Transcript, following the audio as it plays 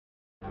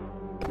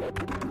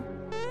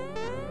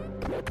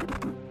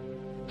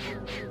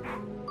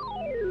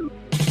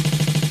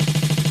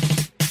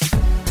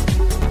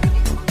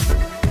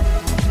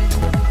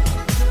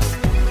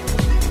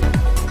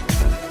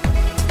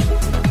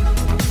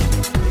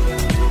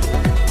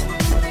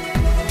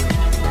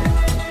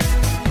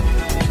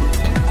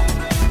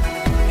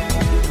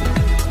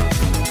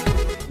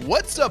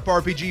What's up,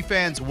 RPG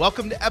fans?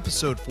 Welcome to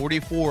episode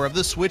 44 of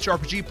the Switch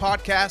RPG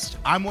Podcast.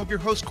 I'm one of your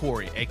hosts,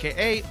 Corey,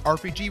 aka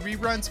RPG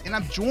Reruns, and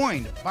I'm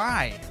joined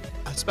by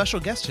a special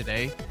guest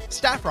today,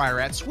 staff writer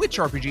at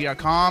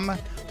SwitchRPG.com,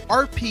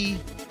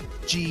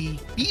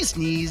 RPG Bee's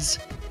Knees,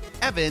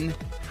 Evan.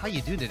 How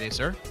you doing today,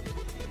 sir?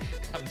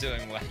 I'm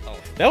doing well.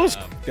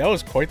 That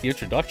was quite the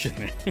introduction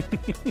there.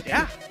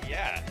 Yeah.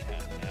 Yeah.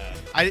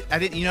 I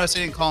didn't, I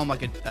didn't call him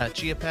like a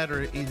chia pet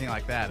or anything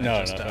like that. No,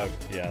 I just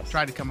yes.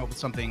 tried to come up with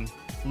something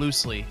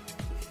loosely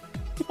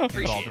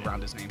involved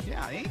around his name.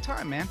 Yeah,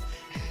 anytime, man.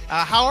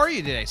 How are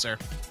you today, sir?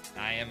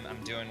 I'm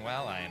doing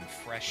well. I am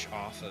fresh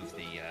off of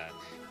the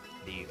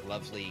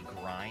lovely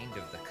grind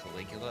of the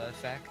Caligula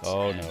effect.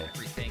 Oh, and no.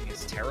 Everything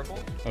is terrible.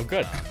 Oh,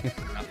 good.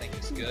 Nothing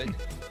is good.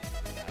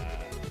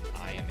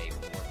 I am a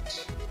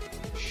warped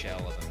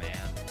shell of a man.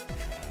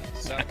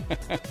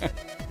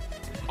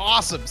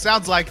 Awesome.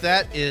 Sounds like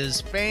that is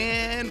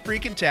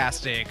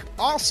fan-freaking-tastic.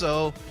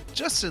 Also,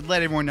 just to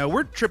let everyone know,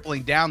 we're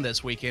tripling down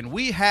this weekend.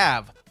 We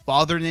have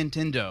Father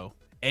Nintendo,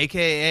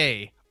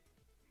 a.k.a.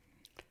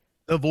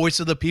 the voice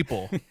of the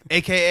people,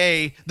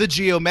 a.k.a. the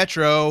Geo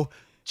Metro.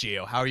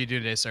 Geo, how are you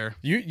doing today, sir?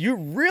 You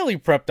really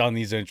prepped on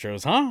these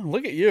intros, huh?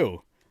 Look at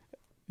you.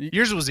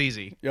 Yours was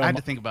easy. Yeah, I had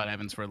to think about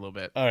Evans for a little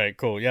bit. All right,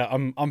 cool. Yeah,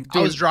 I'm doing. I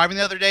was driving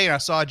the other day and I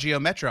saw a Geo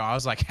Metro. I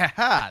was like,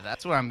 haha,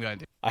 that's what I'm going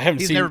to do. I haven't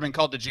He's seen. never been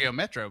called the Geo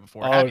Metro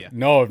before, Oh, have you?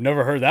 no, I've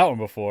never heard that one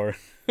before.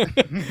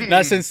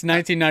 Not since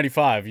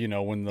 1995. You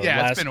know, when the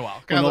Yeah, last it's been a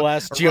while. when the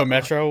last Geo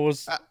Metro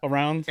was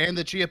around. And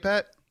the Chia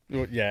Pet?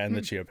 Yeah, and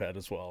the Geopad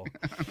as well.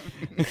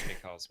 Nobody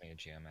calls me a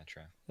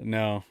Geometra.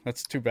 No,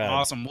 that's too bad.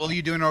 Awesome. Well,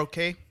 you doing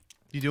okay?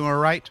 You doing all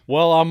right?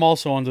 Well, I'm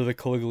also under the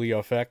Caligula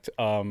effect.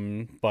 But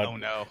Oh,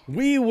 no.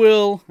 we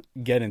will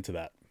get into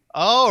that.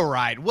 All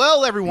right.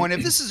 Well, everyone,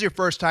 if this is your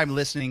first time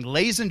listening,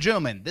 ladies and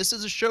gentlemen, this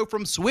is a show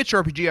from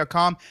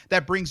SwitchRPG.com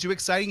that brings you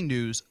exciting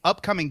news,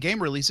 upcoming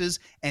game releases,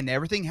 and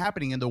everything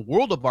happening in the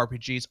world of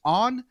RPGs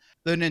on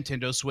the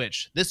Nintendo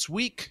Switch. This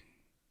week,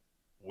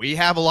 we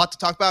have a lot to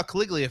talk about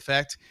Caligula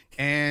effect,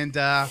 and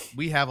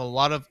we have a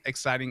lot of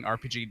exciting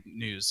RPG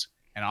news.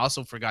 And I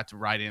also forgot to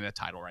write in a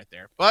title right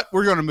there. But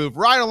we're going to move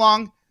right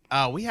along.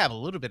 We have a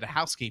little bit of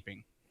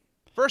housekeeping.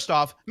 First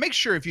off, make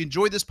sure if you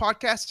enjoyed this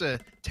podcast to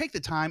take the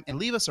time and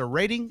leave us a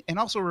rating and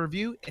also a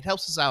review. It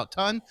helps us out a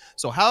ton.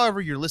 So however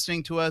you're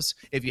listening to us,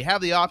 if you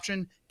have the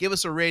option, give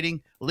us a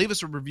rating, leave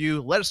us a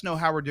review, let us know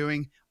how we're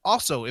doing.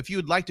 Also, if you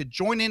would like to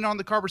join in on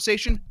the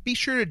conversation, be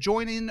sure to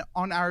join in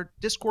on our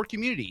Discord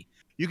community.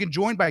 You can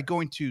join by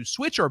going to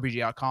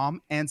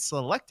switchrpg.com and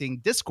selecting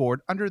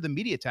Discord under the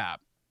Media tab.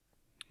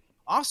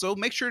 Also,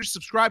 make sure to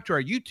subscribe to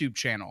our YouTube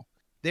channel.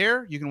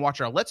 There, you can watch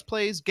our Let's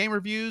Plays, game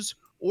reviews,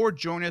 or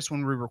join us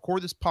when we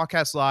record this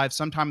podcast live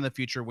sometime in the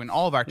future when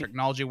all of our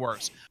technology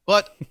works.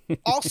 But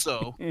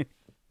also,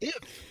 if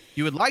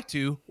you would like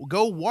to,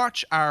 go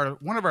watch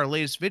one of our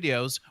latest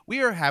videos. We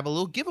have a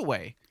little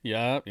giveaway.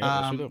 Yeah,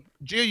 yes, we do.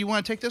 Gio, you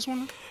want to take this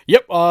one?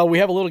 Yep, we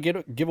have a little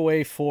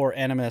giveaway for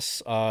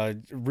Animus.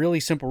 Really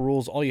simple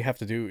rules. All you have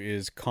to do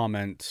is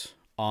comment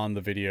on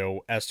the video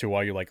as to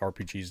why you like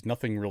RPGs.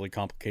 Nothing really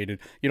complicated.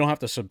 You don't have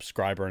to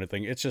subscribe or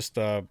anything. It's just,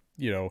 something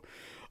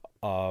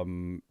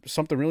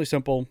really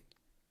simple.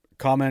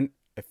 Comment.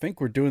 I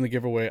think we're doing the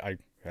giveaway.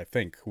 I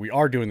think we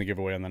are doing the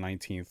giveaway on the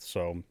 19th,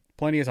 so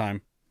plenty of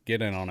time.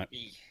 Get in on it.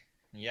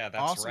 Yeah,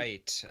 that's Awesome.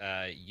 Right.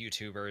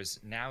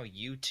 YouTubers, now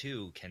you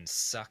too can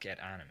suck at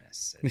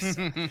Animus.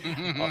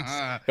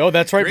 Oh,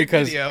 that's right, Great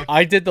because video.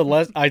 I did the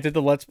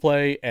Let's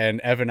Play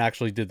and Evan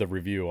actually did the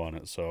review on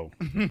it. So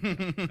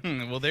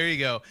Well, there you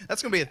go.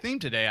 That's going to be a theme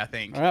today, I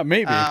think.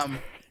 maybe.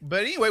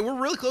 But anyway, we're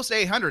really close to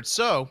 800,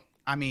 so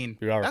I mean,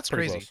 We are that's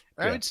pretty crazy.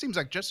 close. Yeah. It seems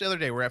like just the other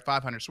day we're at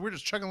 500, so we're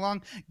just chugging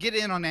along. Get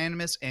in on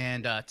Animus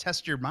and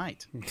test your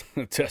might.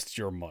 Test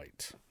your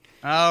might.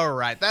 All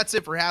right, that's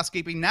it for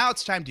housekeeping. Now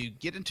it's time to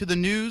get into the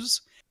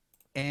news.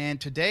 And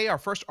today our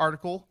first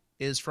article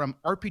is from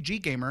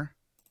RPG Gamer,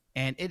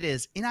 and it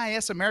is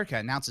NIS America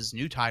announces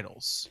new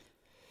titles.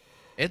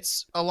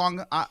 It's a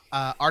long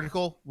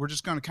article. We're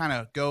just going to kind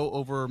of go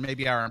over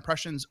maybe our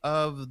impressions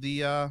of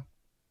the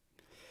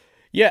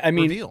Yeah, I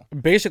mean, reveal.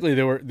 basically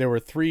there were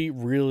three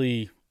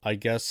really, I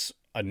guess,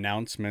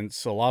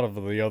 announcements. A lot of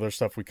the other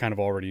stuff we kind of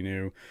already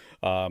knew.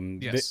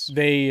 Yes.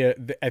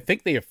 I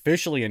think they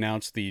officially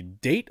announced the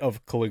date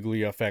of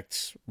Caligula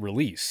Effect's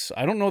release.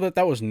 I don't know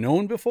that was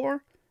known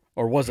before,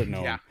 or was it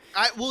known? Yeah.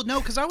 No,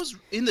 because I was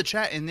in the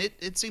chat and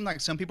it seemed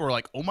like some people were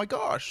like, "Oh my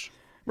gosh!"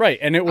 Right,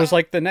 and it was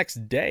like the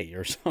next day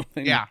or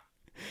something. Yeah.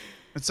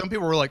 And some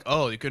people were like,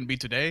 "Oh, it couldn't be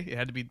today. It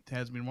had to be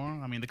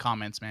tomorrow." I mean, the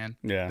comments, man.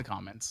 Yeah. The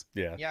comments.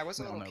 Yeah. Yeah, I was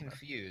a We all little know that.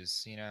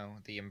 confused. You know,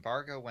 the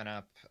embargo went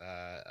up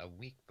a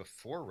week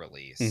before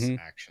release, Mhm.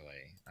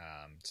 actually.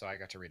 So I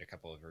got to read a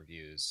couple of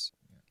reviews,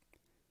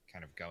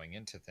 kind of going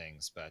into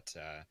things, but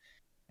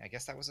I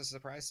guess that was a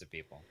surprise to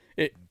people.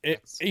 It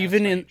That's kinda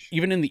even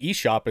strange. in the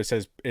eShop it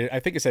says, I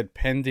think it said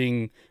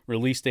pending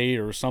release date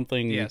or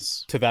something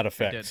Yes, to that did.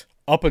 effect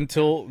up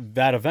until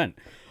that event.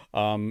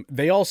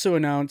 They also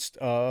announced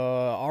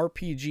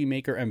RPG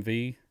Maker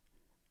MV,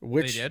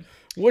 which They did.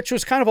 which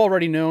was kind of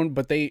already known,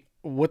 but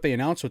what they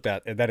announced with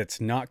that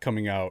it's not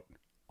coming out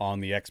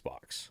on the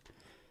Xbox.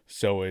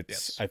 So it's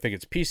Yes. I think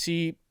it's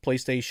PC,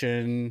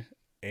 PlayStation,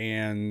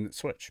 and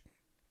Switch.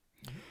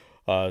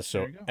 So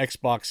There you go.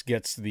 Xbox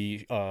gets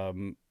the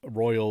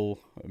royal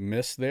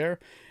miss there,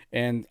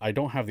 and I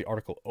don't have the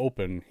article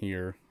open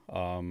here.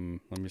 Let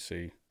me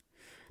see.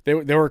 There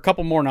were a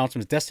couple more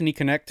announcements. Destiny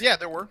Connect. Yeah,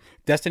 there were.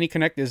 Destiny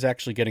Connect is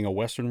actually getting a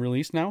Western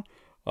release now,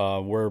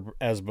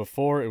 whereas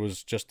before it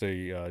was just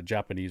a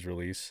Japanese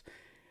release.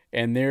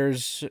 And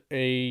there's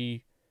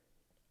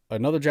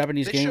another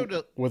Japanese They game showed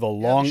a- with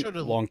a they showed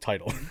a- long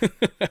title.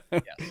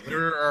 Yes,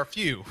 there are a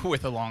few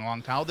with a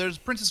long title. There's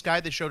Princess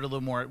Guide. They showed a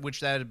little more, which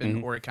that had been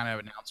Mhm. already kind of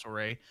announced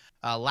already.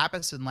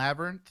 Lapis and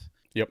Labyrinth.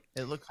 Yep.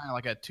 It looked kind of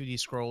like a 2D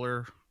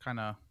scroller kind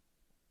of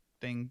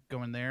thing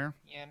going there.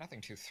 Yeah,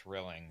 nothing too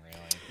thrilling,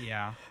 really.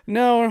 Yeah.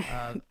 No,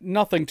 Uh,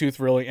 nothing too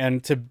thrilling.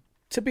 And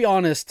to be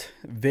honest,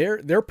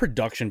 their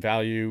production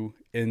value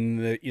in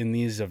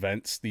these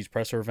events, these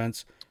presser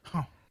events,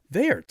 Huh.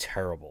 they are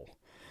terrible.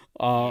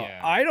 Yeah.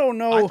 I don't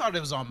know. I thought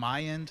it was on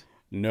my end.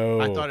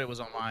 No, I thought it was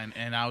on mine,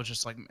 and I was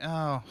just like,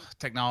 oh,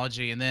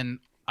 technology. And then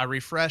I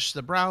refreshed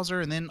the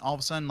browser, and then all of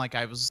a sudden, like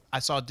I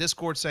saw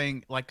Discord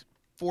saying like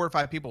 4 or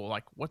 5 people were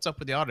like, "What's up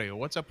with the audio?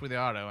 What's up with the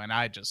audio?" And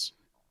I just,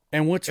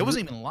 and what's it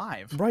wasn't even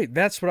live. right.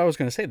 That's what I was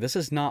going to say. This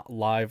is not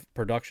live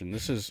production.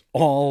 This is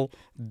all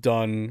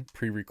done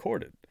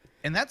pre-recorded.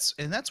 And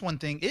that's one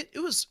thing. It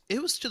was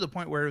to the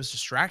point where it was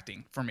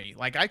distracting for me.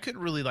 Like I couldn't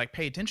really like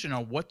pay attention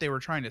on what they were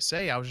trying to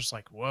say. I was just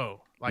like,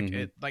 whoa. Like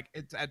Mhm.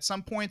 it at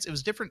some points it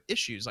was different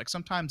issues. Like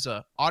sometimes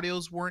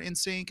audios weren't in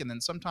sync, and then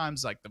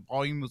sometimes like the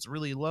volume was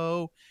really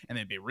low and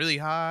it'd be really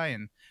high,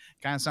 and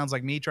kind of sounds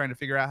like me trying to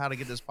figure out how to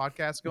get this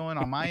podcast going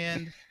on my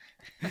end.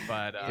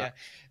 But Yeah,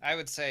 I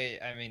would say,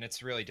 I mean,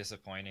 it's really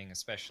disappointing,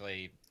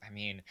 especially, I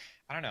mean,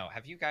 I don't know.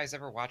 Have you guys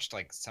ever watched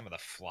like some of the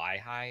Fly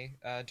High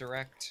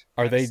Direct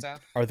Are kind of they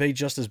stuff? are they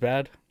just as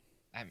bad?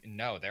 I mean,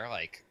 no, they're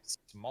like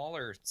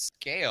smaller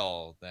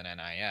scale than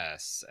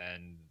NIS,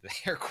 and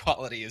their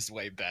quality is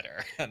way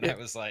better. And Yeah. I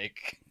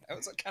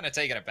was kind of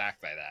taken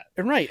aback by that.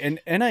 And right, and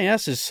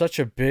NIS is such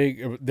a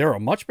big. They're a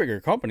much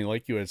bigger company,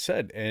 like you had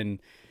said, and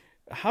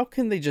how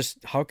can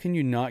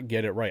you not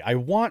get it right? I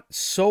want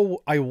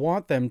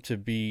them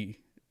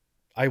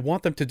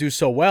to do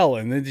so well,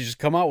 and then they just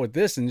come out with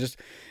this, and just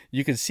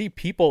you can see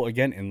people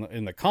again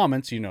in the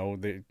comments. You know,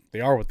 they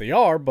are what they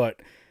are, but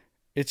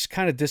it's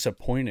kind of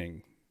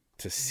disappointing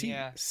to see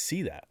Yeah.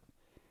 that.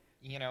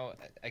 You know,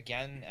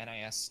 again,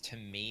 NIS to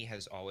me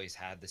has always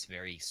had this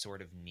very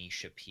sort of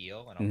niche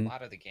appeal, and a Mhm.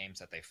 lot of the games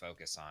that they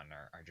focus on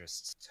are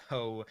just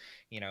so,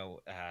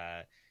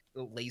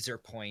 laser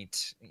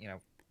point,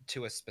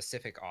 to a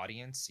specific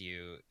audience.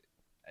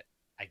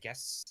 I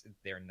guess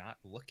they're not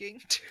looking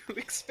to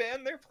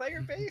expand their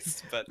player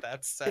base, but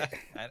that's I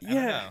don't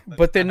know. That's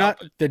but they're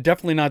not not. They're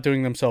definitely not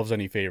doing themselves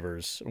any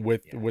favors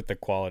with Yeah. with the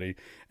quality.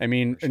 I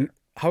mean, For sure. and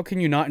how can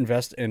you not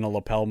invest in a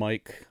lapel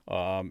mic?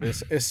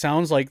 It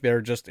sounds like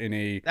they're just in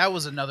a. that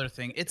was another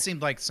thing. It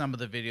seemed like some of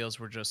the videos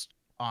were just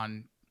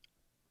on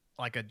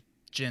like a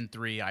Gen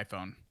 3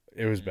 iPhone.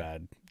 It was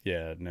bad.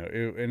 Yeah, no,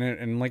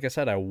 and like I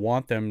said, I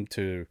want them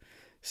to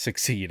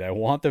succeed. I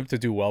want them to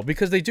do well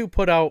because they do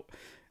put out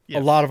a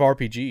Yes. lot of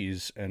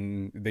RPGs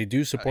and they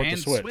do support the and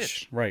Switch.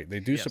 Switch. Right, they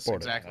do Yes, support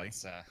exactly.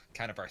 That's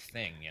kind of our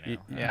thing,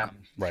 Yeah. it.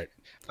 Right.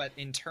 But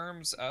in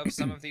terms of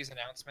some of these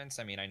announcements,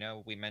 I mean, I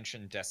know we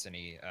mentioned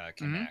Destiny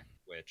Connect,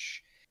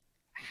 which,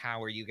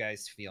 how are you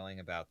guys feeling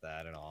about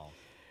that at all?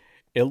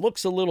 It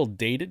looks a little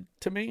dated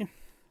to me.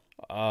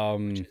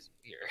 Which is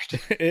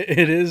weird.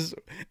 It is.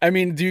 I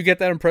mean, do you get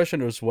that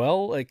impression as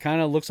well? It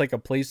kind of looks like a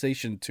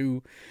PlayStation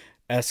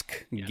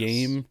 2-esque Yes.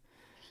 game.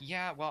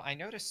 Yeah, well, I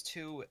noticed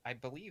too, I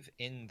believe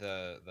in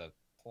the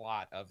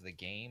plot of the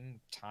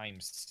game, time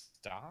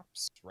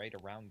stops right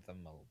around the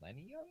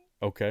millennium.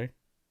 Okay.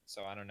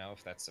 So I don't know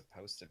if that's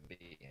supposed to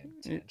be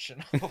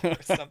intentional or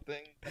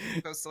something. That's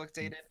supposed to look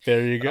dated.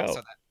 There you But go.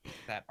 also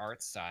that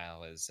art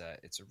style is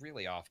it's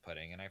really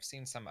off-putting, and I've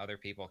seen some other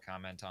people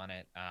comment on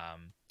it.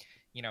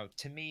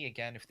 To me,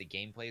 again, if the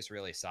gameplay is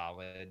really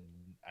solid,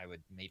 I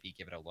would maybe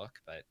give it a look.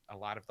 But a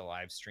lot of the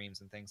live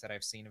streams and things that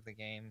I've seen of the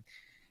game,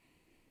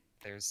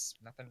 there's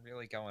nothing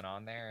really going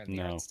on there, and the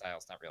No. art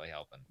style's not really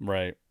helping.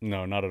 Right.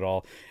 No, not at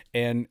all.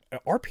 And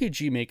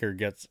RPG Maker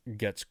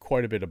gets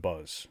quite a bit of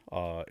buzz.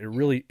 It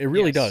really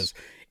Yes. does.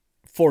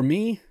 For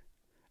me,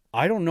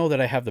 I don't know that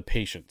I have the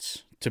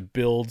patience to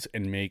build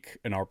and make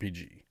an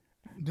RPG.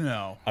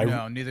 No, I-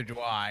 no, neither do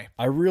I.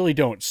 I really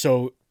don't.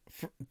 So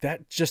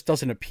that just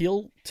doesn't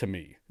appeal to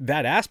me.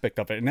 That aspect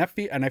of it,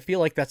 and I feel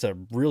like that's a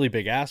really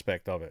big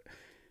aspect of it.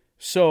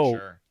 So,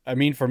 Sure. I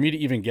mean, for me to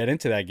even get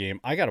into that game,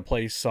 I got to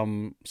play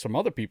some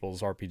other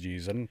people's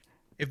RPGs, and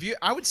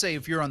I would say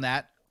if you're on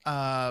that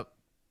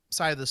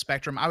side of the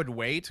spectrum, I would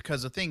wait,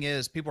 because the thing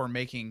is, people are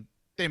make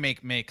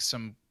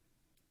some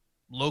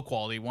low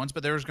quality ones,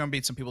 but there's going to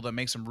be some people that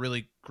make some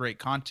really great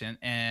content,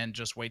 and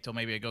just wait till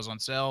maybe it goes on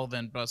sale,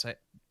 then buzz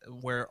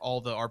where all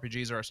the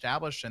RPGs are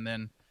established, and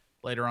then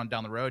later on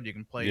down the road you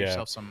can play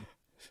yourself some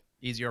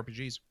easy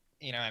RPGs.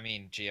 I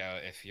mean, Gio,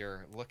 if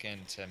you're looking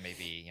to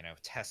maybe,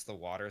 test the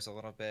waters a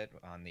little bit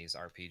on these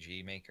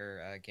RPG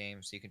Maker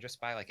games, you can just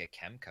buy like a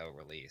Kemco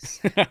release.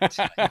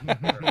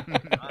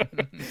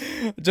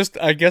 Just,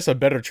 I guess, a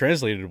better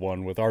translated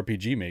one with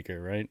RPG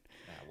Maker, right?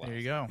 There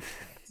you go.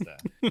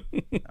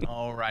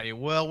 Alrighty,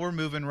 well, we're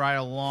moving right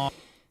along.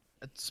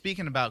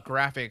 Speaking about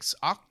graphics,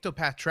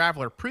 Octopath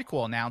Traveler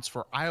prequel announced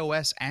for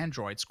iOS,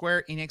 Android.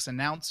 Square Enix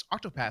announced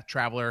Octopath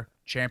Traveler: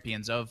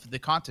 Champions of the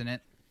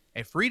Continent,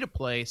 a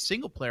free-to-play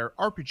single-player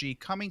RPG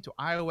coming to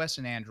iOS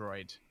and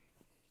Android.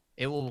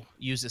 It will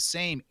use the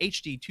same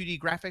HD 2D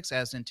graphics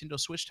as Nintendo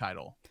Switch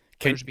title.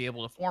 Players will be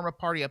able to form a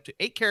party up to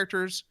 8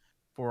 characters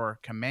for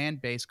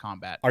command-based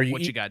combat.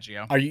 What you got,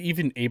 Gio? Are you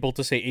even able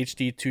to say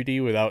HD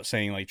 2D without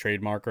saying like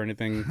trademark or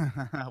anything?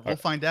 We'll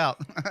find out.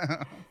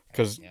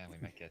 Because we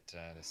might get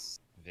this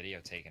video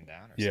taken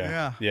down. Or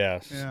Yeah.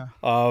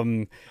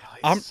 I'm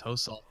so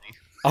salty.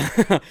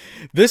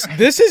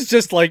 This is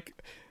just like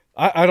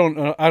I don't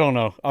know.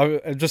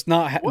 I'm just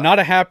not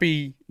a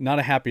happy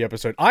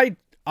episode.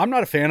 I'm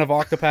not a fan of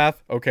Octopath.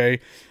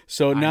 Okay,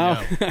 so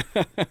now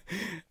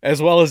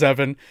as well as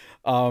Evan.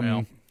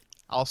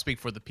 I'll speak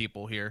for the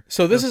people here.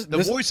 So this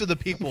voice of the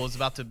people is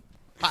about to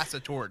pass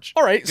the torch.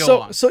 All right,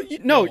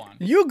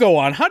 you go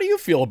on. How do you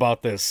feel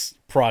about this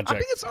project? I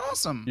think it's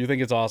awesome. You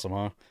think it's awesome,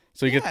 huh?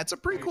 So it's a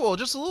prequel,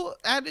 just a little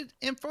added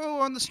info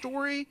on the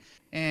story,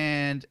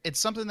 and it's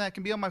something that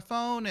can be on my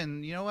phone.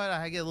 And you know what?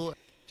 I get a little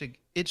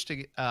itch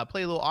to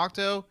play a little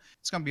Octo.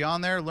 It's gonna be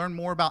on there. Learn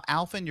more about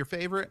Alphen, your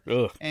favorite,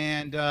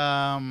 and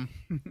I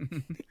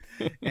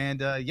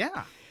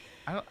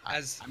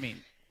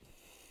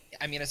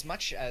mean, as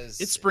much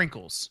as it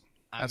sprinkles.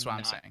 That's what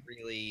I'm saying. I'm not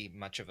really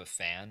much of a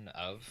fan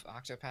of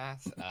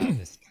Octopath.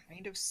 This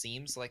kind of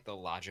seems like the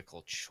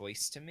logical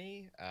choice to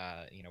me.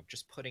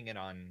 Just putting it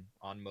on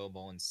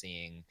mobile and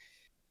seeing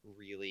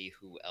really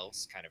who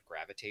else kind of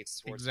gravitates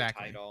towards the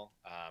title.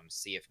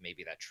 See if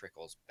maybe that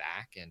trickles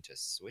back into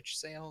Switch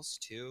sales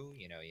too.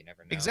 You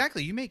never know.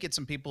 Exactly. You may get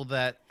some people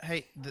that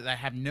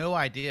have no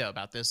idea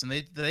about this, and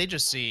they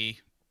just see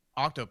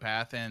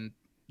Octopath and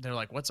they're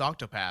like, "What's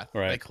Octopath?"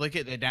 Right. They click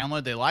it, they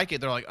download, they like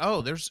it. They're like,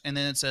 "Oh, and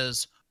then it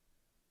says,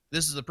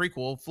 this is the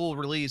prequel, full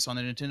release on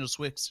the Nintendo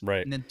Switch,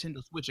 right?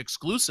 Nintendo Switch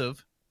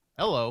exclusive."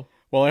 Hello.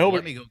 Well, I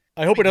hope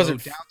it doesn't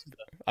feel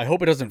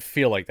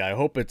like that. I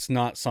hope it's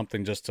not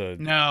something just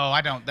to. No, I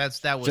don't.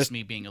 That was just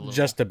me being a little.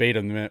 Just to bait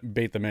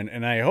them in,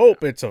 and I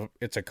hope it's a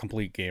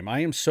complete game. I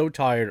am so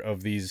tired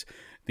of these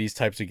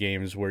types of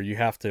games where you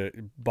have to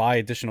buy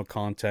additional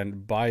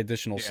content, buy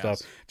additional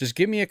stuff. Just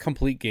give me a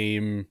complete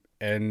game,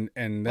 and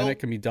then it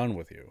can be done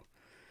with you.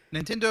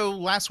 Nintendo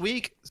last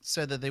week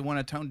said that they want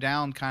to tone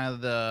down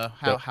kind of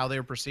how they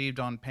were perceived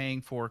on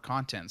paying for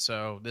content.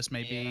 So this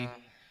may be.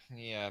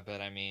 Yeah,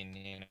 but I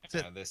mean,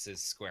 this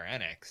is Square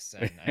Enix,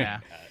 and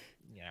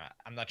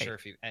I'm not sure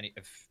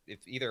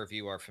if either of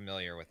you are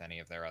familiar with any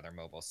of their other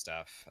mobile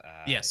stuff.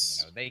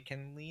 Yes, they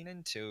can lean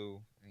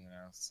into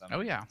some.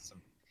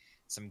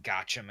 Some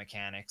gotcha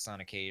mechanics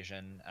on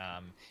occasion.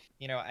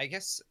 I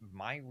guess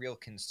my real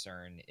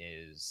concern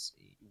is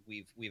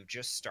we've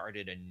just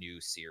started a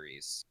new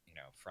series,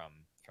 from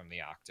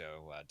the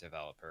Octo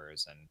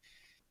developers, and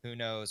who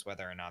knows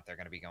whether or not they're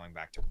going to be going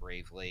back to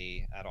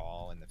Bravely at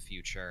all in the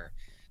future.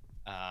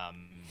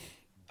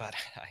 But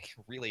I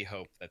really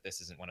hope that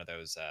this isn't one of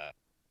those,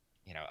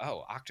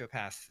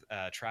 Octopath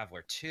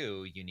Traveler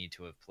 2, you need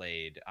to have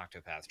played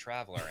Octopath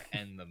Traveler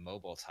and the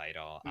mobile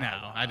title.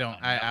 No, I don't.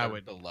 I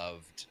would.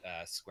 Beloved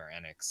Square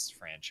Enix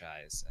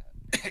franchise,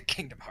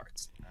 Kingdom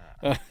Hearts.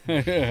 Well,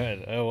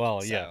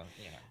 yeah.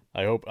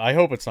 I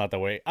hope it's not that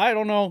way. I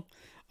don't know.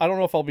 I don't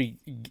know if I'll be.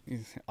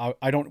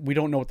 We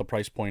don't know what the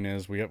price point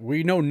is.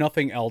 We know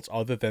nothing else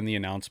other than the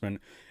announcement,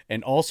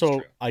 and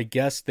also I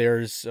guess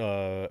there's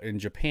in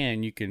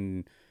Japan you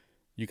can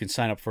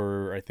sign up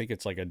for, I think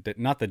it's like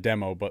not the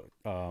demo, but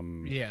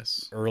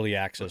early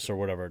access or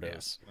whatever it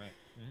is.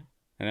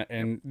 Right.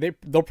 And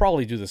they'll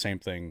probably do the same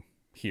thing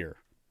here.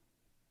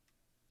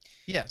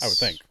 Yes, I would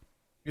think.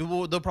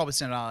 They'll probably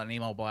send out an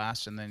email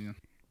blast, and then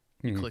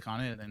you click on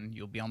it, and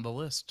you'll be on the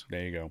list.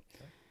 There you go.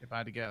 If I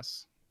had to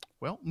guess.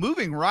 Well,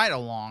 moving right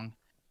along,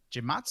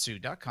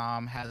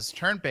 Gematsu.com has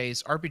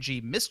turn-based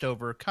RPG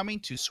Mistover coming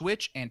to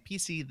Switch and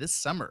PC this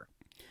summer.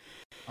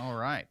 All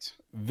right.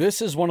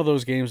 This is one of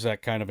those games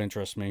that kind of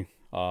interests me.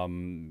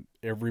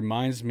 It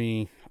reminds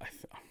me. I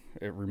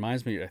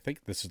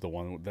think this is the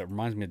one that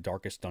reminds me of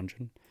Darkest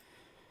Dungeon.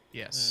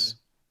 Yes.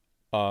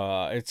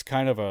 It's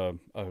kind of a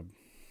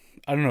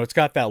I don't know. It's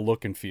got that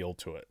look and feel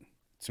to it.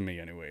 to me,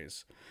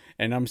 anyways.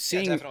 And I'm Yeah,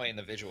 seeing, definitely in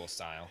the visual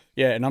style.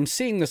 and I'm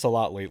seeing this a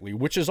lot lately,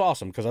 which is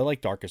awesome because I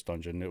like Darkest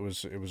Dungeon. It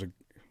was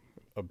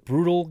a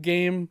brutal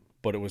game,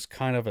 but it was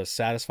kind of a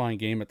satisfying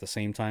game at the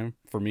same time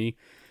for me.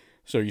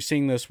 So you're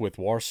seeing this with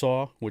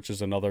Warsaw, which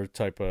is another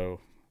type of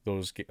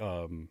those.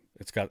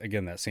 It's got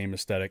again that same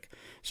aesthetic.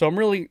 So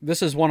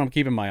this is one I'm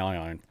keeping my eye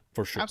on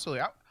for sure.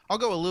 Absolutely. I'll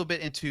go a little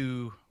bit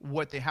into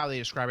how they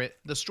describe it.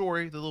 The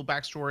story, the little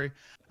backstory.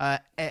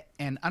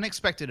 An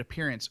unexpected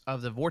appearance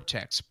of the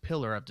Vortex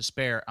Pillar of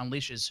Despair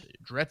unleashes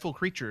dreadful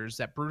creatures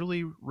that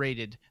brutally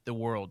raided the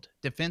world.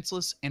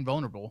 Defenseless and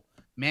vulnerable,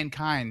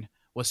 mankind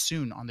was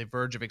soon on the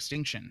verge of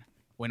extinction.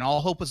 When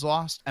all hope was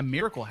lost, a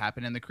miracle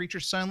happened and the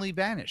creatures suddenly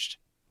vanished.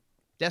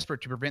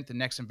 Desperate to prevent the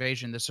next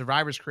invasion, the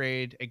survivors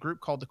created a group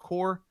called the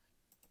Core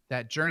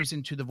that journeys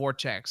into the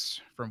Vortex,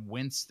 from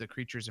whence the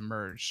creatures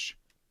emerged.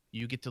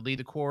 You get to lead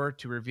the Core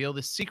to reveal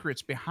the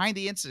secrets behind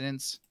the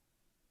incidents.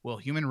 Will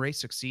human race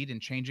succeed in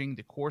changing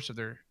the course of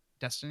their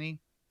destiny?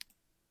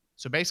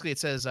 So basically it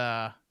says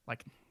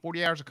like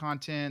 40 hours of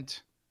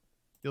content.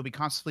 You'll be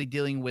constantly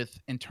dealing with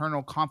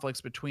internal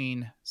conflicts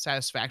between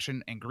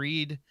satisfaction and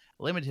greed.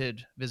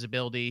 Limited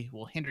visibility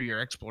will hinder your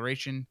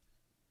exploration.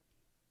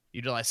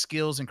 Utilize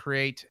skills and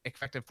create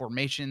effective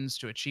formations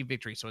to achieve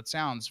victory. So it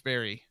sounds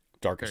very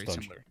Darkest very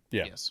Dungeon. similar.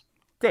 Yeah. Yes.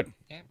 Good.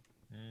 Yeah.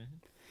 Mm-hmm.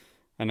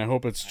 And I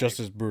hope it's just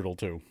as brutal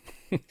too.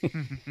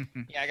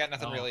 Yeah, I got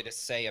nothing Oh. really to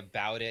say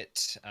about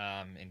it.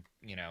 And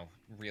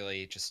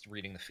really just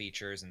reading the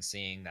features and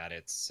seeing that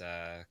it's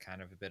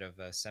kind of a bit of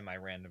a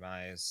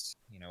semi-randomized,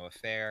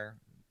 affair.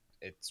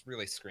 It's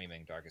really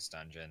screaming Darkest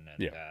Dungeon, and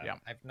Yeah.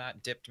 I've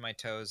not dipped my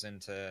toes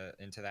into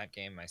that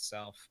game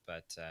myself,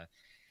 but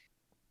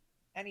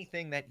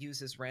anything that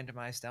uses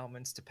randomized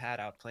elements to pad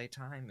out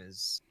playtime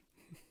is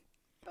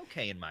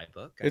okay in my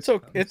book. I It's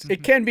suppose. okay.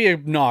 It can be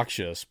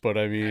obnoxious, but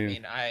I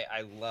mean,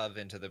 I love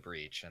Into the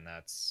Breach, and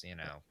that's there you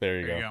There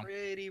you go. go.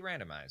 pretty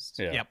randomized.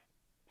 Yeah. Yep.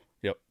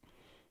 Yep.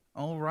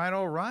 All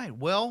right.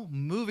 Well,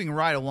 moving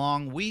right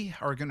along, we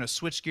are going to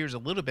switch gears a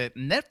little bit.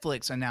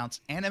 Netflix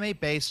announced anime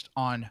based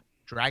on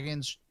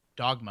Dragon's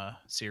Dogma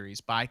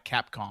series by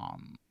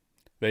Capcom.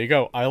 There you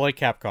go. I like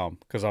Capcom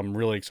because I'm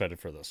really excited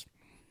for this.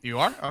 You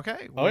are?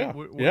 Okay. Oh yeah,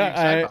 What are you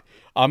excited about?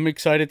 I'm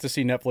excited to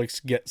see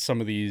Netflix get some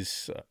of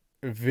these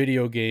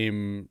video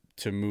game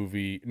to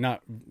movie,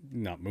 not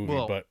movie,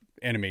 Well- but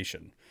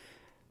animation.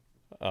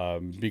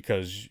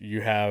 Because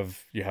you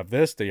have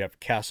this, they have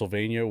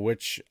Castlevania,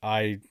 which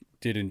I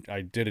did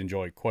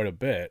enjoy quite a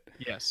bit.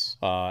 Yes.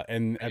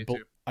 And I do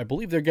too. I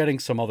believe they're getting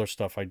some other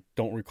stuff. I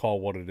don't recall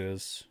what it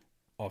is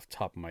off the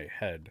top of my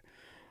head.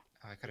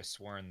 I could have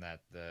sworn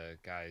that the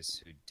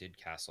guys who did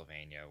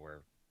Castlevania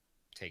were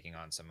taking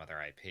on some other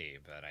IP,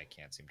 but I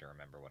can't seem to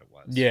remember what it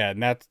was. Yeah,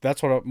 and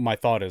that's what my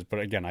thought is. But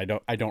again, I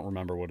don't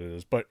remember what it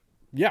is. But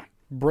yeah,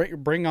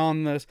 bring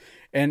on this,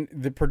 and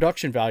the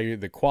production value,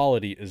 the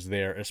quality is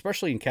there,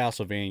 especially in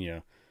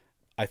Castlevania.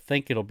 I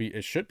think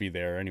it should be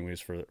there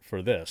anyways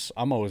for this.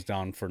 I'm always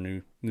down for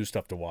new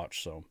stuff to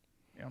watch. So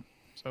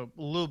So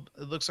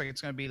it looks like it's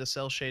going to be the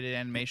cell shaded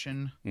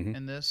animation Mhm.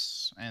 in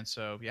this, and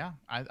so yeah,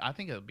 I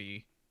think it'll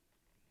be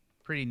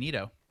pretty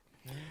neato.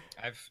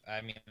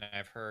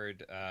 I've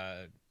heard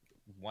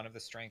one of the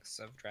strengths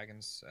of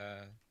Dragon's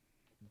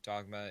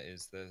Dogma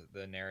is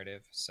the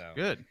narrative. So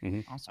Good.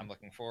 Mhm. Awesome. I'm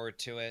looking forward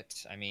to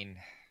it. I mean,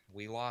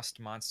 we lost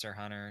Monster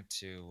Hunter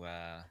to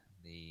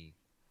the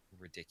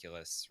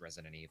ridiculous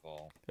Resident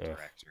Evil Ugh.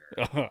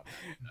 director.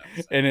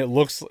 And it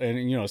looks, and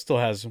it still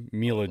has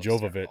Mila looks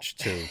Jovovich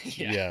too.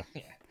 yeah.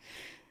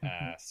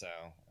 So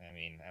I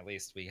mean, at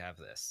least we have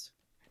this.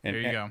 And,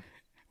 There you go.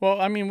 Well,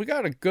 I mean, we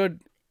got a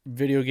good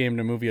video game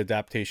to movie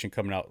adaptation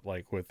coming out,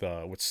 like with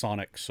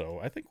Sonic. So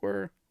I think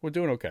we're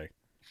doing okay.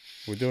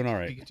 We're doing all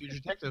right. Pikachu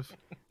Detective.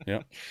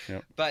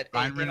 But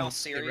Ryan in all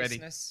Reynolds, get ready.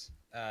 seriousness,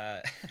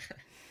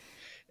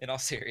 in all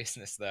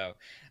seriousness, though,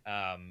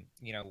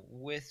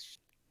 with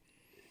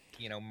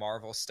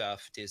Marvel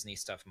stuff, Disney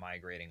stuff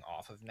migrating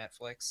off of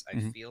Netflix, I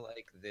Mhm. feel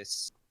like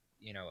this,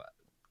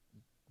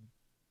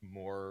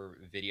 more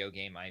video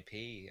game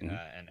IP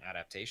Mhm. and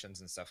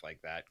adaptations and stuff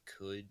like that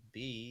could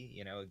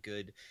be, a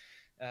good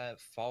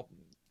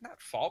not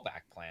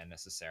fallback plan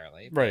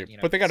necessarily, Right,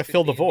 but, but they gotta this could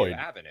fill the be a new void.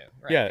 avenue.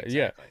 Right, Yeah,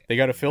 exactly. They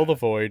got to fill the Uh,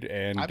 void,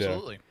 and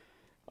Absolutely.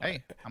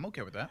 Hey, I'm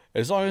okay with that.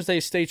 as long as they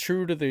stay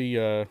true to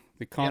the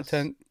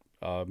content,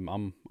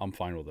 I'm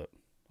fine with it.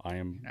 I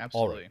am all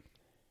Absolutely. right.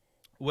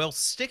 Well,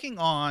 sticking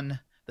on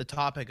the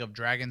topic of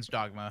Dragon's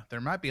Dogma, there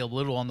might be a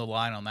little on the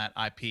line on that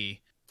IP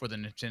for the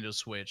Nintendo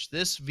Switch.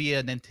 This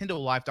via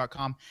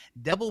NintendoLife.com,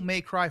 Devil May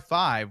Cry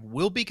 5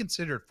 will be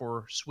considered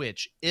for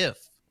Switch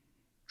if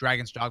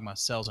Dragon's Dogma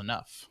sells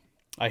enough.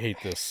 I hate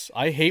this.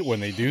 I hate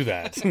when they do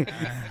that.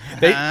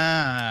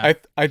 Ah,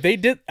 They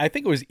did. I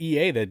think it was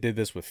EA that did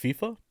this with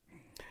FIFA.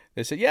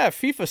 They said, "Yeah, if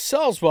FIFA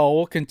sells well,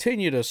 we'll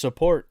continue to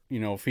support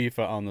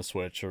FIFA on the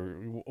Switch or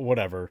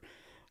whatever."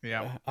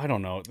 yeah. I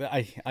don't know.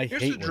 I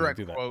Here's hate a when direct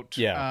they do that.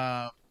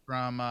 quote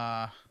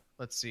from,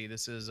 let's see,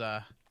 this is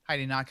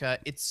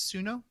Hidinaka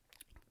Itsuno.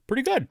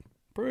 Pretty good.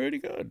 Pretty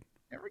good.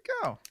 There we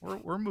go.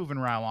 We're moving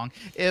right along.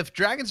 If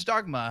Dragon's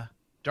Dogma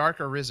Dark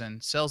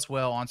Arisen sells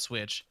well on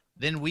Switch,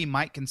 then we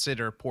might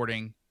consider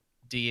porting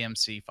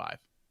DMC5.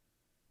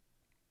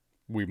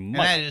 We And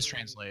might. that is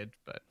translated,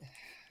 but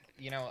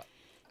You know,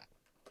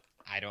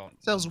 I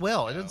don't. sells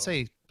well. It doesn't know.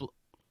 say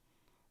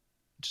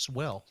just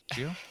well.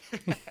 Gio?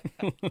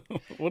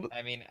 What?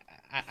 I mean,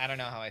 I don't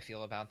know how I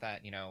feel about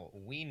that. You know,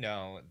 we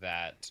know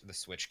that the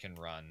Switch can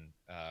run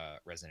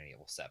Resident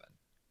Evil 7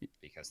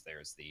 because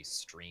there's the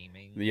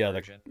streaming Yeah,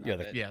 version yeah, of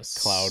the it, Yes.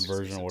 cloud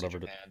version or exclusive to whatever.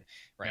 Japan.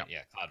 Right, Yep.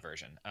 yeah, cloud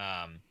version.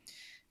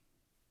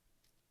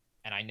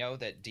 And I know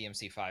that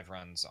DMC5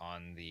 runs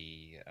on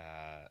the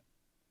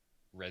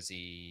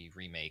Resi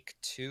Remake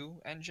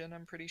 2 engine,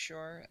 I'm pretty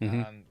sure.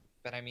 Mhm.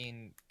 But I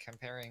mean,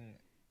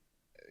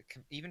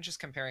 even just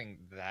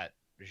comparing that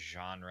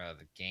genre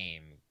of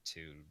game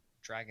to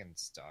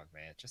Dragon's Dogma,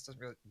 it just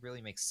doesn't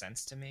really make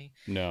sense to me.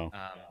 No.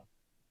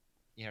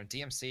 You know,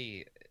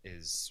 DMC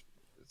is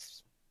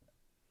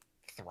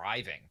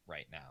thriving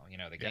right now. You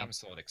know, the Yeah. game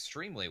sold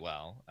extremely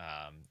well,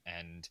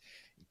 and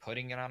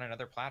putting it on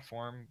another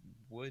platform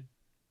would.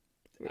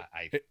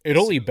 It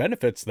only assume-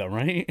 benefits them,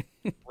 right?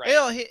 right.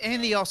 Well,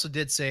 and he also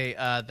did say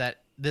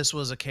that this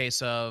was a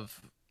case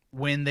of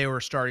when they were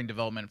starting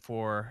development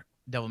for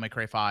Devil May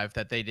Cry 5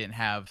 that they didn't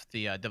have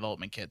the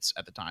development kits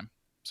at the time.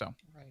 So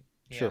Right.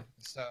 Yeah. Sure.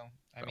 So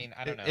I mean,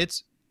 I don't know.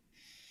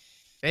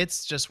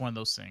 It's just one of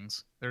those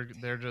things.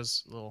 They're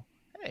just little.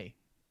 Hey,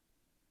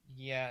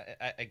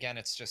 Yeah. Again,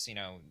 it's just, you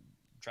know,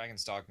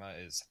 Dragon's Dogma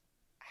is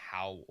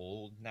how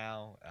old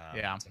now?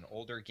 Yeah. It's an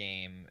older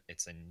game.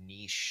 It's a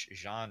niche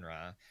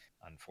genre,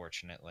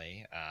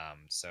 unfortunately.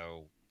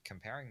 So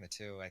comparing the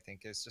two, I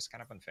think, is just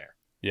kind of unfair.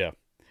 Yeah.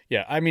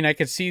 I mean, I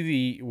could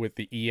see with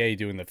the EA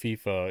doing the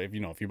FIFA.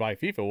 If you buy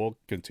FIFA, we'll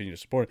continue to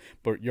support it.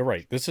 But you're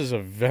right. This is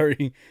they're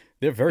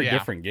very Yeah.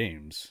 different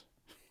games.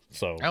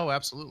 So oh,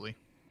 absolutely,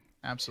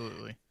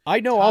 absolutely. I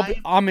know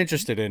Time- I'm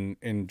interested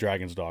in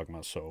Dragon's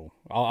Dogma, so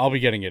I'll be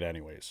getting it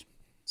anyways.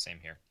 Same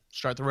here.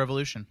 Start the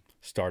revolution.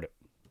 Start it.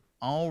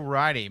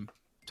 Alrighty.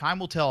 Time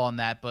will tell on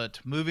that,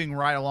 but moving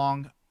right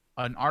along,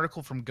 an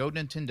article from Go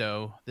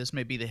Nintendo. This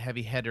may be the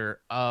heavy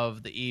hitter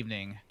of the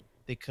evening.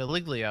 The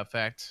Caligula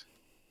Effect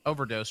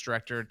Overdose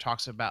director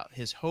talks about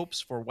his hopes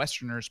for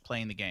Westerners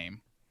playing the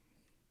game.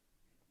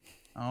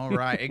 All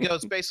right. It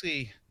goes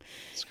basically,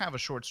 it's kind of a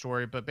short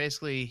story, but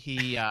basically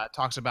he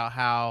talks about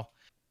how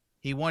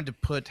he wanted to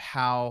put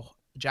how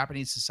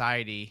Japanese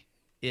society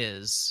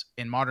is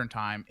in modern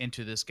time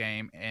into this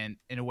game and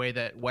in a way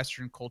that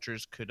Western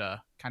cultures could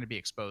kind of be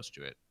exposed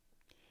to it.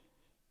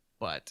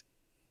 But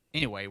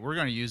anyway, we're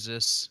going to use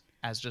this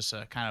as just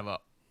a kind of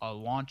a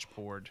launch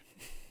board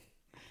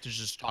to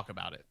just talk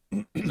about it.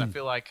 Because I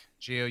feel like,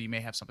 Gio, you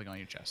may have something on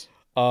your chest.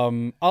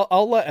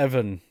 I'll let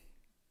Evan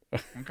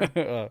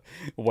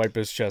wipe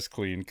his chest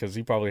clean because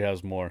he probably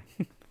has more.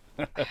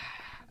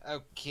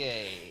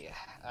 Okay.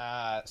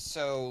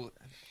 So,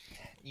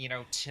 you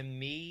know, to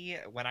me,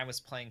 when I was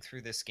playing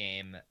through this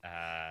game,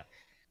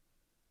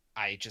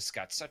 I just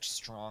got such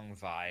strong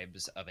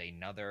vibes of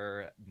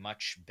another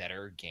much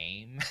better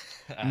game.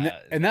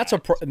 And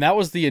that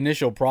was the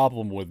initial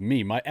problem with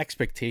me. My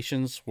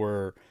expectations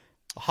were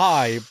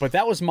high, but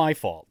that was my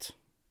fault.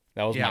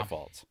 My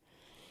fault.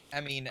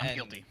 I mean, I'm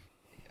guilty.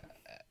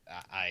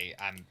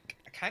 I'm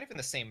kind of in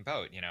the same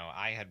boat. You know,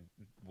 I had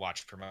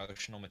watched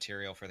promotional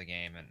material for the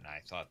game, and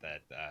I thought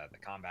that the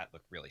combat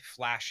looked really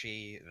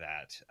flashy,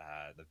 that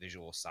the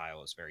visual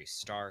style was very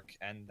stark,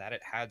 and that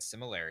it had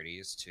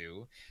similarities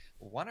to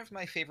one of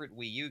my favorite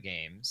Wii U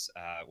games,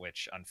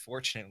 which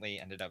unfortunately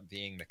ended up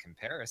being the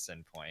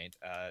comparison point,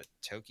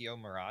 Tokyo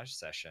Mirage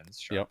Sessions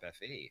Sharp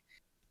FE.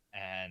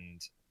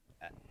 And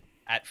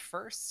at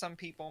first, some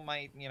people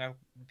might, you know,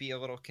 be a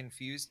little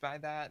confused by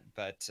that,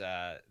 but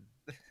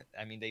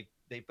I mean,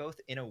 they both,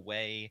 in a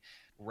way,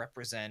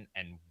 represent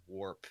and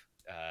warp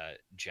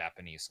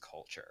Japanese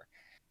culture.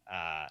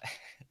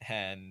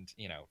 And,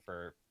 you know,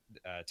 for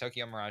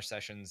Tokyo Mirage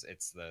Sessions,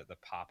 it's the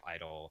pop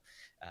idol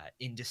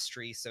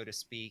industry, so to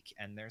speak,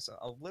 and there's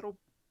a little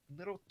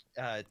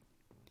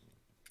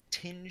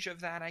tinge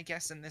of that, I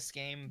guess, in this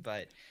game.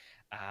 But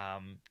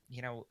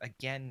you know,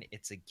 again,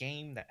 it's a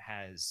game that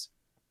has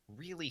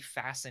really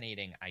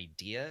fascinating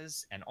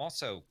ideas and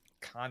also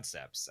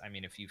concepts. I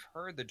mean, if you've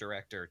heard the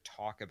director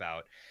talk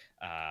about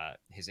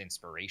his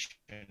inspiration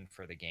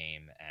for the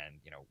game and,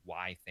 you know,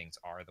 why things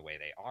are the way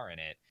they are in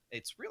it,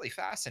 it's really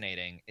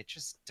fascinating. It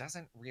just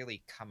doesn't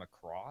really come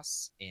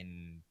across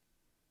in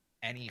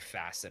any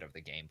facet of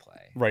the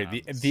gameplay.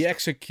 Right. The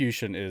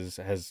execution is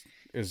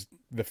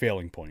the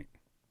failing point.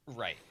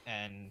 Right.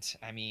 And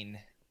I mean,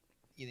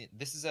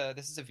 this is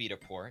a Vita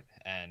port,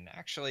 and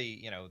actually,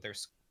 you know,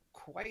 there's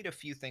quite a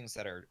few things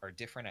that are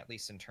different, at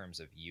least in terms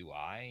of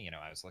UI. You know,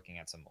 I was looking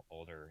at some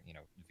older, you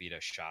know,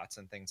 Vita shots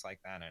and things like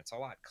that, and it's a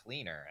lot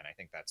cleaner, and I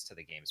think that's to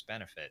the game's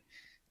benefit.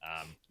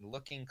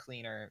 Looking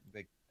cleaner,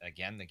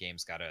 again, the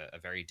game's got a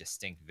very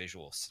distinct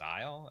visual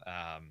style.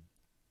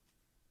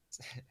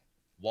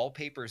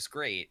 Wallpaper's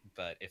great,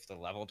 but if the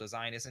level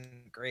design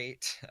isn't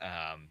great,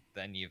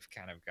 then you've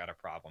kind of got a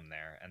problem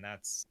there, and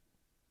that's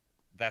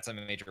that's a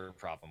major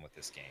problem with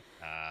this game.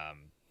 I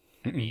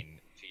Mm-mm. mean,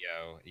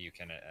 Geo, you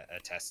can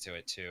attest to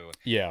it too.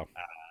 Yeah.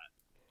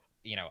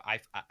 You know,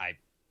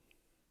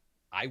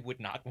 I would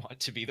not want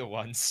to be the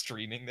one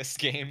streaming this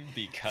game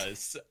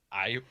because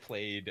I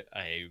played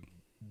a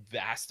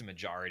vast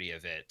majority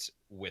of it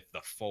with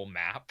the full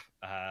map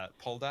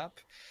pulled up,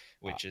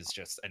 which is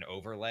just an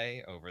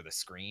overlay over the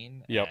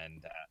screen. Yep.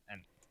 And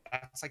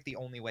that's like the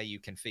only way you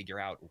can figure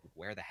out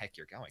where the heck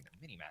you're going.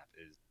 The minimap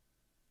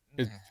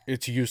is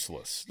It's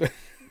useless.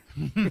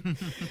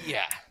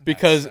 yeah,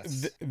 Because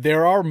that's...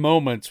 there are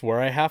moments where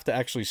I have to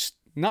actually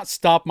not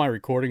stop my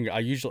recording.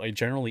 I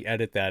generally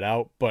edit that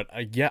out, but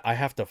I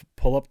have to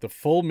pull up the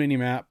full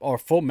minimap or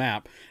full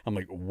map. I'm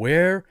like,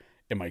 where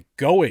am I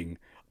going?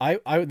 I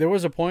there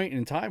was a point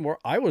in time where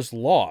I was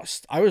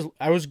lost. I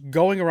was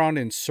going around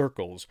in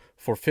circles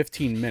for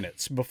 15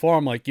 minutes before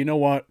I'm like, you know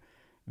what?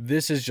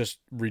 This is just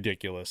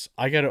ridiculous.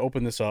 I got to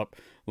open this up.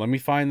 Let me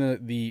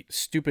find the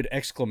stupid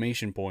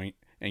exclamation point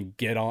and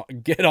get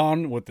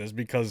on with this,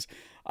 because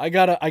I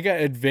gotta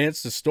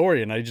advance the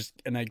story, and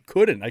I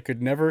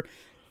could never.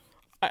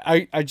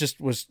 I just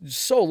was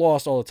so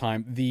lost all the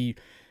time. The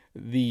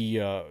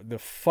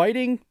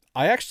fighting,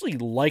 I actually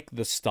like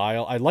the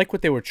style. I like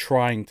what they were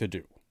trying to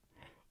do.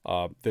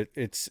 That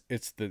it's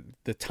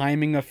the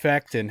timing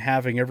effect and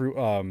having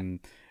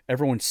everyone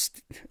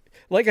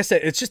like I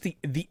said, it's just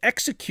the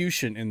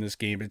execution in this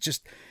game. It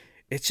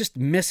just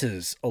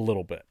misses a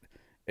little bit.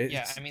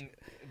 Yeah, I mean,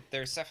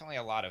 there's definitely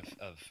a lot of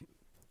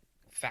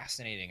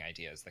fascinating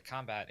ideas. The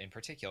combat in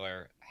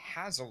particular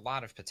has a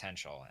lot of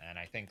potential, and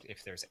I think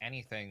if there's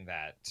anything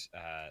that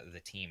the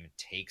team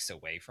takes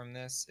away from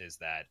this is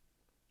that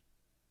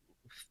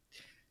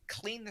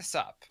clean this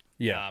up.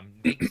 Yeah.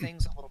 Make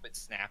things a little bit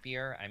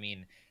snappier. I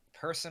mean,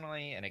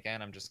 personally, and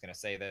again, I'm just going to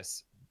say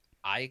this,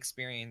 I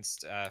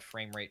experienced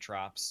frame rate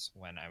drops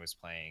when I was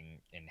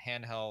playing in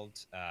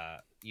handheld,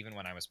 even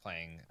when I was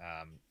playing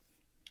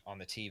on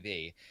the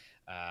TV.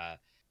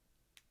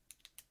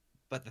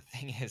 But the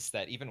thing is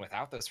that even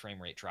without those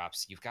frame rate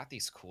drops, you've got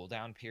these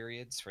cooldown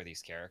periods for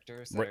these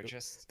characters that are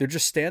just... They're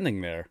just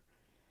standing there.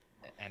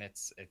 And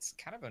it's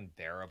kind of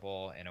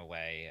unbearable in a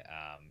way.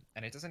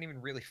 And it doesn't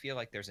even really feel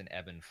like there's an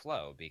ebb and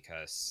flow,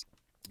 because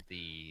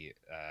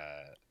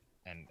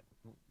and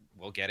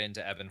we'll get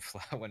into ebb and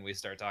flow when we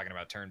start talking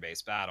about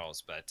turn-based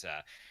battles, but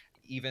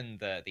even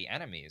the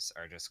enemies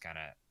are just kind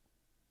of,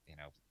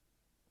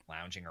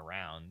 lounging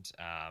around.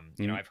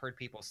 I've heard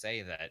people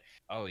say that,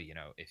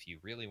 if you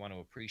really want to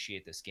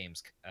appreciate this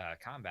game's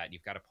combat,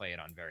 you've got to play it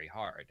on very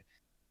hard,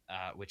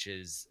 which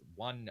is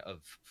one of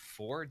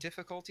 4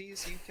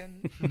 difficulties you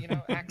can,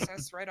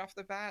 access right off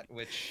the bat,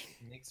 which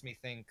makes me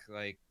think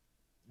like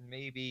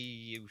maybe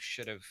you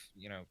should have,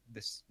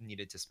 this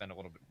needed to spend a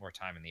little bit more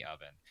time in the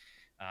oven.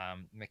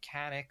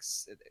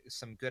 Mechanics,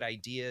 some good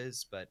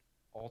ideas, but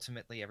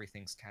ultimately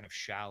everything's kind of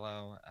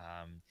shallow.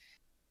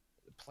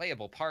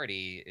 Playable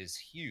party is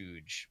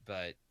huge,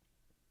 but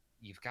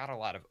you've got a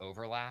lot of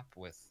overlap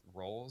with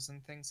roles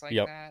and things like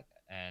that,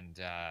 and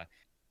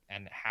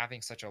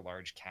having such a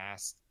large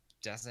cast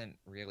doesn't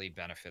really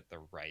benefit the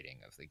writing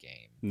of the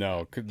game.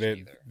 No,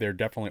 they're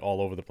definitely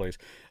all over the place.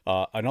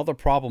 Another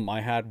problem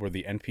I had were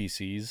the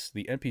NPCs.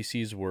 The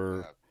NPCs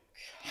were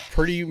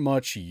pretty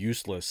much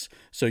useless.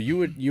 So you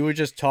would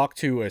just talk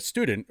to a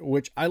student,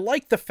 which I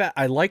like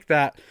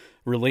that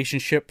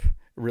relationship.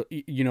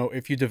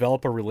 If you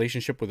develop a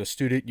relationship with a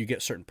student, you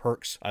get certain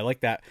perks. I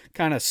like that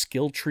kind of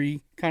skill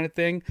tree kind of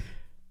thing.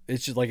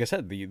 It's just like I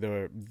said,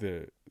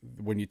 the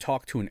when you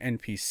talk to an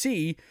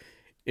NPC,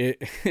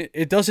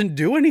 it doesn't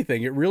do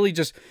anything. It really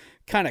just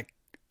kind of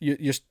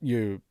you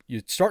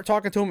start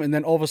talking to them, and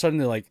then all of a sudden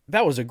they're like,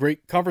 "That was a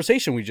great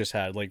conversation we just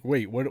had." Like,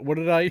 wait, what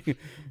did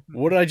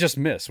I just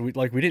miss? We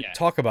didn't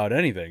talk about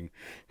anything.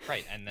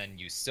 Right, and then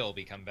you still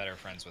become better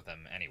friends with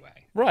them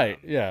anyway. Right,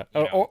 yeah.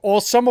 Or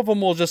some of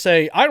them will just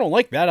say, "I don't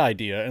like that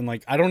idea," and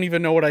like, I don't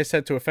even know what I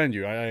said to offend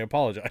you. I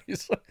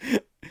apologize.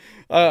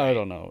 I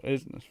don't know.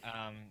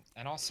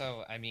 And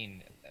also, I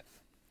mean,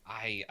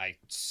 I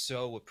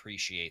so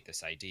appreciate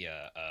this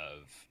idea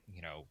of,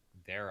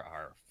 there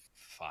are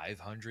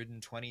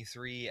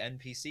 523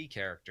 NPC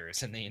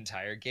characters in the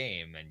entire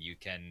game, and you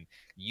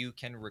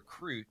can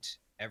recruit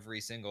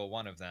every single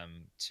one of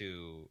them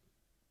to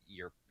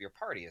your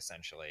party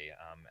essentially,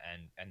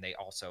 and they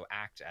also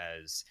act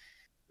as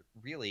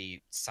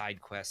really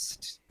side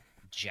quest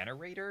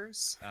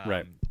generators.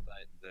 Right.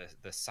 But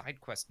the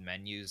side quest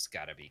menus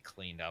got to be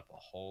cleaned up a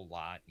whole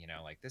lot.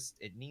 Like this,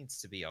 it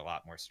needs to be a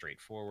lot more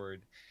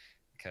straightforward,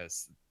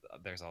 because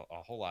there's a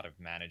whole lot of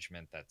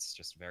management that's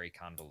just very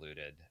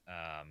convoluted,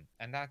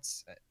 and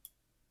that's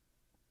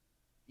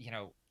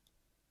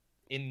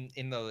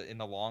in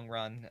the long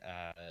run,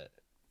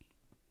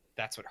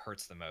 that's what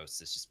hurts the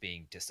most, is just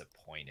being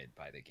disappointed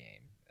by the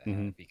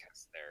game,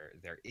 because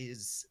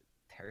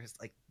there's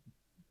like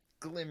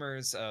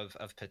glimmers of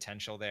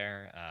potential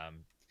there,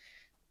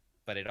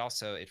 but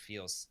it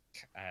feels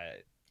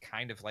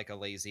kind of like a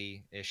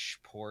lazy-ish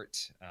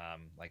port,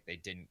 like they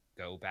didn't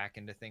go back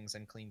into things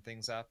and clean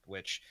things up,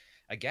 which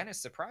again is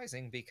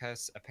surprising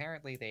because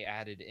apparently they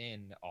added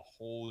in a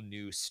whole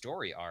new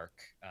story arc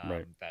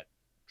Right. that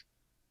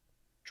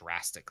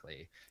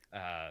drastically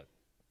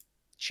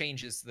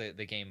changes the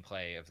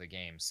gameplay of the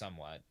game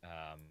somewhat.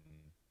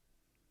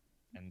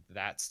 And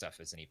that stuff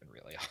isn't even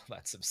really all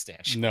that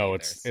substantial. No, either,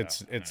 it's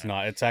so, it's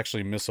not. It's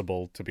actually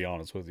missable, to be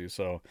honest with you.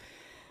 So,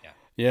 Yeah.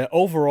 yeah.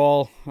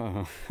 Overall,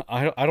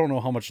 I don't know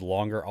how much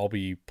longer I'll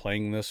be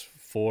playing this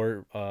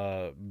for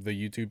the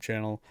YouTube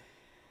channel,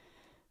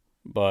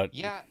 but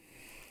Yeah,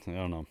 I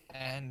don't know.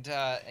 and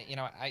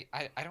I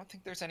don't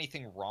think there's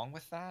anything wrong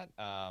with that.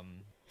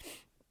 And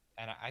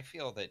I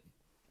feel that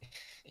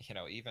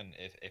even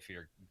if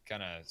you're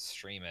gonna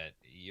stream it,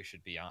 you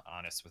should be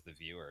honest with the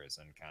viewers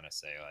and kind of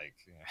say like,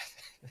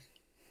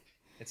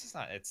 it's just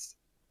not it's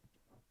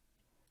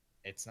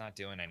not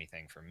doing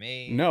anything for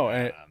me. No,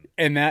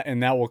 and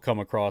that will come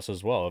across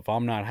as well. If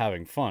I'm not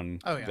having fun,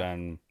 Oh, yeah.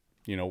 then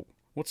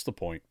what's the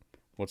point?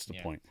 What's the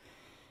Yeah. point?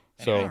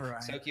 Anyway, So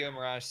Alright. Tokyo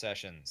Mirage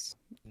Sessions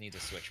needs a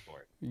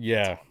switchboard.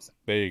 yeah, That's all I'm saying.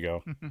 there you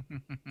go.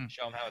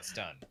 Show them how it's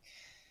done.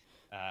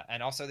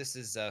 And also, this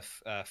is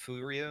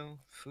Furyu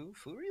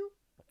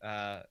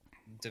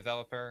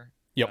developer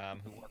Yep.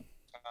 who worked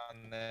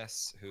on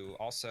this. Who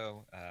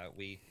also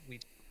we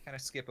kind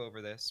of skip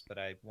over this, but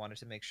I wanted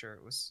to make sure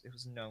it was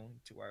known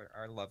to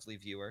our lovely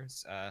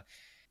viewers.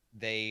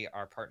 They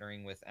are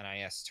partnering with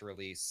NIS to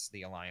release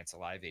the Alliance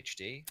Alive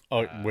HD.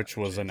 Oh, which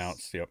was is-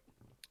 announced. Yep.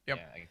 Yep.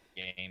 Yeah,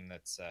 a game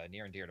that's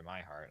near and dear to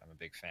my heart. I'm a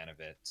big fan of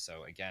it.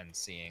 So again,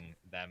 seeing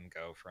them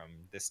go from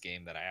this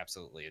game that I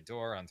absolutely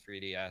adore on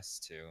 3DS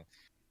to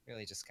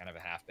really just kind of a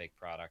half-baked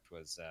product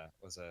was a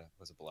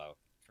blow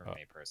for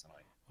me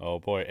personally. Oh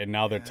boy, and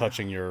now they're Yeah.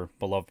 touching your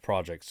beloved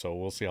project, so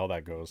we'll see how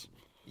that goes.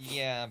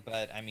 Yeah,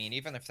 but I mean,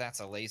 even if that's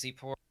a lazy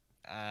port,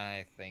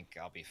 I think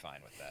I'll be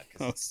fine with that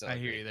because it's still I a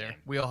hear great you there.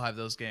 game. We all have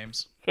those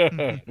games.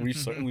 We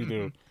certainly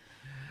do.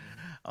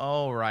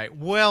 All right.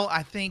 Well,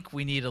 I think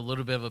we need a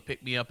little bit of a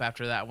pick me up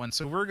after that one.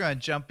 So we're going to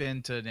jump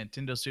into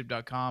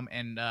NintendoSoup.com,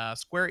 and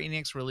Square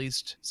Enix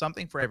released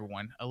something for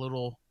everyone, a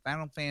little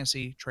Final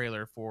Fantasy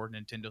trailer for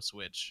Nintendo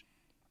Switch.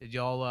 Did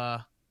y'all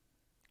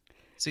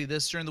see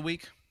this during the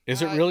week?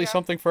 Is it really Yeah.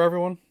 something for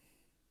everyone?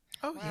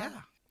 Oh, Well, yeah.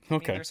 I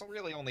mean, Okay. there's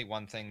really only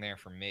one thing there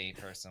for me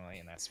personally,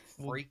 and that's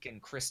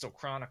freaking Crystal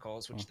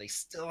Chronicles, which they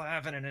still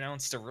haven't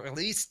announced a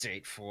release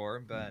date for.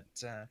 But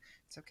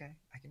it's okay,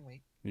 I can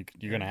wait.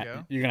 You're gonna There you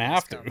go. you're gonna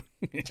have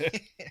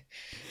to.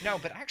 No,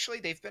 but actually,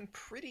 they've been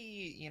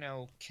pretty,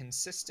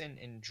 consistent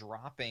in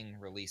dropping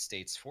release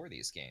dates for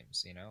these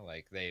games.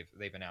 Like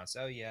they've announced,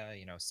 oh yeah,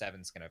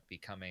 7's gonna be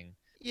coming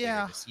later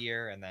Yeah. this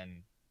year, and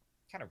then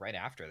kind of right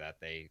after that,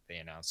 they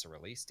announced a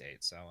release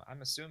date. So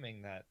I'm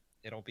assuming that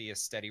it'll be a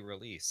steady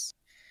release.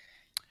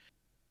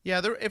 Yeah,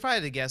 if I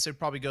had to guess, it'd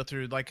probably go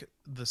through like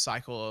the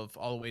cycle of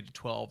all the way to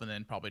 12 and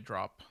then probably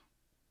drop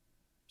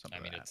something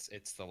I mean, like that.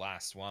 it's the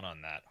last one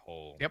on that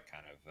whole Yep.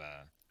 kind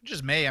of Which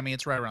is May. I mean,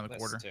 it's right around the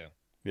list quarter. too.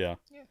 Yeah.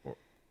 Yeah.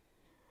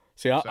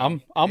 See, So,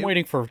 I'm it-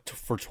 waiting for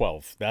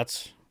 12.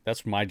 That's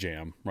my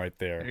jam right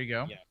There there. you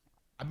go. Yeah.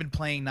 I've been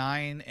playing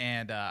 9,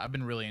 and I've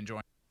been really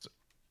enjoying it.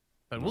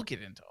 But we'll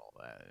get into all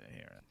that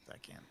here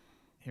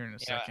in a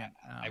second.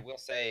 I will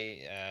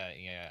say,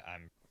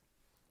 I'm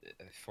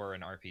for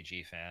an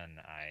RPG fan.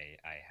 I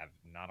have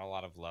not a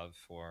lot of love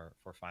for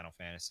Final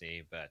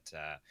Fantasy, but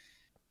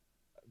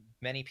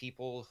many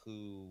people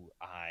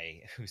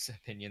whose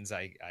opinions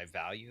I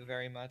value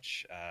very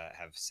much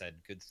have said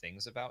good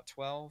things about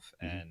 12,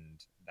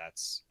 and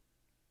that's,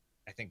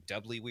 I think,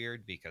 doubly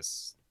weird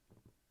because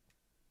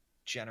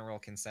general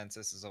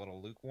consensus is a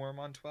little lukewarm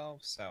on 12.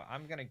 So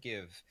I'm gonna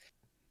give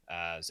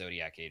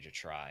Zodiac Age a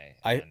try.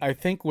 I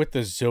think with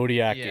the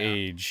Zodiac Yeah.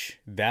 Age,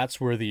 that's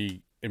where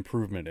the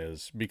improvement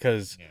is,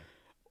 because Yeah.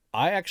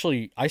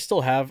 I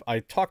still have, I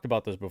talked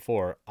about this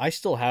before, I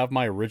still have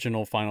my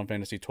original Final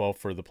Fantasy 12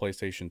 for the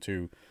PlayStation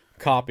 2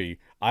 copy.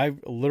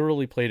 I've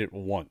literally played it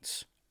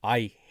once.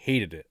 I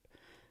hated it.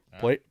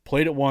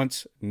 Played it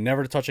once,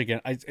 never to touch again.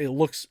 It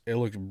looks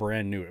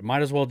brand new. It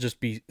might as well just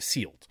be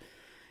sealed.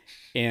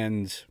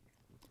 And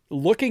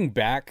looking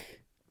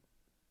back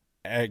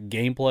at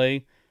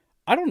gameplay,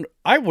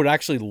 I would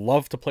actually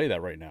love to play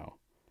that right now.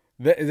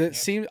 That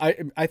seemed,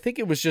 I think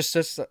it was just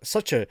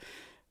such a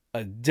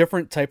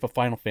different type of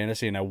Final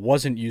Fantasy, and I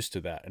wasn't used to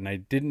that, and I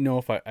didn't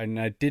know and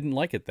I didn't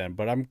like it then.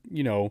 But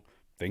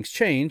things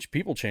change,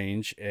 people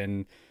change,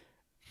 and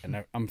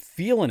I'm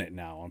feeling it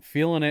now. I'm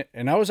feeling it,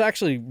 and I was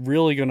actually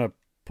really gonna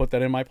put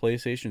that in my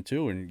PlayStation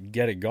 2 and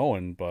get it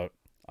going, but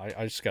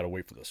I just gotta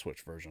wait for the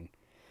Switch version.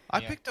 I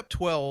Yeah. picked up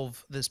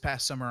 12 this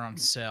past summer on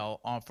sale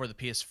for the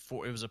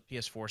PS4. It was a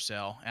PS4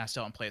 sale, and I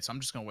still haven't played it, so I'm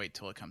just going to wait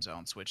till it comes out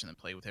on Switch and then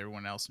play with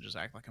everyone else and just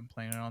act like I'm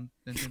playing it on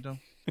Nintendo.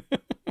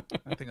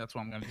 I think that's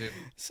what I'm going to do.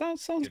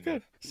 Sounds Good good.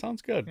 move.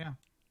 Sounds good. Yeah.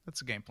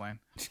 That's a game plan.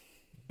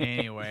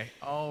 Anyway,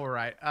 all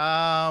right.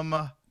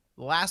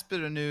 Last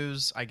bit of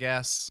news, I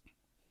guess.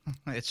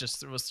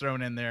 It was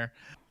thrown in there.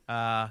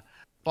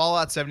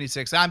 Fallout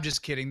 76. I'm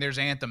just kidding. There's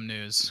Anthem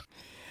news.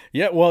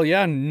 Yeah, well,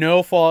 yeah,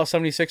 no Fallout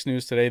 76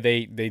 news today.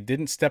 They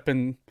didn't step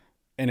in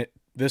it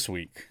this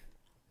week.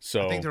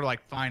 So I think they're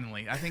like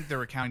finally. I think they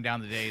were counting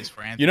down the days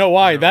for Anthem. you know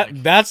why? They're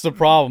like, That's the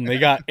problem. They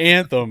got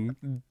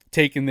Anthem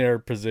taking their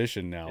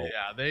position now.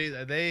 yeah,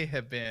 they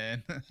have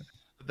been.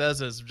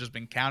 Bethesda's just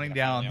been counting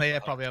down. They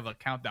probably have a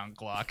countdown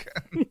clock.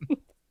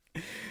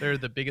 They're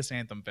the biggest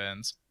Anthem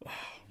fans.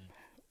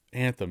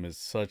 Anthem is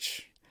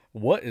such.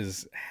 What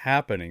is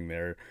happening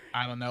there?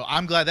 I don't know.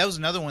 I'm glad that was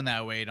another one that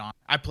I weighed on.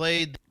 I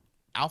played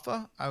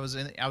alpha. I was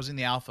in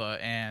the alpha,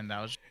 and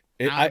I was.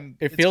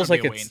 It feels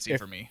like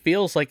for me.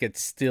 Feels like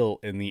it's still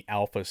in the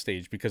alpha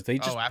stage because they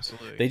just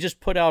absolutely. They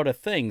just put out a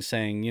thing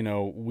saying, you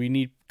know, we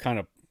need kind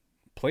of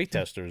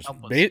playtesters.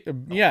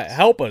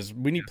 Help us.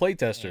 We need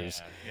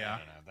playtesters. Yeah.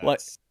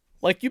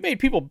 Like you made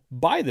people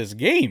buy this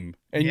game,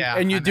 and you're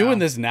I doing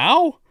know. this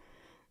now.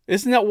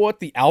 Isn't that what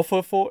the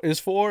alpha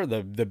is for?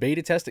 The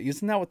beta testing.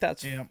 Isn't that what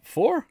that's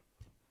for?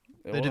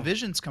 The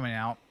Division's coming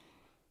out.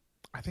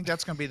 I think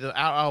that's going to be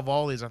out of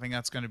all these. I think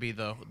that's going to be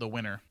the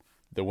winner.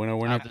 The winner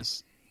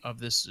Of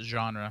this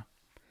genre,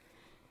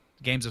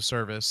 games of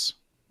service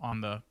on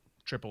the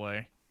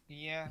AAA.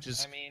 Yeah,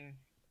 I mean,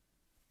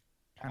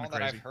 all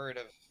that I've heard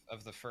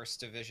of the First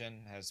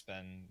Division has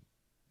been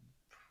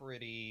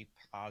pretty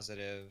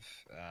positive.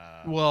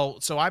 Well,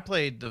 so I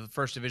played the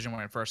First Division when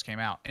it first came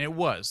out, and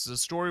the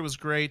story was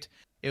great.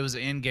 It was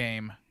in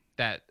game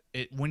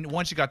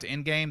once you got to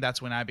in game,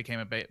 that's when I became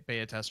a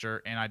beta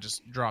tester, and I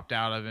just dropped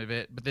out of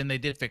it. But then they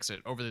did fix it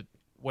over the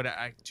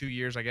 2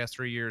 years, I guess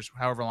 3 years,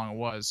 however long it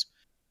was.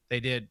 They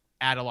did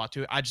add a lot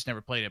to it. I just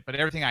never played it. But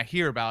everything I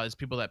hear about is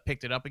people that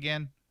picked it up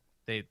again.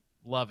 They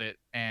love it.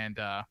 And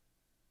I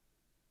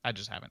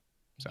just haven't.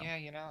 So. Yeah,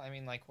 I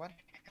mean, like, what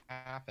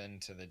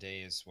happened to the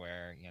days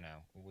where,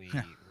 we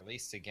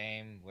released a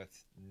game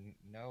with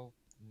no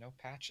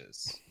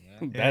patches?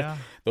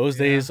 Those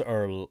days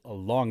are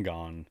long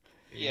gone.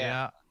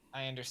 Yeah,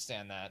 I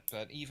understand that.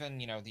 But even,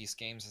 these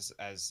games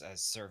as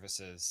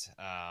services,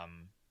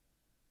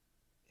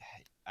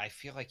 I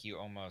feel like you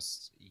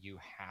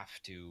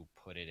have to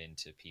put it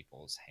into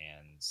people's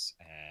hands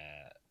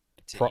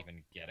to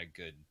even get a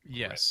good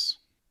grip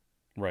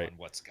right on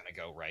what's gonna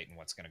go right and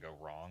what's gonna go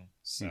wrong.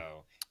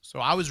 So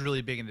I was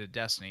really big into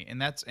Destiny,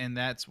 and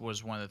that's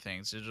was one of the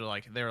things.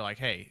 They were like,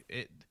 hey,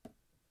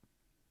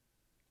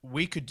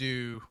 we could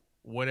do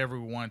whatever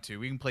we want to.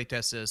 We can play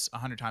test this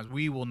 100 times.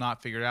 We will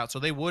not figure it out. So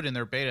they would, in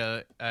their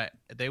beta,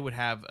 they would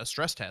have a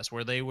stress test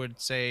where they would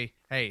say,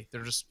 hey,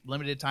 they're just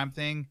limited time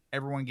thing.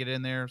 Everyone get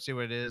in there, see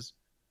what it is,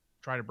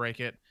 try to break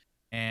it.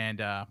 And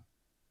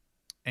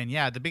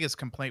yeah, the biggest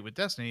complaint with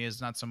Destiny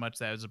is not so much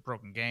that it's a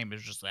broken game,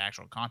 it's just the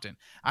actual content.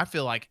 I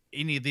feel like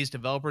any of these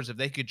developers, if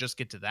they could just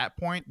get to that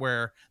point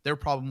where their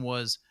problem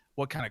was,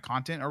 what kind of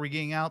content are we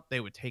getting out? They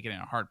would take it in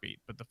a heartbeat.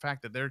 But the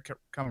fact that they're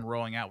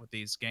rolling out with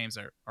these games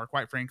that are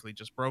quite frankly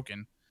just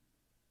broken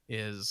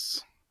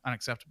is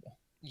unacceptable.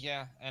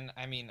 Yeah, and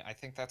I mean, I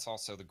think that's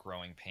also the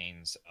growing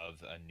pains of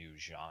a new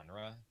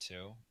genre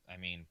too. I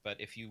mean, but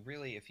if you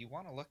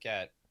want to look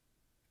at,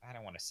 I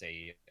don't want to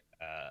say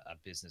a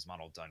business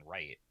model done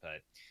right,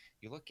 but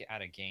you look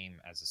at a game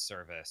as a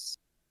service,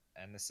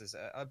 and this is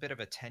a bit of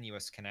a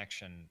tenuous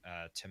connection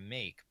to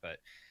make, but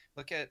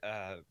look at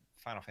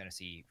Final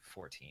Fantasy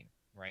XIV,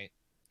 right?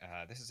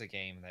 This is a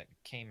game that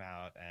came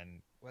out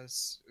and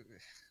was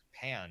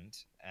panned,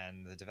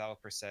 and the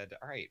developer said,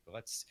 all right,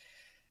 let's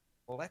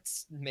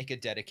make a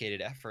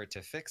dedicated effort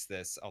to fix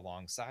this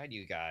alongside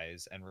you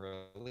guys and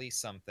release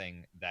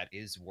something that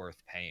is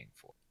worth paying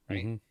for,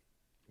 right?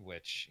 Mm-hmm.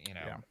 Which,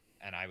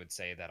 and I would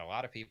say that a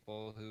lot of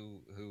people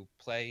who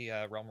play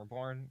Realm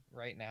Reborn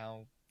right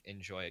now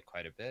enjoy it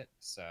quite a bit.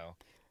 So,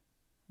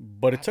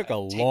 but it took a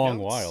long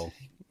while.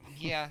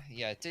 Yeah,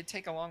 it did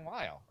take a long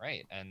while,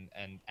 right? And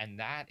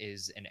that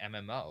is an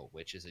MMO,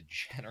 which is a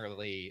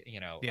generally,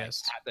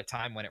 yes. Like at the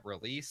time when it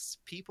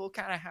released, people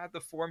kind of had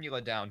the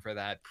formula down for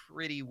that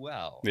pretty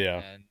well.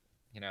 Yeah. And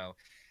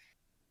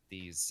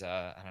these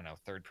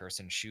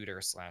third-person shooter /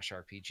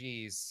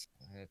 RPGs,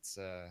 it's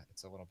a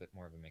little bit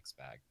more of a mixed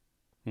bag.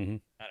 Mm-hmm.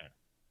 I don't know.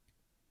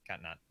 Got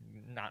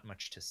not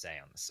much to say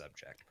on the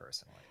subject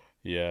personally.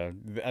 Yeah,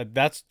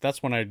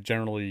 that's when I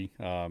generally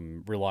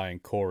rely on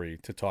Corey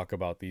to talk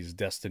about these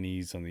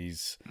destinies and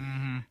these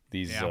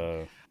divisions.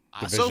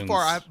 So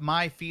far,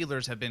 my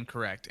feelers have been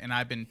correct, and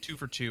I've been 2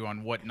 for 2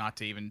 on what not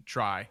to even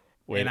try.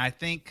 Wait, and I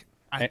think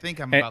I'm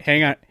about.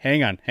 Hang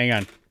on.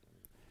 I'm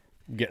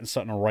getting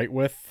something to write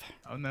with.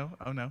 Oh no.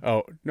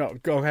 Oh no,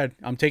 go ahead.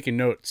 I'm taking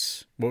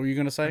notes. What were you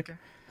gonna say? Okay.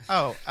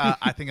 Oh,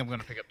 I think I'm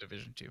gonna pick up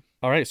Division 2.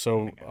 All right,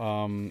 so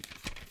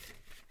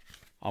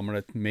I'm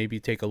going to maybe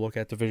take a look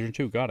at Division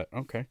 2. Got it.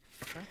 Okay.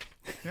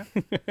 Yeah.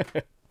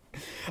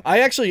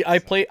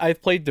 I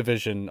played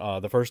Division,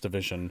 the First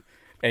Division,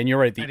 and you're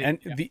right.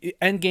 The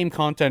end game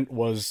content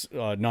was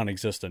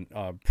non-existent,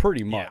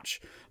 pretty much.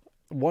 Yeah.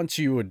 Once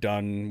you were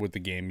done with the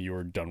game, you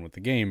were done with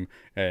the game,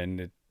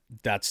 and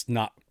that's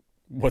not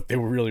what they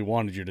really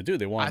wanted you to do.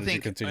 They I wanted think,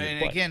 you to continue to and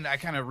play. again, I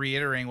kind of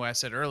reiterating what I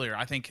said earlier.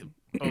 I think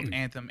both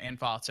Anthem and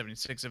Fallout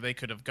 76, if they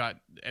could have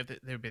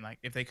they've been like,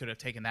 if they could have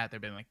taken that, they've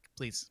been like,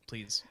 please.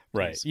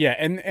 Right. Yeah,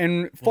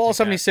 and Fallout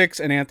 76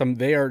 and Anthem,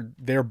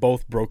 they're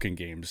both broken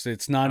games.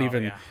 It's not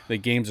even the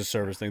games of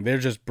service thing. They're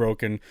just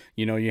broken.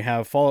 You know, you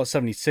have Fallout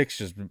 76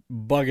 just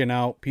bugging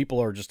out. People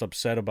are just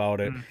upset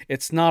about it.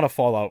 It's not a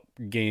Fallout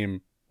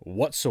game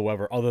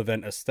whatsoever, other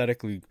than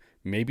aesthetically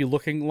maybe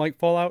looking like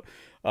Fallout.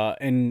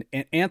 And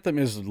Anthem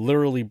is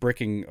literally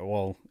bricking.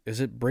 Well, is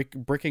it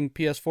bricking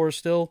PS4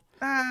 still?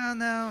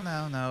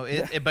 No.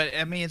 But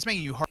I mean, it's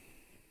making you hard,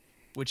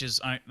 which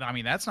is, I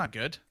mean, that's not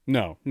good.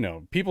 No.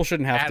 People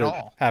shouldn't have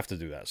to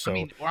do that. So I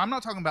mean, I'm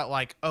not talking about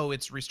like, oh,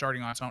 it's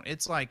restarting on its own.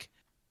 It's like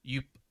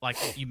you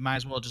might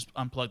as well just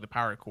unplug the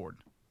power cord.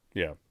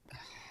 Yeah.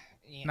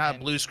 Not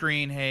blue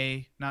screen.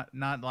 Hey,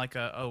 not like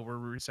we're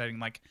resetting.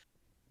 Like,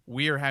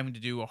 we are having to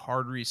do a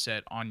hard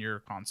reset on your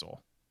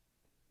console.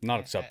 Not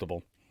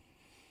acceptable.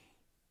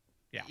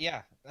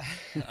 Yeah.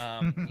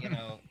 You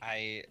know,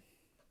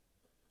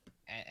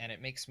 and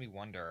it makes me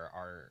wonder,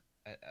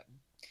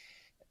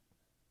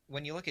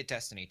 when you look at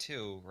Destiny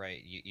 2,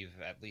 right, you've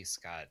at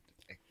least got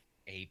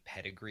a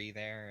pedigree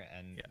there,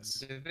 and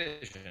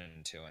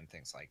Division 2 and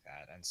things like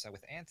that. And so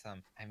with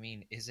Anthem, I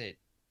mean,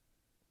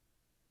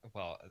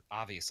 well,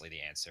 obviously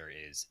the answer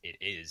is it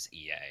is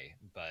EA,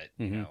 but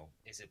you know,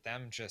 is it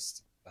them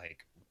just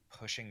like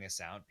pushing this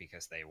out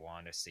because they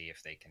want to see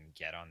if they can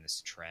get on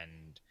this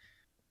trend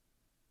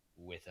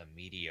with a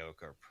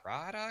mediocre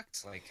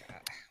product? Like,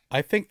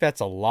 I think that's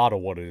a lot of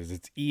what it is.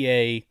 It's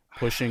EA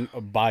pushing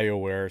a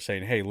BioWare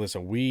saying, hey,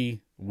 listen,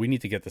 we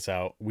need to get this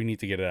out. We need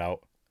to get it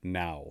out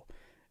now.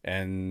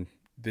 And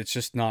it's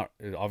just not,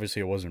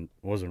 obviously it wasn't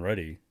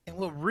ready. And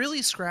what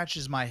really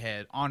scratches my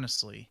head,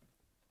 honestly,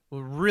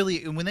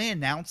 when they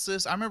announced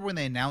this, I remember when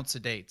they announced the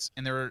dates,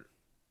 and they were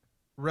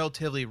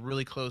relatively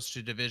really close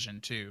to Division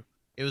 2.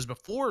 It was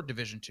before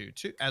Division 2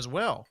 too, as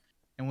well.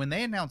 And when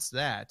they announced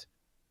that,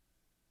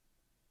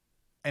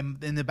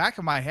 and in the back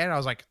of my head, I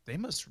was like, they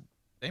must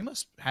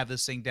have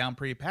this thing down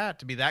pretty pat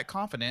to be that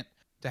confident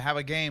to have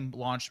a game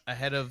launch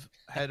ahead of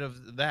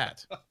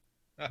that.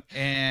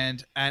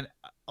 and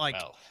like,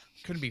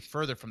 couldn't be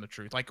further from the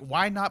truth. Like,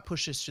 why not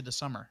push this to the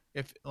summer?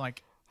 If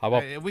like, how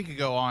about we could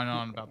go on and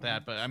on about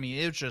that, but I mean,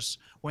 it was just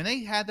when they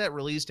had that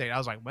release date, I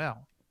was like,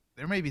 well,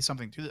 there may be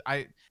something to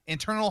it.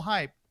 Internal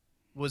hype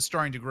was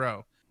starting to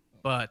grow,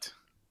 but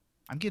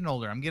I'm getting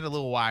older. I'm getting a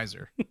little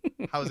wiser.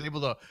 I was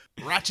able to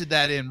ratchet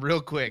that in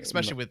real quick,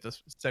 especially with the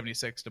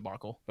 76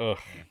 debacle. Ugh.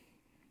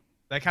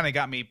 That kind of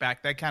got me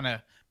back. That kind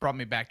of brought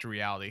me back to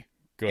reality.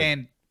 Good.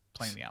 And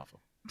playing the alpha.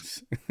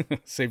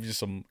 Saved you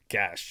some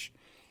cash.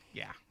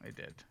 Yeah, it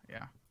did.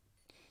 Yeah.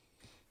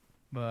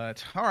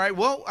 But, all right.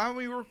 Well,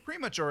 we were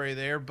pretty much already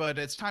there, but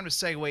it's time to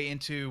segue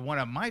into one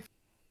of my...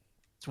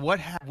 So what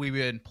have we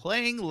been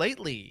playing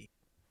lately?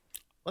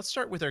 Let's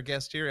start with our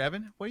guest here,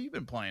 Evan. What have you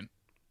been playing?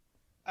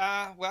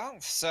 Well,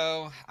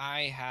 so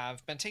I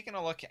have been taking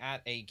a look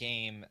at a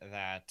game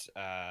that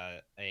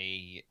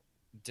a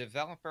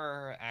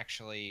developer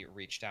actually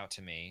reached out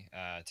to me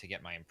to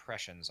get my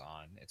impressions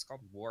on. It's called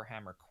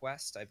Warhammer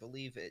Quest. I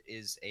believe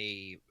it's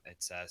a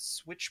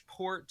Switch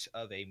port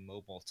of a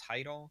mobile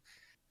title.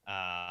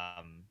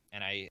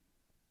 And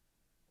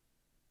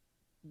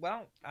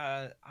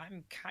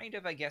I'm kind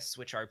of, I guess,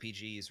 Switch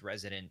RPG's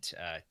resident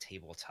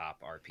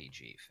tabletop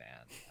RPG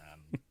fan.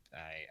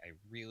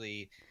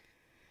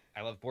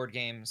 I love board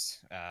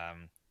games.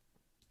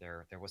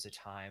 There was a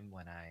time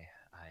when I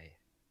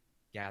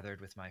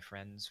gathered with my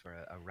friends for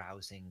a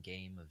rousing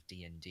game of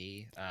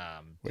D&D.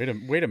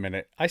 Wait a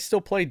minute. I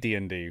still play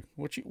D&D.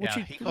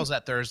 He calls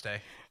that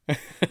Thursday.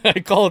 I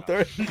call it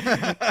Thursday.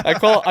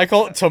 I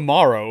call it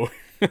tomorrow.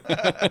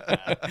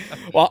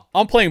 Well,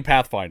 I'm playing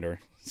Pathfinder.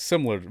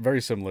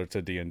 Very similar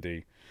to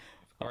D&D.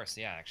 Of course,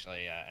 yeah.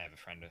 Actually, I have a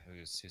friend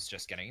who's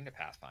just getting into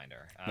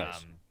Pathfinder.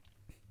 Nice.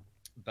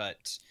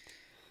 But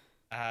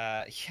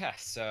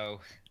so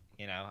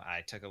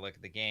I took a look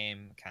at the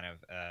game, kind of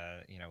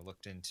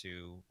looked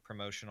into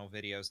promotional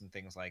videos and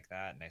things like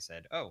that, and I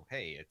said, oh,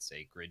 hey, it's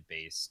a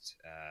grid-based,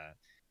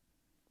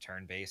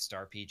 turn-based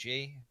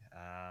RPG.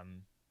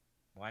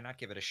 Why not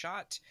give it a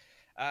shot?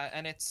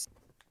 And it's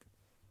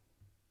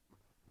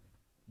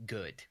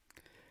good.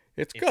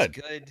 It's good.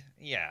 It's good,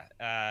 yeah.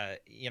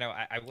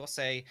 I will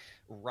say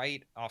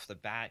right off the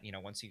bat,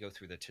 once you go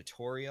through the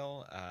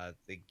tutorial,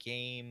 the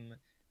game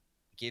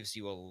gives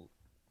you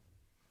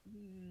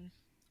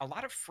a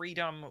lot of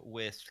freedom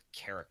with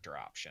character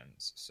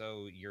options.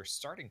 So your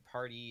starting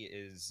party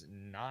is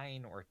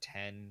 9 or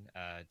 10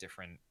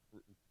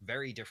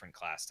 very different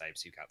class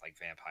types. You've got like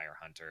vampire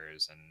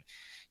hunters and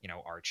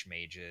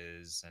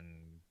archmages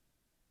and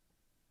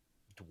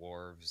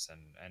dwarves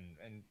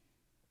and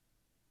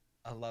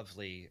a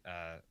lovely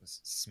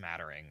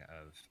smattering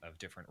of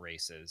different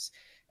races,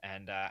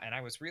 and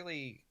I was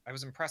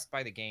impressed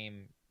by the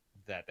game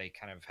that they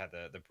kind of had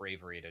the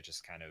bravery to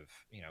just kind of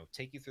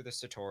take you through this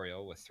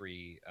tutorial with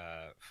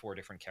 4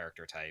 different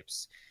character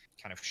types,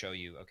 kind of show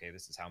you, okay,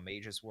 this is how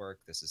mages work,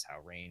 this is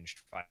how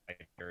ranged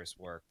fighters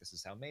work, this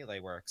is how melee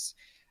works,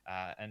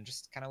 and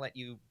just kind of let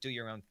you do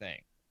your own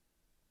thing.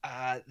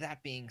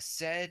 That being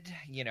said,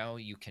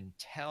 you can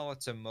tell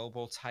it's a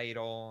mobile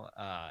title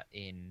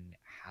in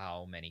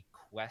how many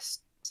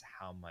quests,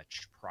 how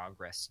much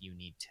progress you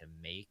need to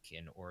make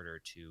in order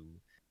to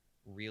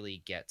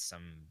really get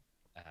some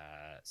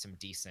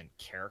decent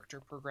character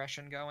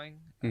progression going.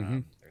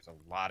 Mhm. There's a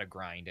lot of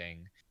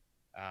grinding,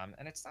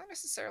 and it's not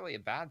necessarily a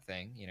bad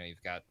thing.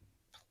 You've got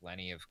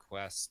plenty of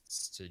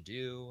quests to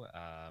do.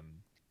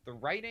 The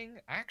writing,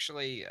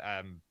 actually,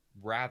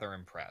 rather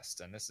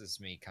impressed, and this is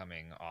me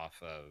coming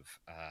off of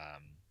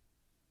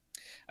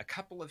a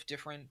couple of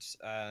different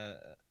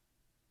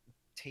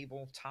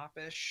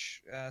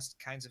tabletop-ish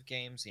kinds of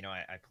games.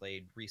 I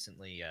played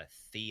recently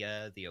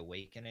Thea: The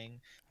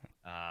Awakening,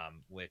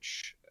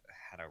 which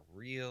had a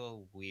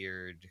real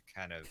weird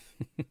kind of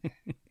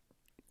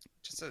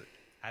just a.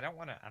 I don't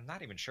want to. I'm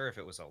not even sure if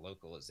it was a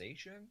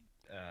localization,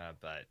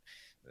 but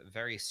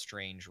very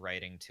strange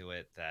writing to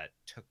it that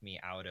took me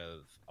out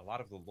of a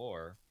lot of the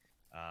lore.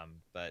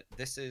 But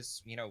this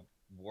is,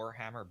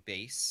 Warhammer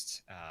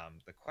based.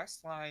 The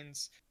quest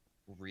lines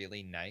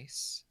really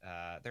nice.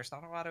 There's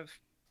not a lot of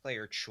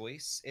player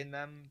choice in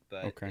them,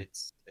 but Okay.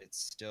 it's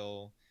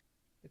still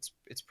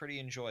it's pretty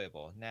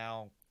enjoyable.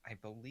 Now, I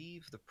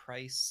believe the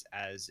price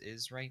as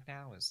is right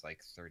now is like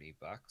 $30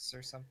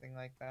 or something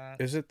like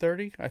that. Is it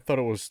 30? I thought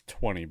it was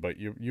 20, but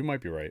you might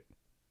be right.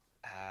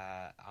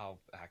 I'll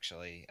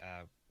actually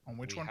On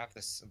which we one? have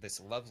this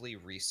lovely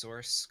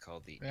resource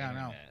called the Yeah, I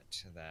know.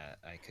 internet that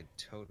I could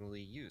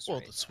totally use Well,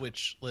 right the now.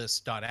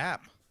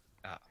 switchlist.app.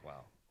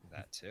 Well,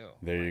 that too.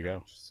 There Why you not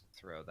go. just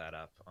throw that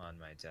up on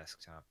my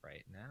desktop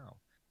right now?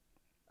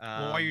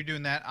 Well, while you're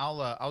doing that,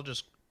 I'll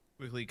just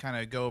quickly kind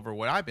of go over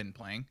what I've been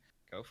playing.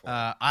 Go for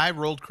it. I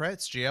rolled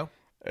credits, Gio.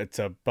 It's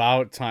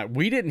about time.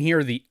 We didn't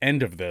hear the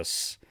end of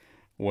this.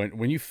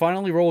 When you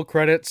finally roll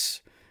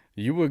credits,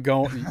 you were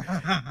going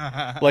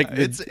like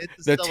it's a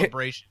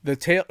celebration. the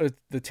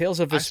Tales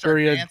of I start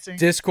Vesperia dancing.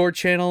 Discord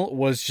channel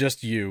was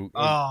just you.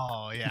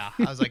 Oh yeah,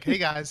 I was like, hey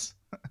guys,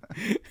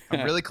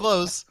 I'm really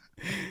close.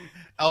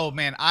 Oh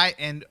man,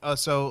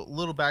 so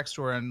little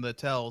backstory on the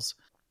Tells.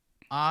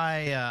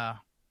 I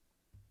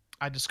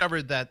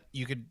discovered that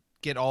you could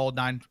get all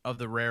 9 of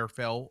the rare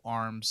fell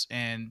arms,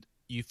 and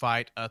you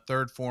fight a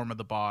third form of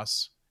the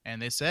boss.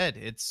 And they said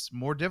it's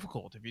more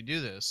difficult if you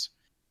do this.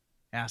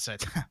 And I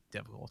said,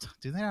 difficult.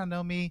 Do they not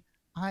know me?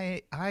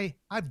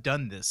 I've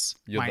done this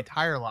You're my the-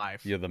 entire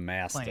life. You're the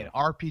master. Playing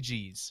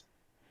RPGs.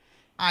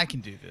 I can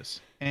do this.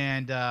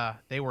 And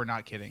they were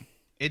not kidding.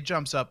 It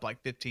jumps up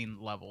like 15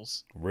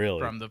 levels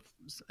Really?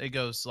 it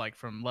goes like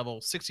from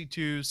level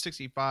 62,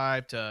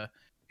 65 to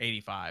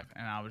 85.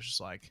 And I was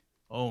just like,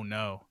 oh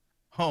no,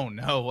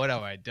 what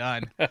have I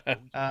done? But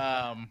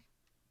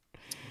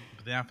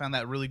then I found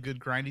that really good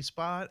grindy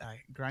spot. I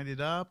grinded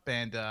up,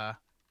 and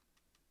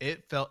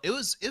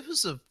because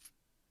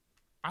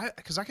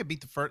I could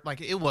beat the first, like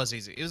it was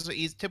easy. It was an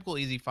easy, typical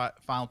easy.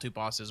 Final 2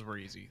 bosses were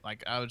easy.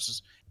 Like I was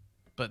just,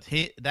 but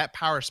that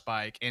power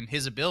spike and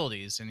his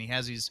abilities, and he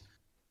has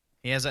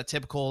that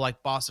typical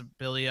like boss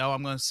ability. Oh,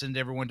 I'm going to send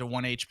everyone to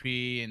 1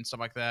 HP and stuff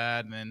like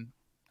that. And then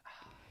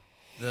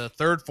the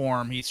third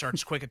form, he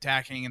starts quick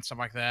attacking and stuff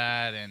like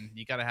that. And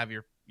you got to have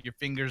your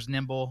fingers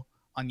nimble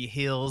on your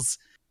heels.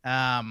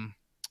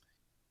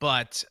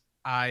 But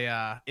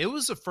it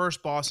was the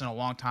first boss in a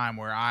long time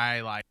where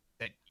I like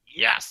that.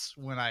 Yes,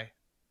 when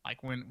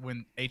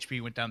when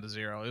HP went down to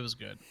 0, it was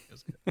good. It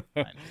was good.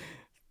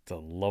 It's a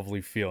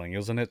lovely feeling,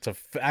 isn't it? To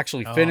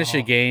actually finish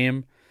a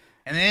game.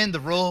 And then the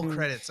roll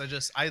credits.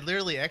 I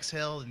literally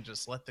exhaled and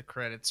just let the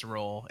credits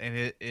roll, and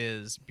it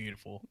is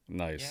beautiful.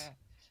 Nice. Yeah.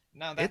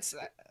 No, that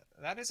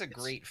is a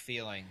great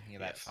feeling.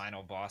 That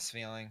final boss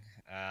feeling.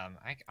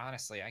 I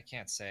honestly, I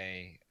can't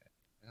say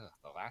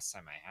the last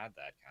time I had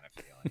that kind of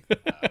feeling.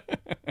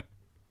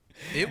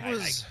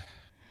 It's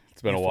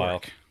been a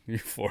while.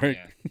 Euphoric.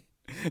 Yeah.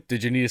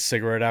 Did you need a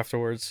cigarette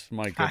afterwards?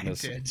 My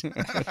goodness. I did.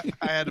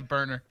 I had a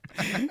burner.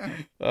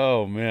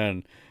 Oh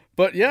man.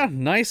 But yeah,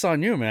 nice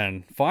on you,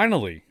 man.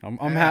 Finally,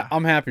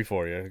 I'm happy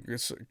for you.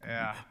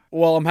 Yeah.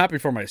 Well, I'm happy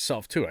for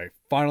myself too. I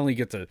finally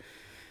get to.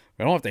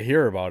 I don't have to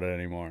hear about it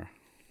anymore.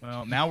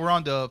 Well, now we're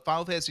on to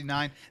Final Fantasy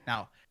IX.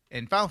 Now,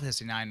 in Final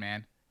Fantasy IX,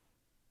 man,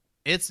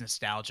 it's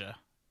nostalgia.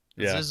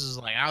 Yeah. This is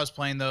like I was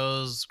playing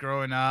those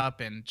growing up,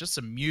 and just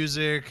the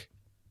music,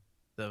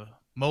 the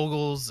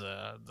moguls,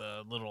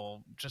 the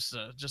little, it's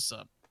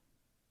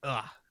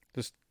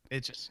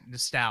just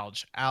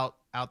nostalgia out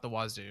the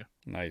wazoo.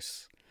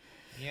 Nice.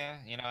 Yeah,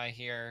 I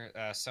hear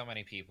so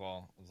many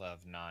people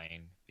love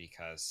 9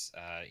 because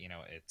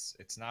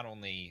it's not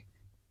only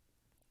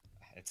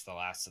it's the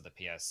last of the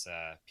PSX,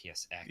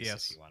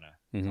 Yes. if you want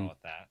to call it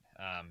that.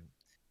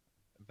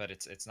 But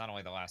it's not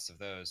only the last of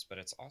those, but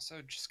it's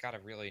also just got a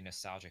really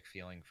nostalgic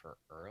feeling for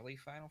early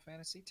Final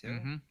Fantasy too.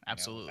 Mm-hmm.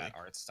 Absolutely. That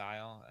art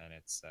style, and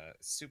it's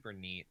super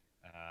neat.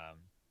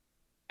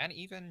 And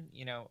even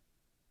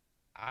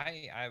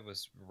I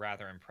was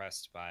rather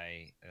impressed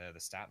by the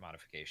stat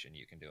modification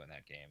you can do in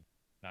that game.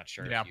 Not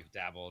sure Yeah. if you've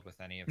dabbled with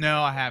any of No,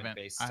 the I haven't.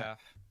 based I- stuff.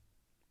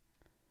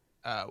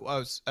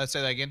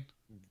 Say that again.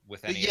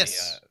 With any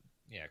Yes. of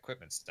the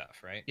equipment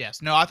stuff, right?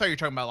 Yes. No, I thought you were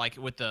talking about like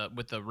with the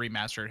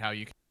remastered how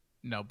you can.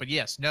 No, but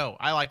yes, no,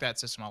 I like that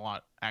system a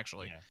lot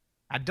actually. Yeah.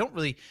 I don't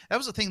really. That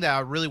was the thing that I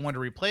really wanted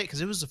to replay it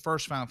because it was the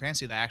first Final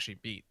Fantasy that I actually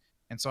beat,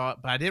 and so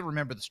but I didn't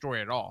remember the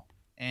story at all,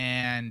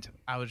 and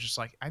I was just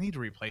like, I need to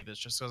replay this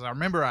just because I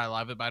remember I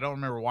love it, but I don't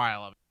remember why I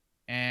love it,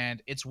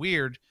 and it's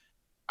weird.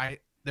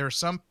 There are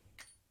some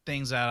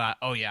things that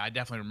I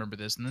definitely remember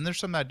this, and then there's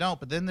some that I don't,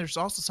 but then there's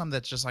also some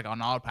that's just like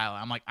on autopilot.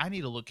 I'm like, I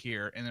need to look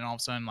here, and then all of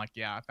a sudden, like,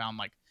 yeah, I found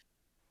like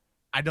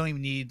I don't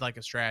even need like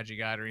a strategy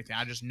guide or anything.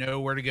 I just know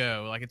where to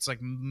go. Like it's like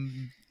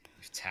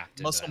You've tapped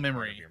into muscle that part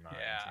memory. of your mind.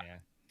 Yeah.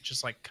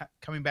 Just like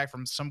coming back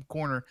from some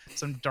corner,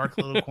 some dark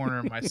little corner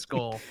of my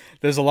skull.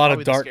 There's a lot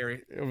of Probably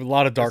dark, a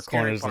lot of dark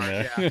scary corners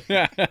in part,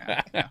 there.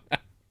 yeah.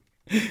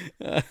 He's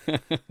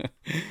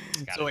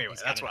got So a- anyway,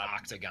 he's that's got what an I'm-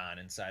 octagon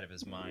inside of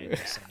his mind.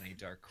 There's so many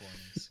dark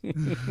corners.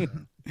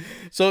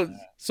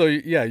 So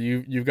yeah,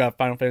 you've got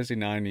Final Fantasy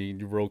 9.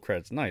 You roll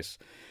credits, nice.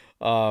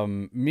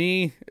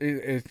 Me,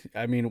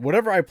 I mean,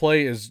 whatever I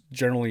play is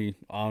generally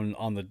on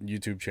the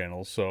YouTube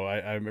channel. So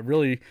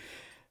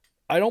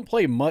I don't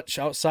play much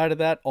outside of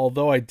that.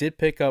 Although I did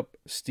pick up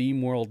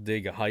Steam World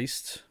Dig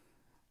Heist.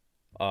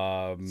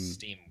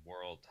 Steam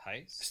World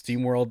Heist.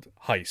 Steam World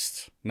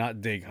Heist,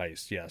 not Dig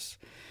Heist. Yes.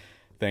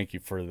 Thank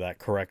you for that,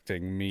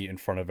 correcting me in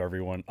front of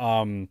everyone.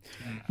 I'm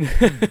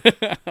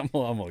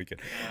only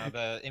kidding.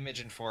 The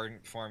Image and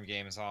Form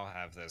games all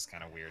have those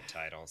kind of weird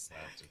titles.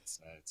 That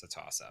it's a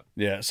toss up.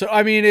 Yeah, so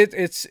I mean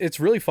it's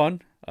really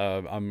fun.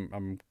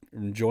 I'm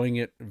enjoying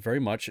it very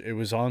much. It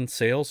was on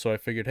sale, so I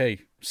figured, hey,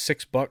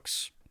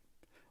 $6,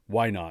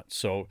 why not?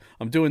 So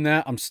I'm doing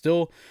that. I'm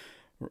still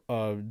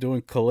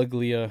doing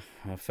Caligula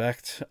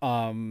Effect.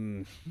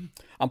 I'm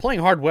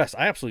playing Hard West.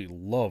 I absolutely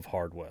love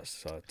Hard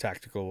West,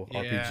 tactical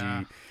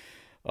RPG.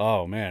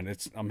 Oh man,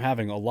 I'm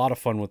having a lot of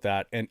fun with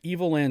that. And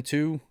Evil Land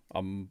 2,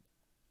 I'm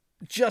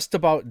just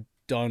about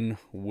done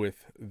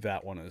with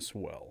that one as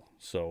well.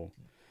 So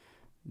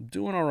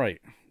doing all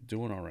right.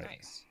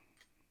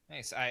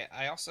 Nice.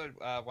 I also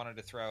wanted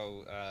to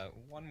throw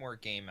one more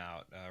game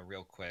out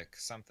real quick.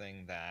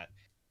 Something that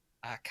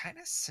kind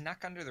of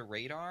snuck under the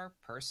radar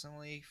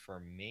personally for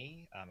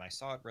me. I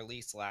saw it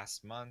released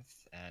last month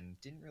and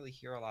didn't really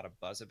hear a lot of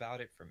buzz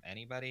about it from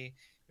anybody,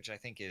 which I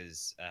think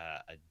is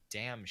a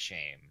damn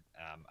shame.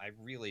 I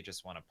really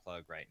just want to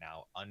plug right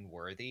now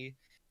Unworthy.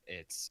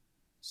 It's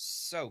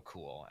so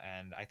cool,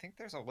 and I think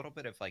there's a little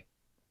bit of like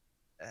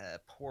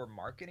poor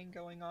marketing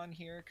going on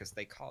here because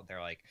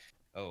they're like,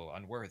 oh,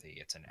 Unworthy,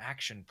 it's an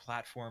action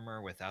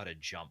platformer without a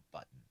jump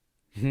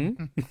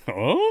button.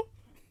 Oh?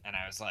 And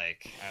I was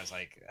like,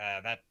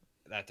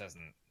 that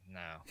doesn't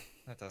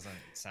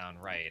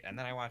sound right. And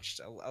then I watched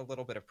a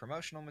little bit of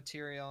promotional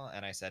material,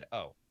 and I said,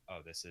 oh,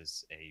 this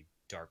is a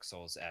Dark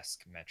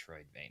Souls-esque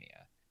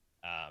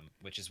Metroidvania,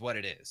 which is what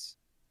it is.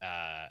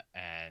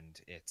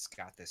 And it's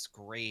got this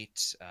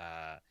great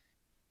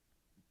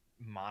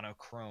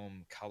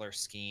monochrome color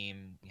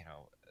scheme. You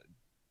know,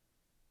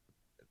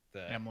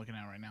 I'm looking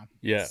at it right now.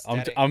 Yeah,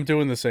 aesthetic- I'm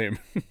doing the same.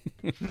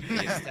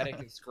 The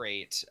aesthetic is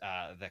great.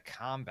 The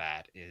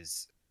combat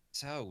is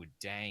so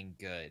dang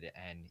good,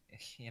 and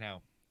you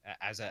know,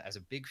 as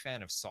a big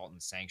fan of Salt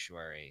and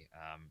Sanctuary,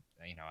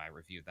 you know, I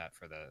reviewed that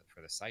for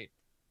the site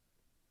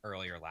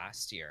earlier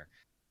last year.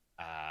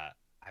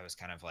 I was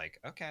kind of like,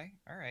 okay,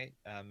 all right,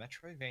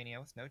 Metroidvania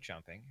with no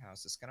jumping.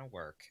 How's this gonna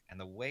work? And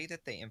the way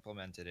that they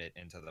implemented it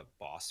into the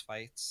boss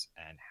fights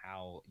and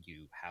how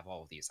you have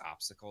all of these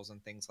obstacles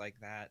and things like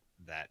that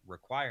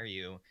require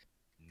you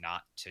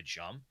not to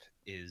jump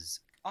is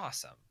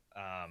awesome.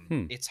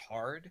 It's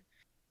hard.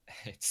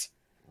 It's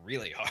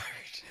really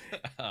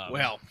hard.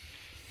 Well,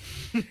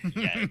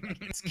 yeah,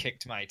 it's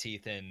kicked my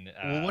teeth in.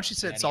 well, once you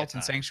said many a Salt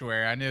and time.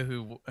 Sanctuary, I knew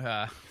who.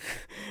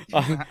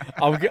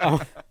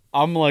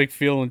 I'm like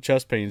feeling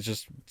chest pains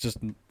just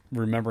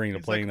remembering to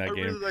playing that I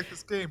game. really like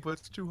this game, but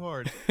it's too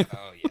hard.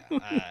 Oh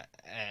yeah,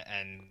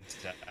 and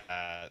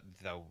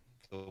the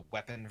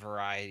weapon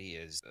variety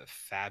is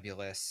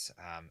fabulous.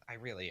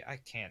 I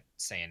can't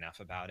say enough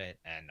about it.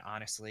 And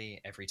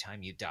honestly, every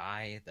time you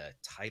die, the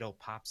title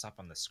pops up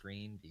on the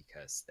screen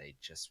because they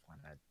just want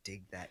to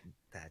dig that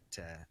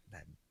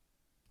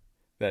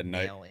Night,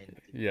 nail in.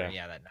 yeah.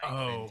 That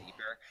knife in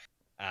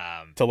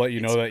deeper. To let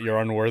you know it's that you're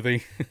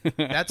unworthy.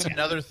 That's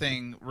another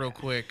thing, real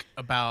quick,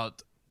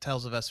 about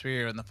Tales of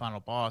Vesperia and the final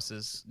boss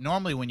is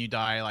normally when you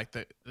die, like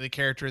the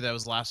character that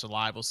was last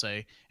alive will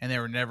say, and they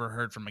were never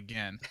heard from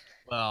again.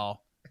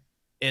 Well,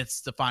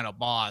 it's the final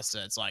boss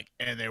that's like,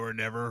 and they were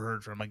never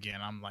heard from again.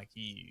 I'm like,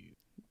 you.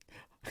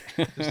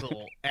 This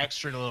little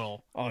extra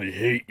little. I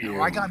hate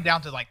you. I got him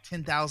down to like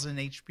 10,000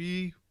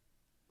 HP,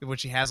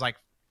 which he has like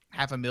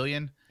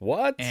 500,000,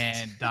 What?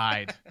 and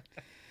died.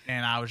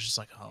 And I was just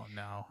like, oh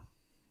no.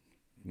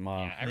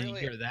 Ma. Yeah, I And then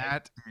really you hear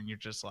that, and you're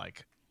just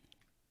like,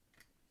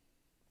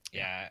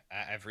 Yeah,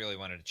 I've really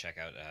wanted to check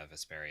out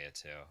Vesperia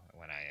too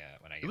when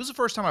I It get. was the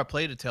first time I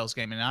played a Tales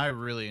game, and I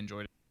really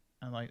enjoyed it.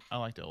 I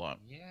liked it a lot.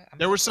 Yeah,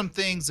 There were some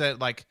things that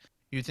like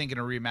you'd think in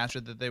a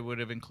remaster that they would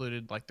have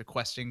included, like the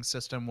questing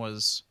system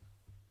was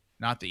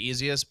not the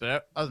easiest,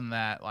 but other than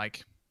that,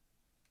 like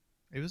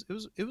it was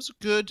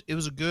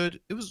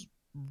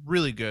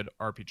really good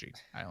RPG.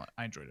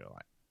 I enjoyed it a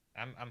lot.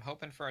 I'm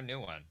hoping for a new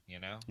one, you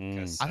know, Mm.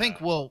 because I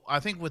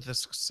think with the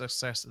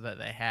success that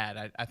they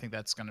had, I think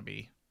that's going to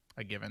be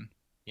a given.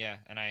 yeah,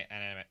 and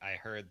I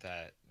heard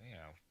that, you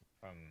know,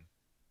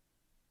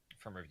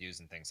 from reviews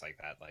and things like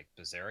that, like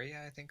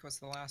Berseria, I think was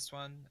the last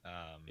one.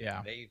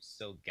 Yeah. They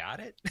still got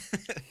it.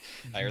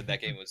 I heard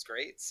that game was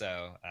great,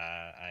 so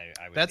I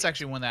would. That's be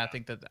actually one that I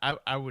think that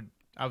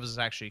I was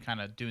actually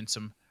kind of doing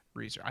some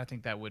research. I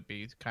think that would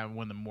be kind of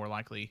one of the more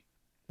likely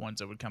ones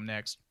that would come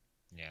next.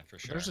 Yeah, for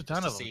sure. There's a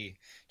ton of them.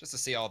 Just to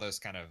see all those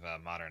kind of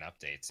modern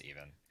updates,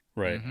 even.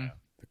 Right. Mhm.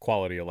 The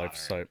quality of life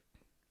Modern. site.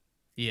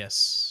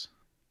 Yes,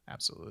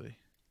 absolutely.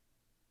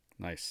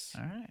 Nice.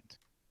 All right.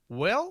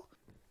 Well,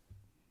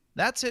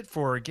 that's it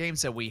for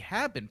games that we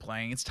have been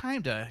playing. It's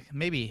time to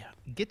maybe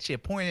get you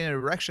pointed in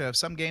a direction of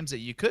some games that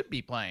you could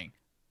be playing.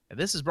 And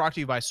this is brought to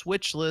you by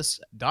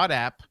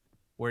SwitchList.app,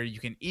 where you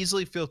can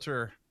easily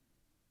filter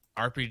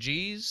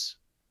RPGs,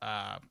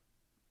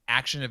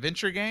 action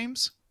adventure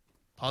games,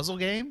 puzzle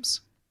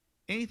games,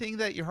 anything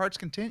that your heart's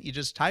content. You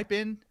just type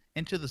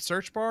into the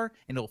search bar,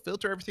 and it'll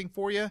filter everything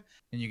for you.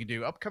 And you can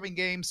do upcoming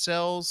games,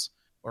 sales,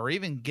 or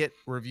even get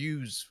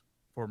reviews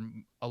for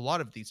a lot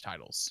of these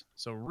titles.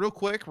 So real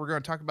quick, we're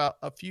going to talk about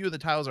a few of the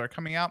titles that are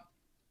coming out.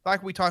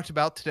 Like we talked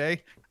about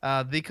today,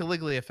 the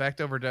Caligula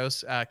Effect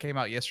Overdose came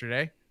out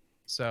yesterday.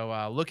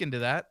 So look into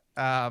that.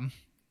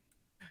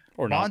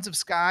 Or not. Bonds of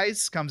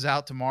Skies comes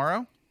out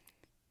tomorrow.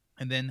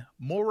 And then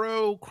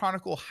Moro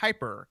Chronicle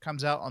Hyper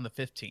comes out on the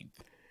 15th.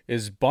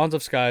 Is Bonds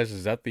of Skies,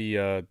 is that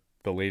the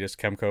latest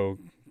Kemco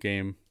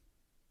game?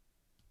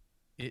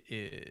 It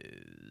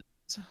is.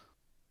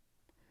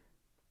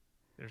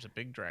 There's a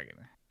big dragon.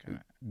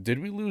 Did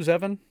we lose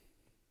Evan?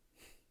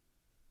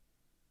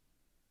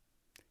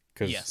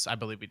 Yes, I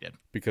believe we did.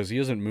 Because he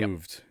hasn't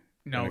moved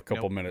in a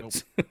couple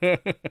minutes.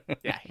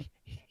 Yeah,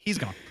 he's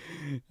gone.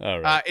 All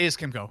right. It is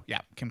Kimco.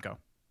 Yeah, Kimco.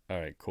 All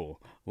right,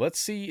 cool. Let's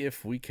see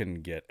if we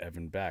can get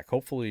Evan back.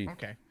 Hopefully.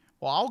 Okay.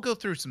 Well, I'll go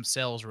through some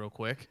sales real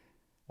quick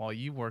while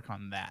you work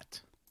on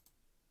that.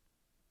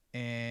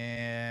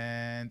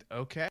 And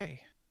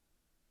okay.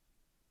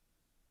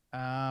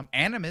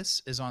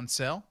 Animus is on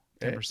sale,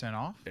 10%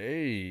 off.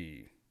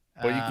 Hey.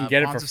 But you can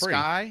get it for Bonds of free.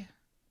 Sky,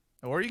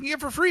 or you can get it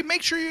for free.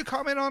 Make sure you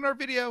comment on our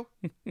video.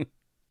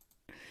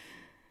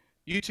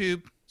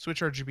 YouTube,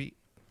 Switch RPG.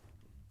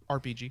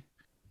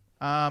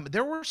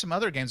 There were some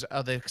other games.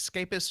 The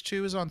Escapist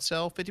 2 is on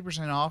sale,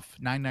 50% off,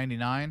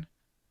 $9.99.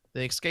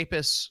 The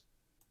Escapist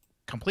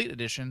Complete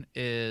Edition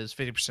is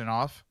 50%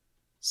 off,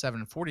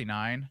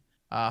 $7.49.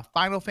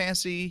 Final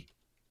Fantasy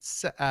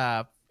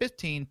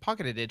 15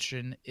 Pocket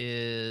Edition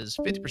is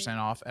 50%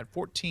 off at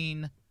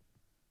 $14.99.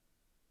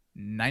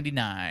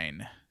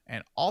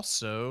 And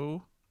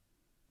also,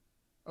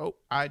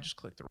 I just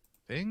clicked the wrong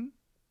thing.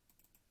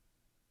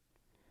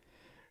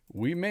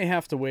 We may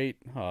have to wait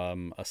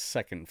a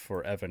second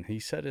for Evan. He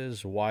said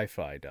his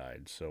Wi-Fi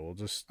died, so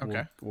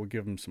we'll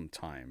give him some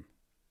time.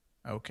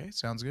 Okay,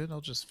 sounds good.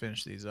 I'll just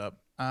finish these up.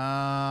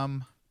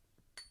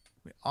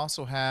 We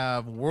also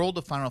have World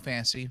of Final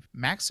Fantasy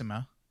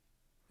Maxima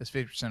is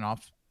 50%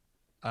 off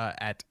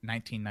at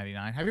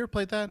 $19.99. Have you ever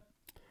played that?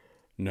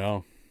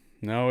 No.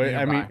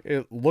 I mean,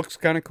 it looks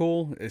kind of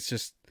cool. It's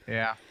just,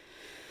 yeah.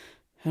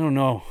 I don't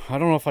know. I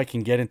don't know if I can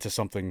get into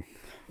something.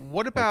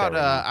 What about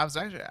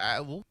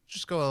we'll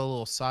just go a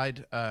little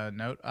side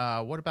note.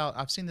 What about,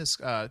 I've seen this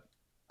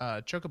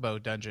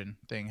Chocobo dungeon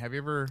thing. Have you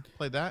ever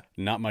played that?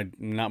 Not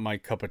my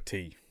cup of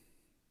tea.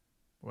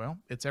 Well,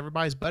 it's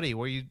everybody's buddy.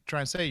 What are you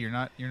trying to say? You're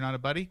not a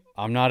buddy?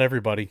 I'm not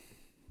everybody.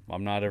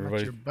 I'm not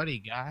everybody. Not your buddy,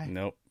 guy.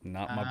 Nope,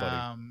 not my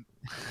buddy.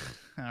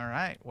 All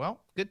right.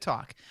 Well, good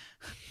talk.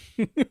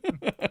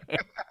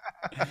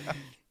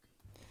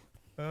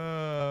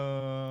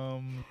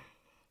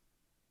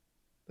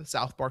 The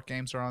South Park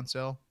games are on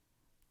sale.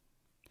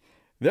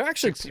 They're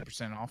actually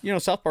 60% off.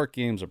 South Park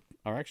games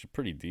are actually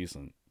pretty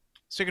decent.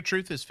 Stick of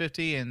Truth is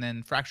 50, and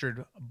then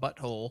Fractured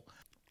Butthole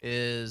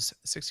is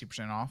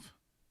 60% off.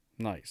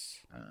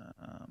 Nice.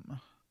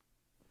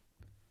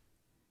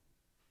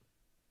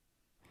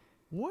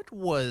 What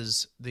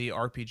was the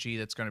RPG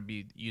that's going to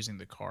be using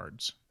the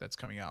cards that's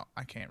coming out?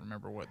 I can't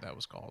remember what that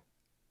was called.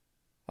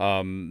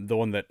 The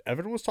one that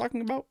Evan was talking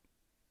about?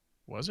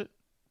 Was it?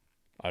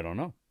 I don't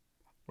know.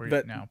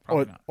 No,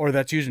 probably not. Or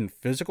that's using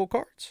physical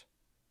cards?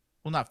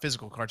 Well, not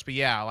physical cards, but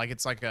yeah, like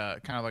it's like a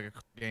kind of like a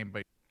game,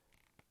 but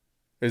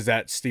is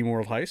that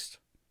SteamWorld Heist?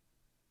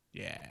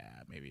 Yeah,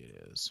 maybe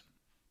it is.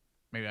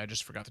 Maybe I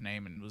just forgot the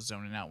name and was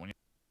zoning out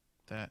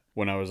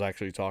when I was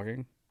actually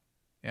talking.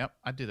 Yep,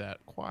 I do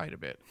that quite a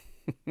bit.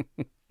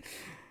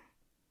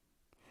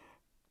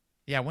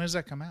 Yeah, when does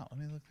that come out? Let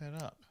me look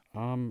that up.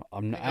 I'm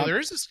not. There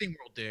is a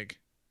SteamWorld Dig.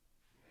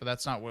 but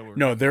that's not what we're.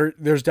 No,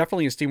 there's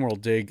definitely a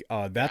SteamWorld Dig.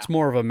 That's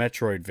more of a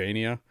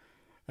Metroidvania,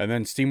 and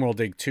then SteamWorld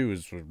Dig 2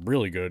 is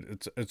really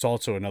good. It's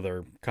also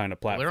another kind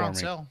of platforming. They're on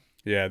sale.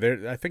 Yeah,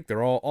 I think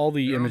they're all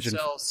the They're on Imogen.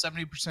 sale.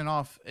 70%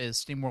 off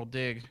is SteamWorld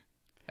Dig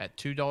at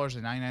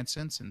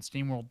 $2.99, and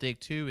SteamWorld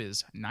Dig 2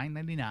 is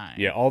 $9.99.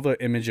 Yeah, all the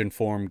Imogen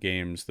Form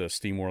games, the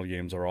SteamWorld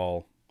games, are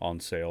all on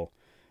sale.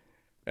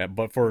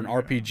 But for an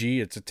RPG,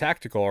 it's a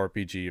tactical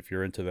RPG. If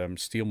you're into them,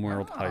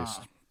 SteamWorld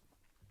Heist.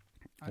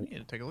 I need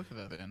to take a look at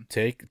that then.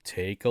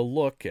 Take a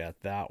look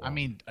at that one. I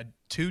mean,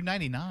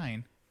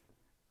 $2.99.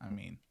 I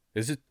mean,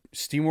 is it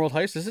SteamWorld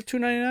Heist? Is it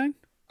 $2.99?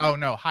 oh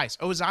no, Heist.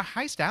 Oh, is that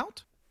Heist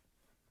out?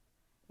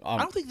 I Um,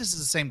 don't think this is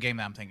the same game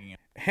that I'm thinking of.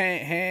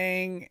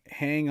 hang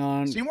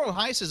on. SteamWorld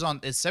Heist is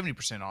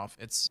 70% off.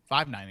 It's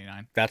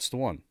 $5.99. That's the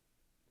one.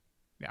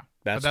 Yeah,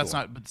 That's but that's the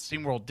one. not. But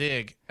SteamWorld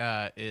Dig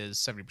is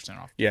 70%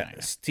 off. Yeah, $2.99.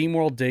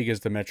 SteamWorld Dig is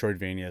the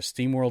Metroidvania.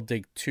 SteamWorld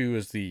Dig 2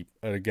 is the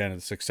again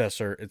the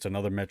successor. It's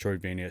another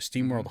Metroidvania.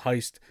 SteamWorld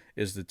Heist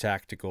is the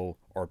tactical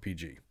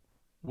RPG.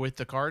 With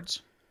the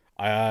cards.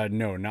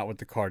 No, not with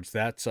the cards.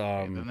 That's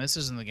Okay, then this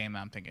isn't the game that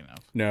I'm thinking of.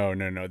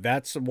 no.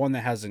 That's one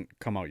that hasn't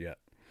come out yet.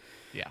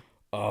 Yeah.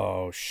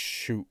 Oh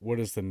shoot, what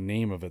is the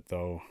name of it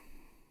though?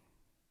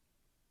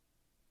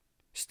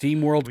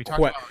 SteamWorld We talked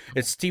Quest. about-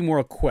 It's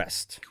SteamWorld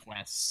Quest.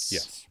 Quests.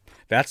 Yes,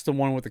 that's the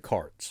one with the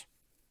cards.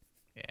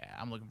 Yeah,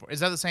 I'm looking for. Is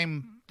that the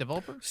same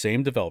developer?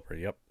 Same developer.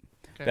 Yep.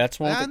 Okay. That's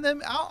one. And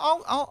then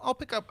I'll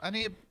pick up. I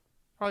need to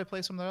probably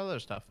play some of the other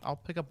stuff. I'll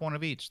pick up one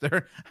of each.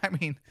 They're, I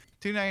mean,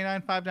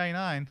 $2.99,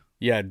 $5.99.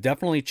 Yeah,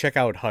 definitely check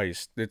out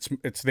Heist.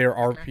 It's their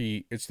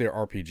RP. It's their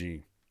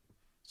RPG.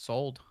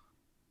 Sold.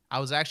 I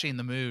was actually in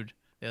the mood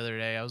the other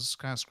day. I was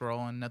kind of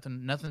scrolling.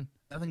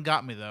 Nothing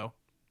got me though.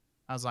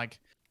 I was like,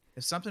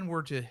 if something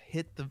were to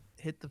hit the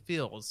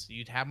fields,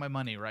 you'd have my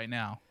money right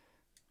now.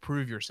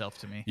 Prove yourself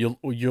to me.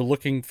 You're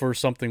looking for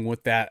something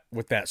with that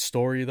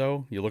story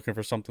though. You're looking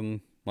for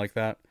something like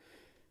that.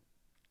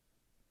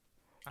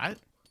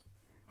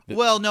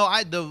 Well, no,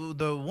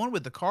 the one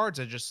with the cards,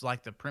 I just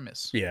like the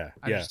premise. Yeah,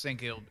 I yeah. just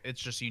think it's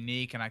just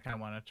unique, and I kind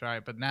of want to try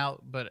it. But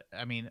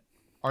I mean,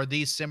 are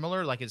these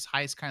similar? Like, is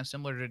Heist kind of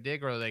similar to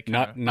Dig, or are they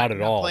kind Not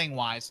at all. Not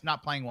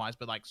playing wise,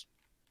 but like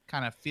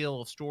kind of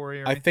feel of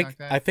story or I anything think like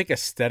that? I think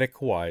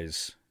aesthetic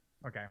wise,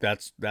 Okay.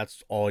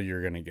 that's all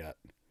you're gonna get.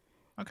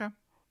 Okay.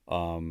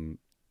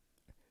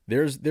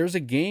 There's a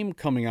game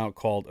coming out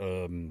called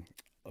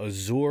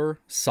Azure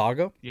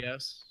Saga.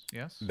 Yes.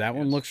 That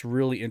one looks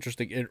really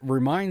interesting. It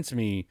reminds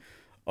me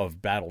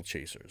of Battle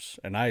Chasers,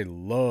 and I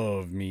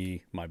love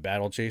my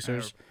Battle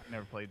Chasers. I've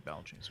never played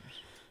Battle Chasers.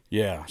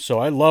 Yeah, so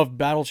I love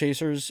Battle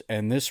Chasers,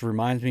 and this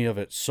reminds me of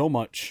it so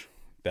much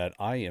that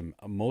I am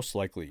most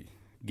likely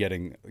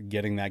getting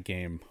that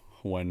game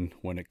when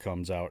it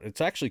comes out.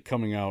 It's actually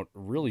coming out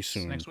really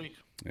soon. Next week.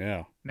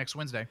 Yeah, Next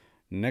Wednesday.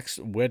 next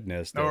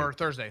Wednesday. Or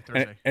Thursday.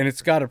 And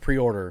it's got a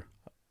pre-order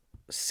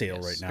sale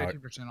right now.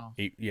 50% off.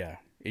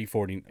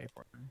 $840.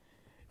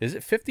 Is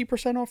it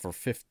 50% off or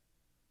 50?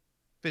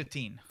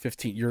 15.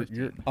 15. You're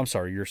I'm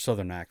sorry, your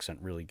southern accent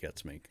really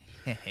gets me.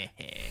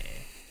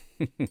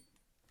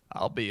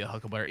 I'll be a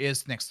Huckleberry.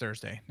 It's next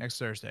Thursday.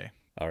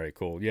 All right,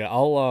 cool. Yeah,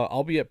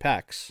 I'll be at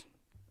PAX.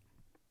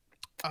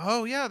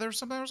 Oh yeah, there's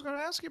something I was going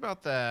to ask you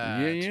about that.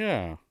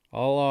 Yeah.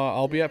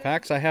 I'll be at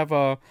PAX. I have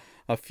a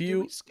Did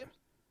few. we skip?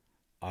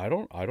 I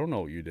don't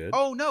know what you did.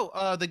 Oh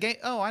no, the game.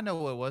 Oh, I know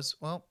what it was.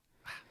 Well,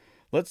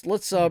 Let's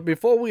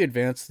before we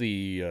advance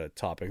the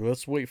topic,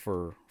 let's wait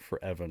for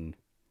Evan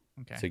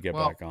okay. to get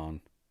Well, back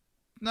on.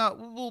 No,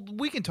 well,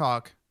 we can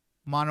talk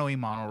mono e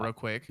mono real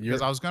quick because You're-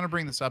 I was going to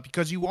bring this up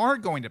because you are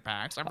going to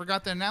PAX. I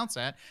forgot to announce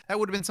that. That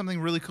would have been something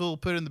really cool to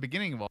put in the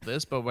beginning of all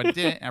this, but I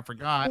didn't. I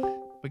forgot.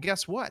 But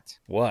guess what?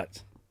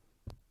 What?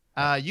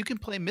 You can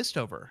play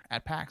Mistover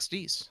at PAX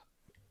East.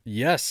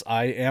 Yes,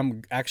 I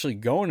am actually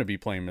going to be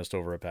playing Mist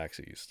over at PAX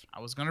East. I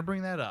was going to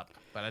bring that up,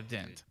 but I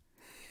didn't.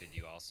 Could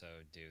you also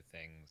do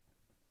things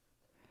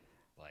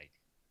like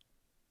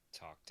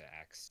talk to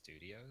Axe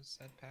Studios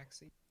at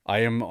PAX East? I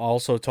am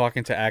also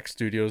talking to Axe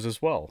Studios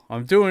as well. I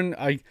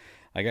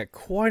got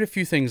quite a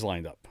few things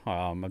lined up.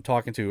 I'm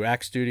talking to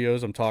Axe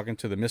Studios. I'm talking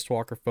to the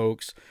Mistwalker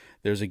folks.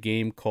 There's a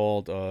game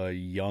called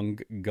Young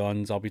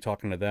Guns. I'll be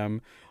talking to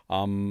them.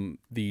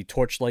 The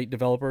Torchlight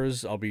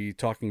developers. I'll be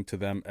talking to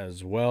them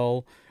as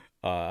well.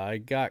 I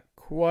got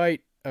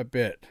quite a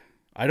bit.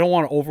 I don't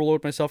want to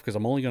overload myself because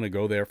I'm only going to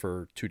go there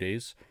for 2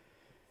 days.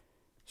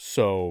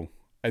 So,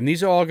 and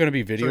these are all going to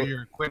be video. So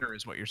you're a quitter,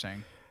 is what you're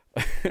saying.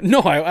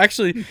 No, I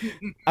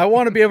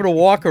want to be able to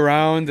walk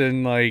around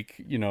and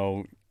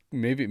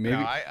maybe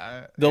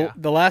No,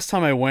 the last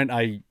time I went,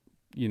 I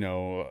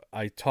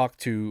talked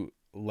to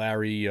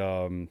Larry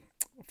from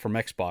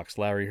Xbox,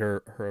 Larry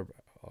Herb.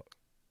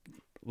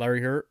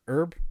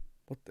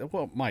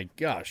 Well, my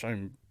gosh,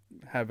 I'm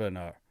having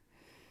a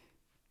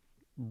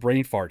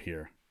brain fart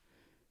here.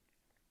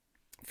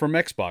 From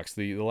Xbox,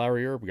 the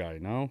Larry Herb guy.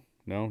 No,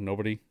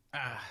 nobody.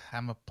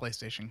 I'm a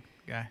PlayStation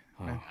guy.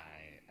 Oh. I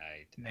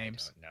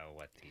Names. don't know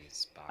what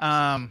these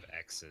boxes of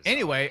X's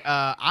Anyway,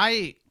 are.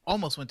 I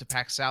almost went to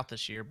PAX South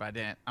this year, but I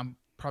didn't. I'm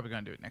probably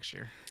gonna do it next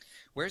year.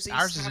 Where's East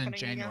Ours is in happening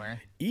again? January.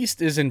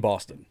 East is in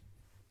Boston.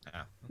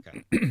 Oh,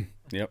 okay.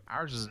 Yep.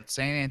 Ours is in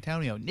San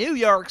Antonio, New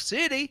York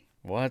City.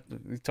 What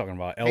are you talking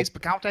about? Base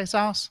picante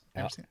sauce.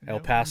 El, Ever seen- El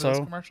remember those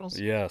Paso? commercials.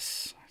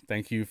 Yes.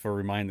 Thank you for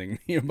reminding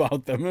me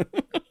about them.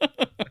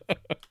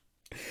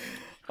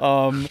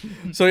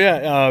 So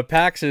yeah,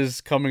 PAX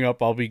is coming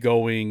up. I'll be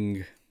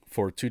going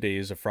for 2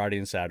 days, a Friday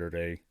and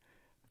Saturday.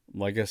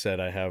 Like I said,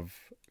 I have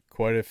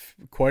quite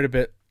a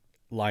bit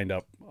lined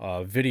up.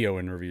 Video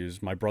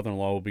interviews. My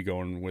brother-in-law will be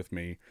going with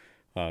me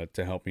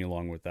to help me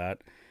along with that.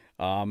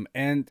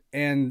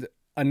 And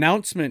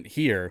announcement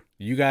here.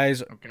 You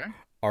guys Okay.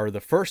 are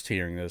the first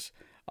hearing this.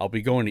 I'll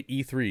be going to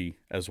E3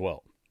 as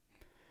well.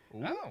 Oh,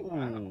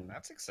 wow. Ooh.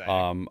 That's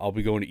exciting. I'll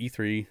be going to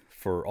E3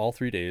 for all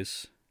 3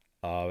 days.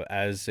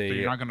 As So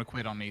you're a not gonna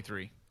quit on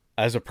E3.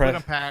 as a Quit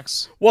on press.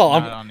 PAX. Well,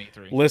 not I'm on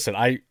E3. listen.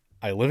 I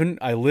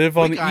live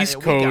on the East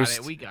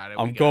Coast. We got it.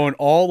 I'm going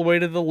all the way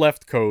to the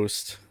left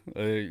coast.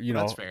 You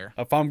know, That's fair.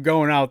 if I'm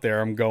going out there,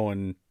 I'm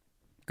going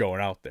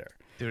out there.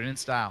 Do it in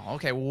style.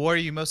 Okay. Well, what are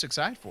you most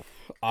excited for?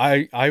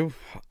 I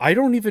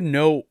don't even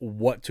know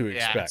what to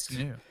Yeah, expect. it's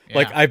new.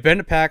 Like Yeah. I've been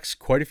to PAX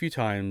quite a few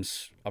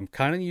times. I'm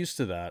kind of used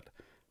to that.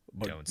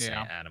 But Don't say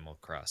yeah. Animal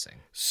Crossing.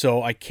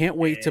 so I can't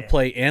wait to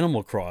play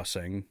Animal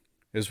Crossing.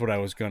 Is what I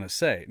was gonna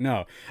say.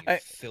 No, You I-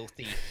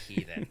 filthy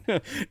heathen.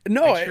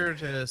 no. Make sure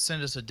to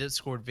send us a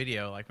Discord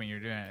video like when you're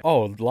doing it.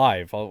 Oh,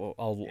 live.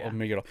 I'll Yeah.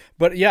 make it all.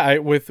 But yeah,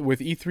 with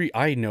E3,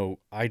 I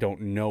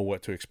don't know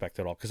what to expect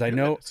at all because I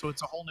know. So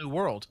it's a whole new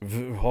world.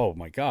 Oh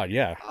my God,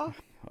 yeah. Oh.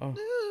 Oh.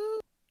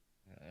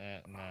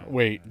 No.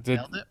 Wait,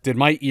 Nailed it. did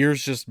my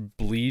ears just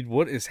bleed?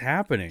 What is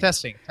happening?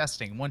 Testing.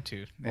 1,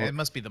 2. Well, It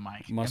must be the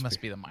mic. must It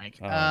must be the mic.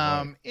 Oh,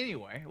 right.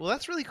 Anyway, well,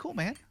 that's really cool,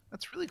 man.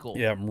 That's really cool.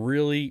 Yeah, I'm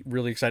really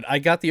excited. I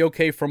got the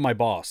okay from my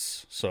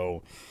boss,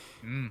 so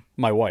Mm.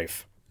 my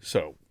wife.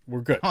 So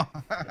we're good.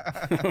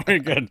 We're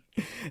good.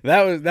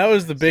 That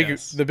was the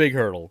Yes. big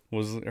hurdle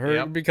was her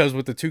Yep. because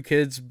with the 2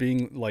 kids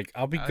being like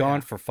I'll be Oh, gone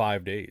yeah. for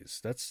 5 days.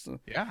 That's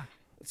Yeah.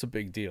 a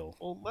big deal.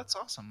 Well, that's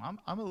awesome.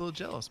 I'm a little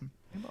jealous.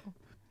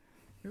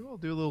 Maybe I'll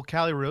do a little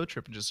Cali road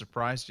trip and just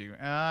surprise you.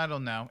 I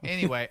don't know.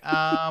 Anyway,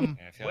 I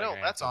feel well, like I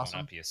have that's to awesome.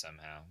 one-up you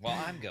somehow. Well,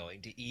 I'm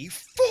going to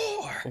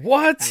E4.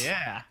 What?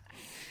 Yeah.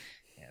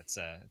 Yeah,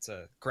 it's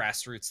a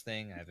grassroots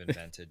thing I've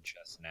invented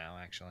just now,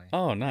 actually.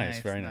 Oh, nice.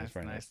 Very nice.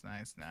 Very nice.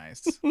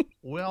 Nice.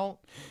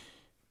 Well,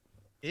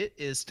 it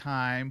is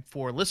time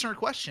for listener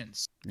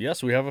questions.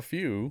 Yes, we have a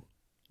few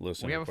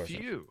listener We have questions.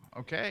 a few.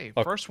 Okay.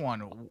 A- First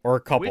one. Or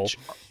a couple.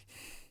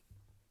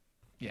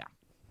 Yeah.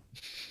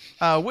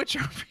 Which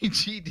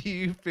RPG do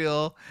you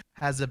feel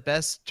has the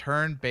best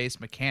turn-based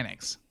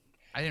mechanics?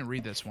 I didn't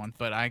read this one,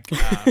 but I.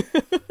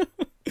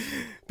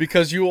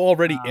 Because you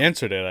already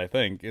answered it, I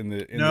think.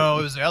 No,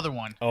 it was the other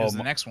one. Oh, It was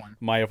the next one.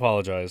 My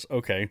apologize.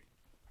 Okay.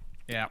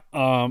 Yeah.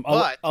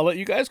 I'll let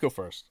you guys go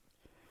first.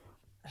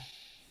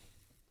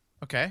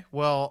 Okay.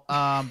 Well,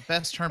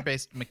 best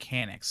turn-based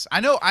mechanics. I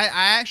know. I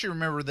actually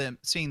remember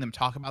seeing them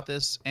talk about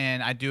this,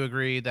 and I do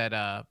agree that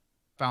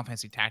Final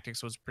Fantasy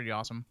Tactics was pretty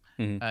awesome.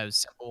 Mhm. It was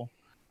simple.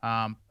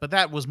 But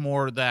that was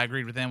more that I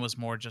agreed with them was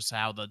more just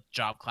how the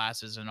job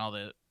classes and all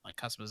the like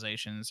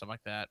customization and stuff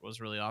like that was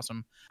really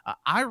awesome.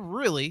 I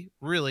really,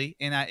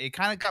 and it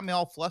kind of got me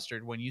all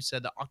flustered when you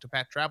said the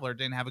Octopath Traveler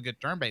didn't have a good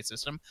turn-based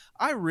system.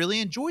 I really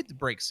enjoyed the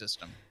break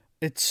system.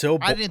 It's so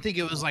I didn't think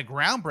it was like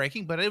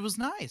groundbreaking, but it was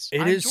nice. It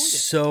I is enjoyed it.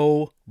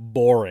 so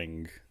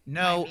boring.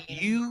 No, I mean-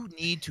 you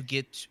need to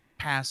get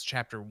past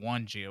chapter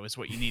 1, Gio, is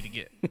what you need to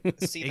get.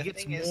 See, It the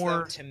gets thing is, more-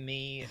 though, to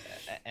me,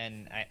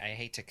 and I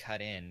hate to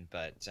cut in,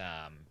 but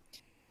have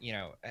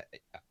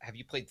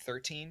you played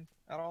 13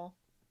 at all?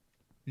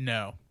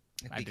 No.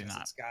 I did Because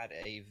not. it's got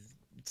a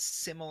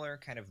similar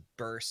kind of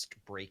burst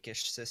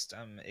breakish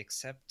system,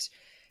 except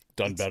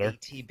Done it's better.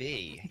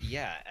 ATB.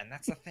 Yeah, and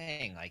that's the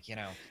thing. Like,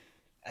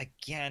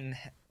 again,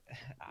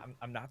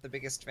 I'm not the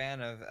biggest fan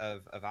of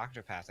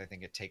Octopath. I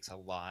think it takes a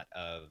lot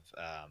of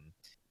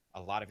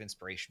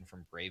inspiration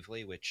from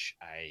Bravely, which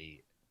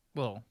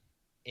Well,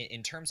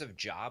 in terms of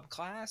job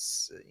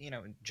class,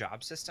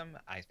 job system,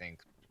 I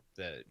think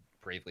the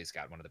Bravely's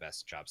got one of the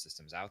best job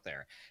systems out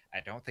there. I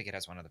don't think it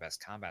has one of the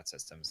best combat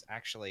systems.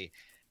 Actually,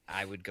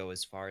 I would go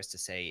as far as to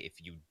say if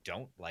you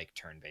don't like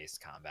turn-based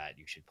combat,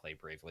 you should play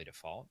Bravely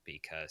Default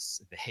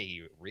because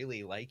they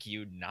really like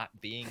you not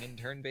being in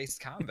turn-based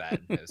combat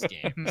in those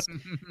games.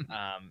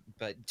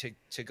 But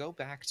to go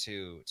back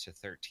to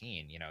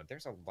 13,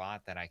 there's a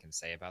lot that I can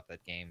say about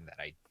that game that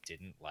I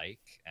didn't like.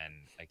 And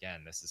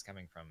again, this is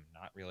coming from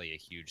not really a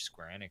huge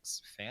Square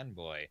Enix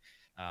fanboy.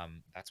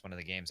 That's one of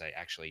the games I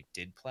actually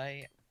did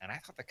play, and I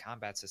thought the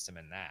combat system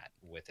in that,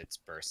 with its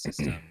burst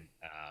system,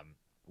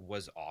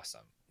 was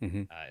awesome.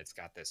 Mhm. It's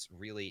got this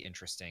really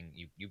interesting.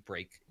 You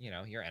break,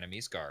 your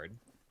enemy's guard,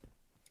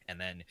 and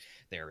then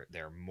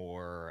they're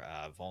more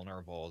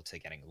vulnerable to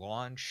getting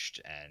launched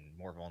and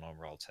more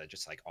vulnerable to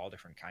just like all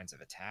different kinds of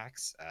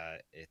attacks.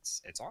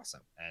 It's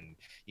awesome, and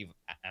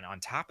on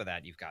top of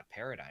that, you've got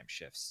paradigm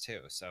shifts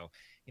too. So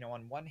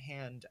on one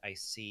hand, I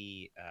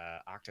see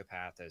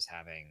Octopath as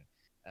having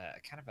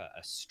kind of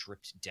a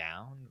stripped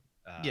down,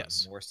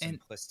 Yes, more and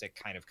simplistic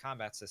kind of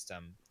combat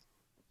system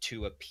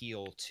to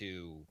appeal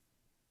to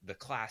the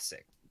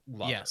classic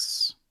lover.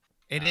 yes,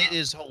 and it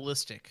is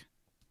holistic,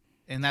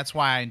 and that's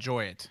why I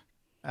enjoy it.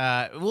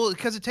 Well,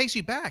 because it takes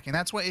you back, and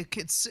that's why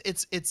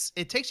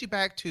it takes you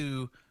back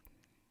to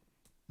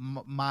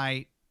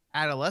my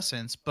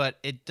adolescence, but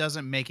it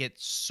doesn't make it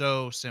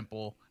so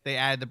simple. They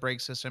added the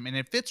brake system, and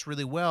it fits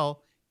really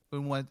well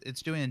in what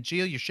it's doing. And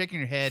Gio, you're shaking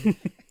your head.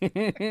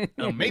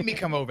 Oh, make me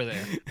come over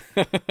there.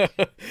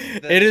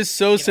 It is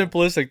so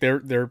simplistic.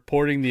 They're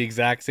porting the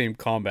exact same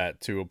combat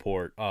to a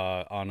port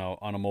on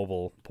a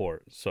mobile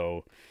port.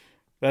 So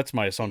that's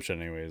my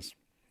assumption, anyways.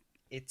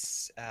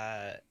 It's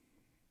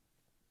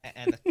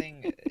and the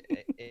thing,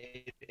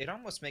 it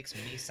almost makes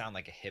me sound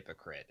like a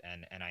hypocrite,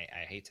 and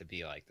I hate to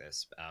be like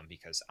this,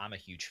 because I'm a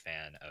huge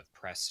fan of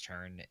press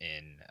turn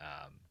in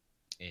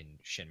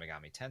Shin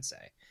Megami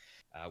Tensei,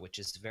 which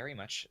is very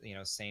much,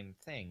 same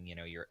thing.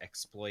 You're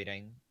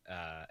exploiting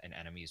an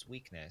enemy's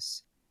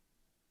weakness.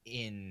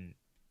 In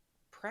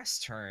press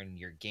turn,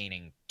 you're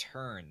gaining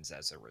turns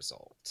as a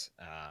result,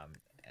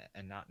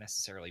 and not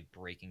necessarily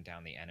breaking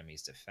down the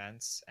enemy's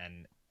defense.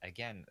 And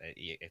again,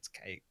 it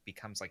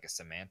becomes like a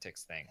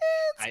semantics thing.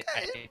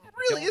 It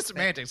really is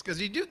semantics,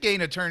 because you do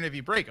gain a turn if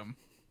you break them.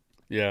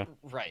 Yeah.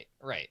 Right.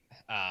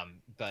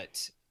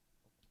 But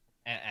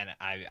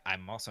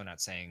I'm also not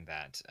saying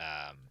that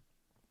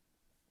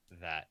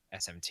that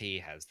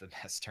SMT has the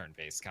best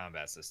turn-based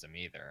combat system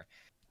either.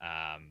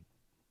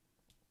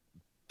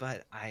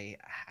 But I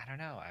don't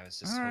know. I was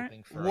just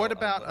hoping for. What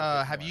about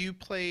have you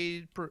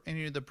played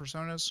any of the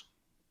Personas?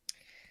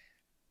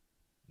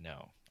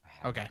 No.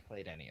 I haven't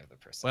played any of the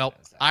Personas. Well,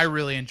 actually. I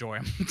really enjoy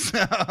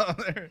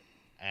them.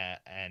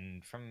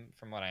 And from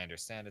what I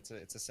understand, it's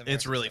a similar.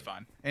 It's really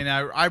fun, and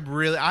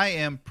I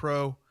am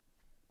pro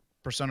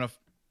Persona,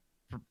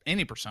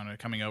 any Persona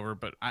coming over,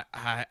 but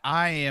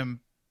I'm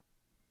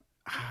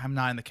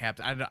not in the cap.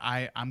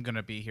 I'm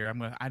gonna be here.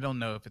 I don't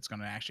know if it's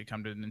gonna actually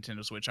come to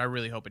Nintendo Switch. I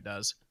really hope it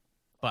does,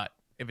 but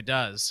if it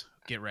does,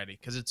 get ready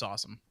because it's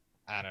awesome.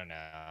 I don't know.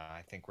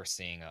 I think we're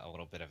seeing a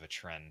little bit of a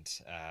trend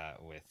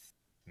with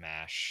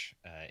MASH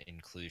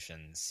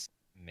inclusions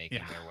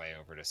making their way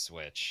over to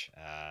Switch,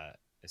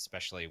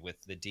 especially with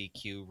the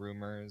DQ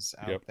rumors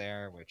out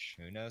there, which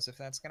who knows if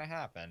that's going to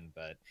happen,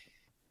 but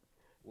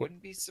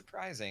wouldn't be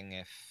surprising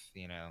if,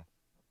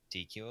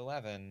 DQ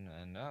 11,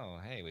 and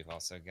hey, we've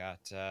also got,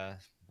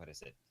 what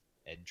is it,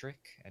 Edric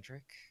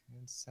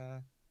is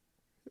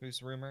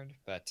who's rumored,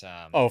 but...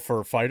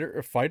 for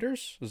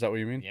fighters? Is that what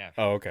you mean? Yeah.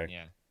 Oh, okay.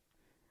 Yeah.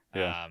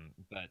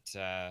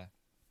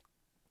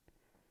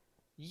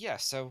 Yeah,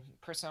 so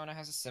Persona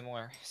has a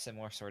similar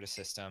sort of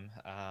system.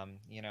 I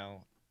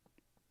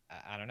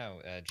don't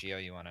know,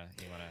 Gio, you wanna?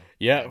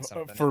 Yeah,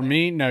 for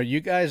me, now you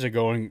guys are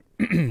going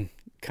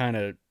kind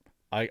of.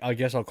 I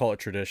guess I'll call it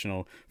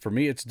traditional. For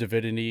me, it's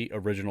Divinity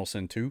Original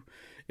Sin 2.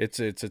 It's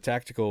a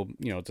tactical,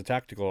 it's a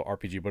tactical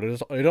RPG, but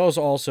it is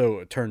also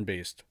a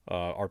turn-based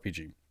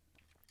RPG.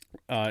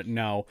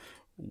 Now,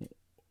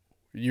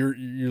 you're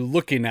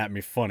looking at me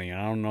funny, and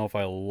I don't know if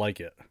I like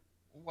it.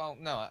 Well,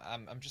 no,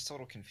 I'm just a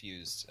little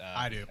confused.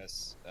 I do.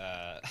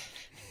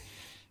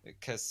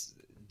 Because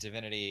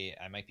Divinity,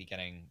 I might be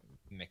getting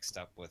mixed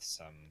up with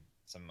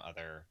some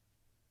other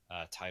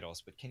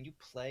titles, but can you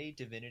play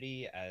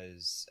Divinity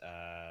as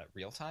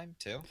real time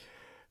too?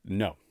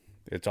 No,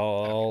 it's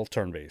all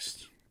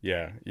turn-based.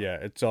 Yeah,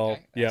 it's all.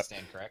 Okay, yeah.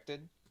 Stand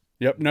corrected.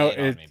 Yep. No.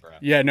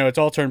 It's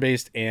all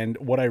turn-based, and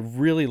what I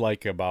really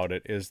like about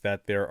it is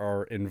that there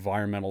are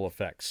environmental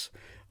effects.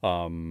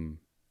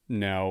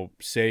 Now,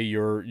 say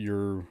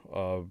you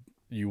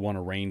want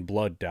to rain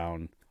blood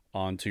down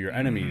onto your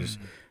enemies.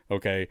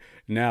 Okay.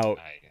 Now,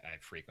 I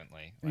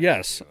frequently.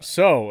 Yes.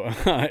 So,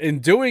 in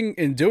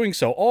doing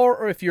so,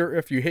 or if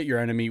you hit your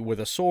enemy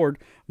with a sword,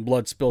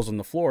 blood spills on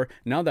the floor.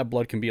 Now that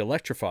blood can be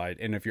electrified,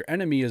 and if your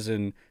enemy is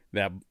in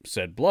that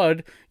said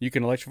blood, you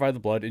can electrify the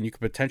blood, and you can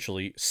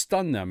potentially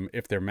stun them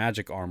if their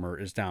magic armor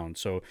is down.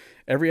 So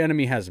every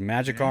enemy has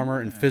magic armor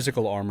and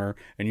physical armor,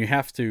 and you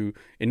have to,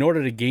 in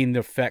order to gain the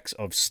effects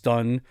of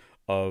stun,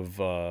 of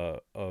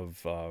what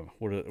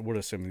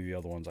are some of the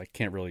other ones? I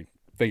can't really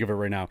think of it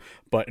right now.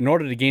 But in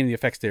order to gain the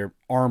effects, their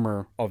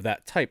armor of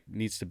that type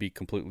needs to be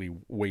completely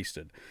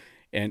wasted,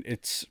 and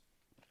it's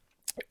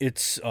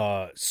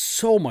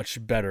so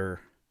much better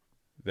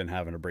than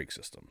having a brake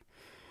system.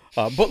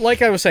 But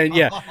like I was saying,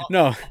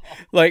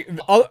 like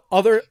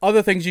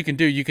other things you can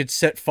do. You could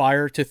set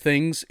fire to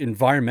things,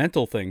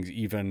 environmental things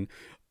even.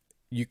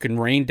 You can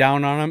rain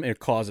down on them. It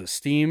causes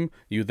steam.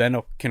 You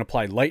then can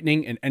apply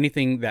lightning, and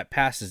anything that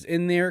passes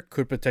in there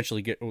could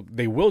potentially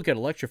they will get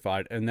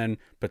electrified, and then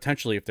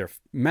potentially if their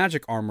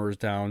magic armor is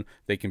down,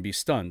 they can be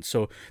stunned.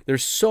 So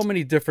there's so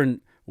many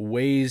different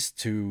ways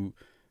to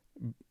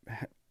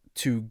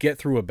get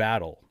through a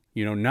battle.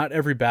 Not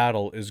every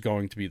battle is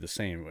going to be the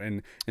same,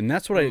 and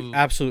that's what I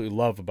absolutely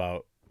love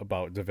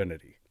about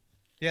Divinity.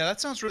 Yeah,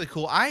 that sounds really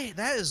cool.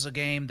 That is a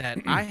game that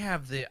I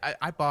have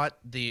I bought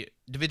the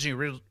Divinity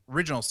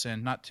Original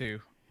Sin, not 2.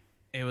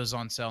 It was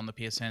on sale on the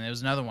PSN. It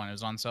was another one. It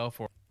was on sale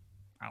for,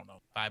 I don't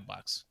know,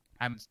 $5.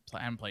 I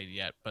haven't played it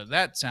yet, but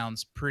that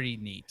sounds pretty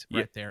neat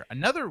right there.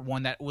 Another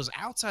one that was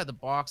outside the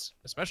box,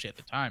 especially at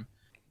the time,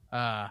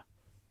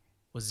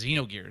 was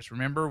Xenogears.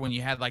 Remember when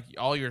you had like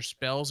all your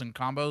spells and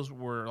combos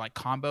were like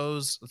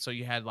combos? So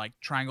you had like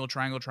triangle,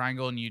 triangle,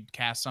 triangle, and you'd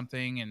cast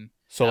something, and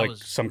so like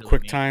some really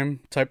quick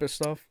time type of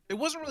stuff. It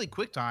wasn't really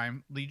quick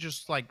time. You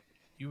just like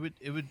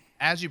it would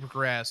as you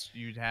progress,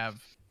 you'd have.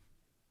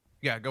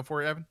 Yeah, go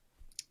for it, Evan.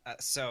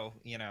 So,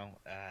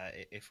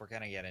 if we're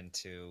going to get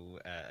into,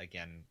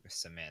 again,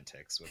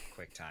 semantics with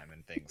QuickTime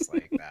and things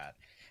like that,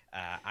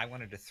 I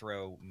wanted to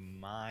throw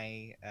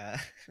my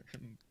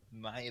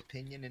my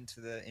opinion into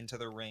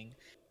the ring.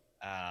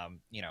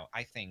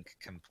 I think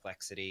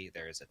complexity,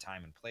 there's a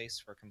time and place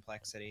for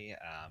complexity.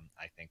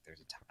 I think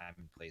there's a time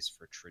and place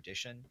for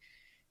tradition.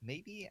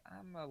 Maybe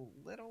I'm a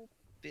little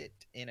bit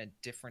in a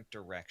different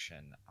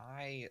direction.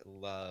 I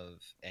love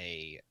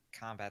a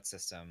combat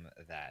system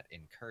that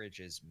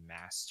encourages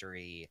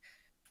mastery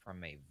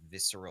from a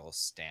visceral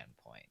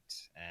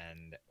standpoint.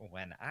 And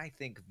when I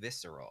think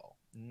visceral,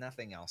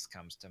 nothing else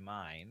comes to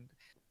mind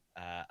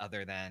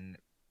other than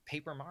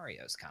Paper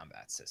Mario's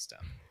combat system.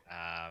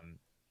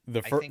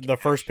 The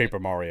first Paper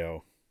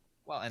Mario.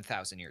 Well, and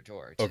Thousand Year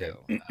Door too.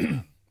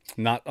 Okay.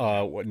 Not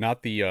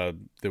the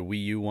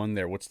Wii U one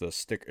there. What's the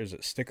sticker? Is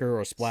it Sticker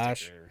or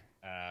Splash? Sticker.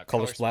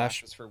 Color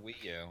Splash was for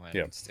Wii U,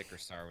 and Sticker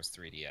Star was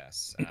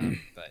 3DS.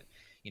 But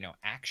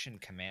action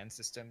command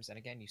systems, and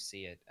again, you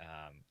see it.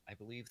 I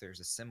believe there's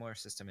a similar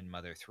system in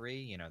Mother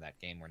 3. That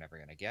game we're never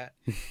gonna get.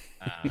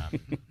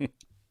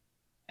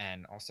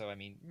 And also, I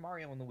mean,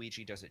 Mario and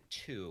Luigi does it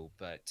too.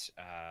 But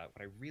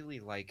what I really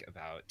like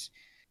about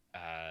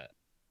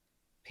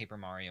Paper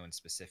Mario in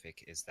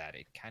specific is that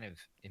it kind of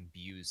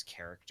imbues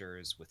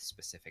characters with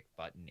specific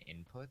button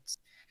inputs.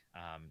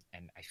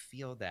 And I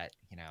feel that,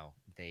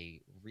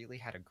 they really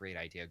had a great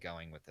idea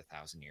going with the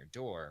Thousand Year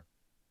Door.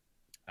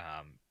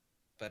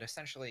 But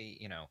essentially,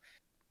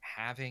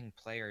 having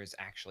players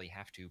actually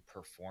have to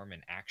perform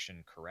an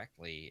action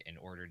correctly in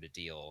order to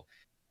deal.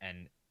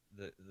 And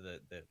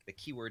the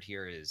key word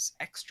here is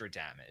extra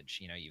damage.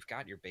 You've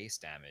got your base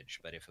damage,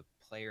 but if a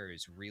player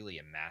is really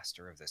a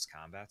master of this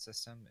combat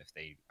system, if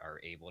they are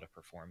able to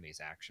perform these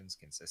actions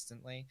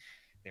consistently,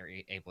 they're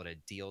able to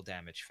deal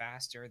damage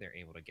faster. They're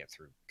able to get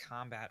through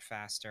combat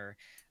faster.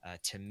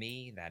 To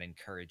me, that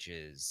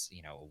encourages,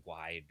 a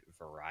wide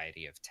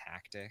variety of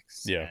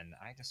tactics. Yeah. And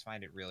I just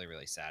find it really,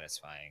 really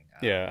satisfying.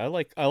 Yeah,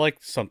 I like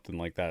something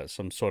like that.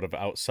 Some sort of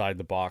outside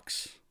the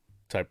box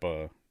type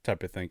of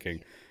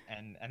thinking.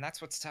 And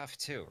that's what's tough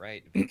too,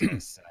 right?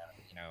 Because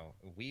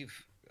we've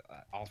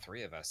all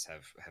three of us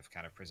have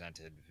kind of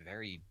presented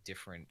very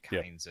different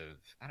kinds of,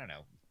 I don't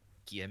know,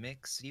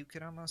 gimmicks, you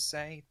could almost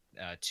say,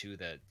 to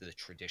the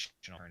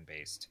traditional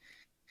turn-based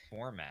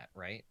format,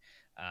 right?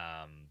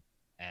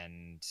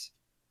 And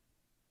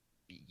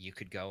you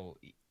could go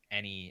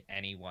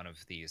any one of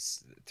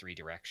these three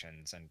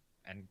directions and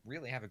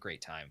really have a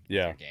great time with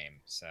your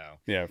game. So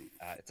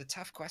it's a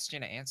tough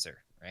question to answer,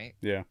 right?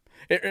 Yeah,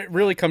 it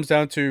really comes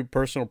down to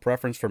personal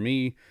preference for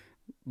me.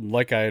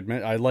 Like I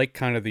admit, I like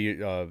kind of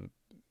the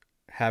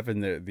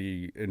having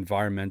the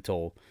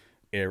environmental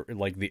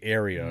like the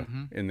area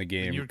in the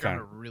game you kind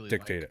of really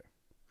dictate like it.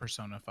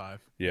 Persona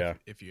 5. Yeah.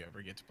 If you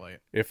ever get to play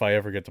it. If I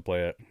ever get to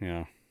play it,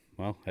 yeah.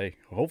 Well, hey,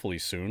 hopefully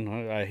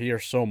soon. I hear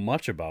so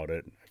much about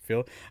it.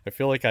 I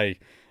feel like I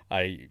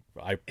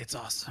It's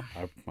awesome.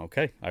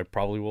 Okay, I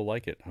probably will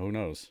like it. Who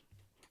knows?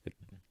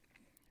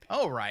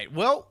 All right.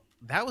 Well,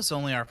 that was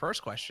only our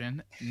first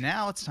question.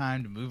 Now it's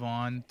time to move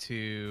on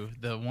to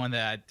the one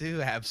that I do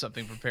have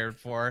something prepared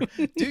for.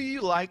 Do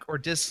you like or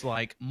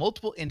dislike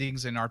multiple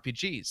endings in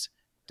RPGs?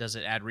 Does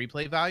it add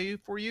replay value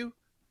for you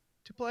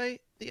to play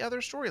the other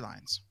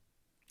storylines?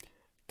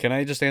 Can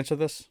I just answer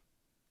this?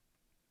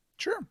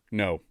 Sure.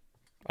 No,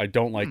 I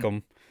don't like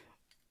them.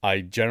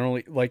 I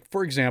generally, like,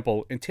 for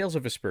example, in Tales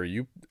of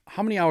Vesperia,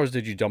 how many hours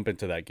did you dump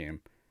into that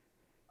game?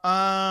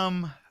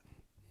 I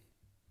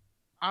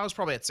was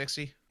probably at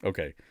 60.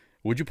 Okay.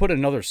 Would you put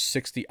another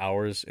 60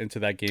 hours into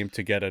that game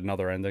to get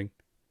another ending?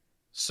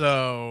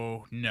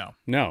 So, no.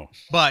 No.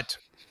 But...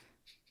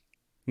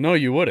 No,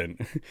 you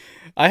wouldn't.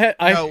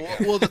 No,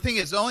 well, the thing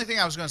is, the only thing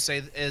I was going to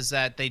say is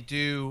that they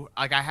do,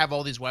 like, I have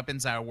all these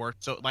weapons that work.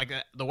 So, like,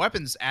 the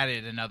weapons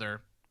added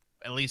another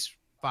at least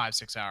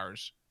 5-6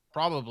 hours.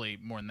 Probably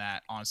more than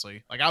that,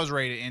 honestly. Like, I was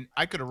ready to end.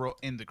 I could have wrote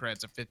in the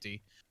credits at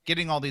 50.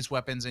 Getting all these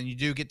weapons, and you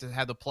do get to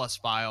have the plus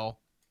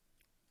file.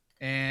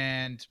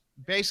 And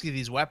basically,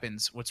 these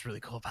weapons, what's really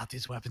cool about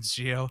these weapons,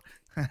 Gio,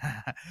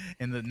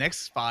 in the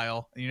next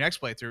file, in your next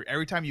playthrough,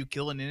 every time you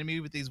kill an enemy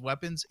with these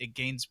weapons,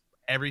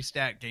 every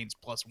stat gains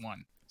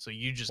 +1. So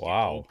you just get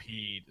OP'd.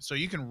 So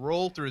you can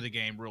roll through the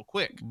game real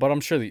quick. But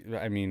I'm sure,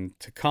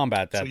 to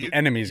combat that, the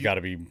enemy's got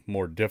to be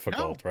more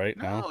difficult, right?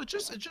 No, it's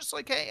just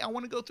like, hey, I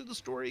want to go through the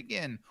story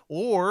again.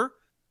 Or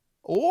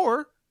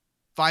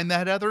find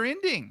that other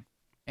ending.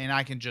 and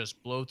I can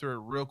just blow through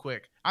it real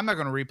quick. I'm not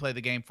going to replay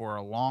the game for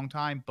a long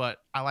time, but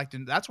I like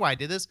to. That's why I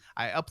did this.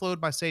 I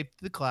upload my save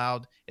to the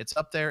cloud. It's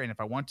up there, and if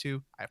I want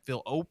to, I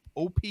feel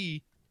OP,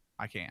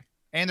 I can.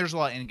 And there's a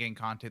lot of in-game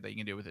content that you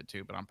can do with it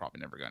too, but I'm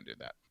probably never going to do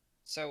that.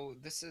 So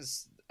this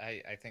is,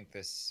 I think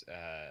this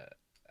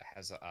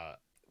has a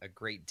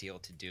great deal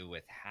to do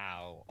with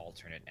how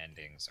alternate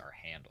endings are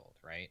handled,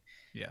 right?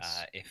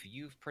 Yes. If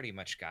you've pretty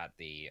much got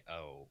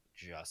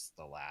just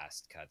the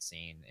last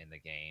cutscene in the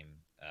game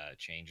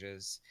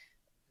changes,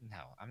 no,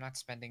 I'm not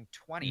spending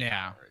 20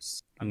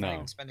 hours. I'm not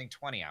even spending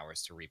 20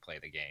 hours to replay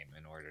the game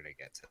in order to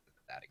get to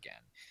that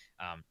again.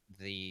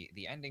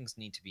 The endings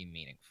need to be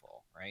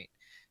meaningful, right?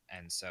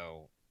 And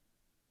so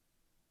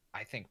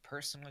I think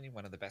personally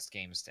one of the best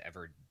games to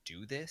ever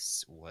do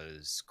this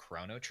was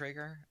Chrono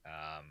Trigger.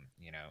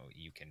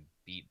 You can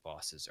beat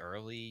bosses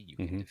early, you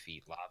can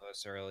defeat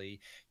Lavos early,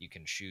 you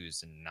can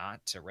choose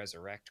not to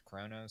resurrect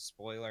Chronos.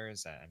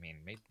 Spoilers. I mean,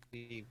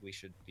 maybe we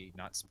should be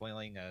not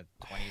spoiling a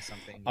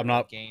 20-something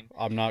game.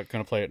 I'm not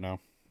gonna play it now.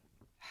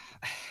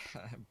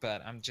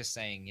 But I'm just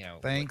saying,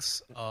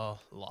 Thanks a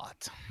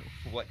lot.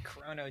 What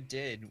Chrono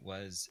did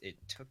was it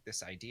took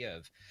this idea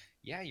of,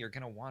 yeah, you're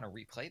going to want to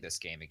replay this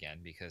game again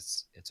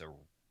because it's a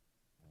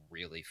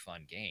really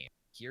fun game.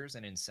 Here's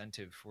an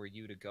incentive for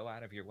you to go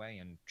out of your way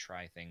and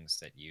try things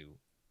that you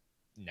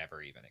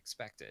never even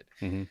expected.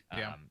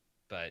 Yeah.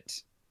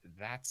 But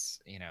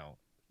that's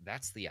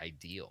the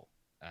ideal.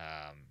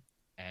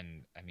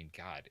 And I mean,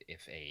 God,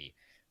 if a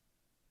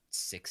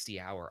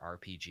 60-hour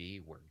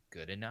RPG were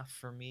good enough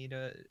for me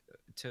to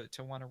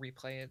want to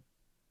replay it,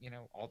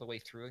 all the way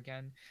through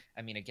again.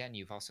 I mean, again,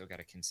 you've also got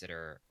to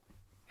consider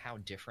how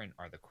different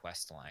are the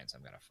quest lines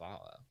I'm going to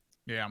follow.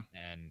 Yeah.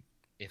 And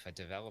if a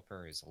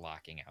developer is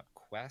locking out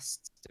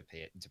quests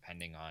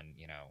depending on,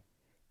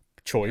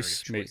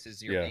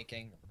 choices you're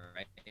making,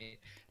 right?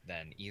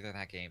 Then either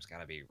that game's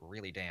got to be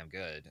really damn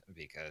good,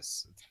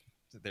 because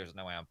there's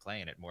no way I'm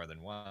playing it more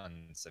than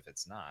once if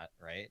it's not,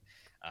 right?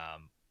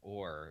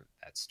 Or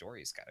that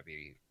story's got to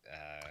be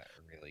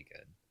really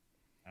good.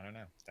 I don't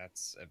know.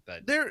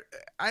 But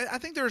I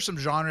think there are some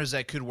genres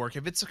that could work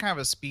if it's a kind of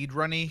a speed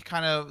runny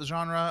kind of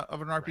genre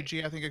of an RPG.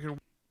 Right. I think it could.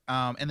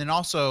 And then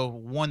also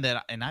one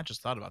that, and I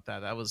just thought about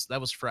that.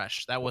 That was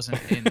fresh. That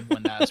wasn't in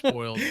when that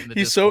spoiled in the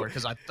Discord,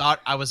 because I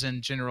thought I was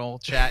in general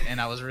chat and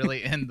I was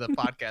really in the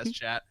podcast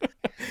chat.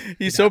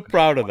 He's so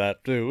proud of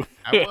that too.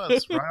 I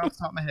was right off the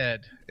top of my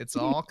head. It's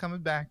all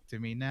coming back to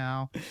me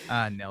now.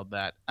 Nailed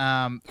that.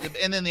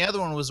 And then the other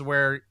one was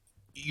where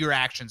your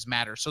actions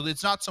matter. So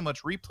it's not so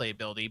much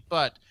replayability,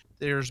 but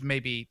there's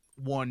maybe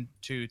 1,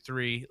 2,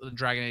 3.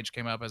 Dragon Age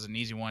came up as an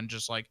easy one,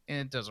 just like,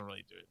 it doesn't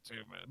really do it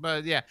too much.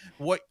 But yeah,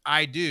 what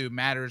I do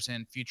matters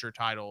in future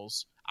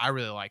titles. I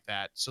really like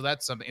that. So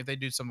that's something. If they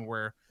do something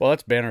where, well,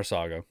 that's Banner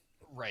Saga,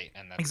 right?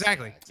 And that's,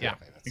 exactly.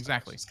 That's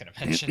exactly. What I was just gonna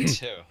mention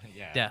too.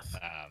 Yeah, death.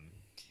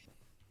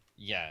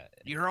 Yeah,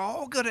 you're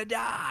all gonna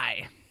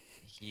die.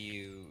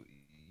 You've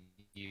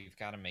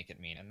got to make it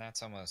mean, and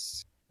it's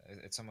almost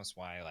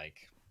why, like,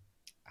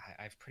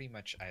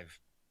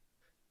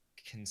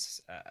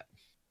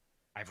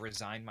 I've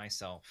resigned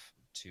myself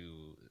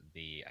to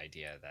the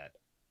idea that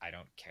I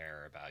don't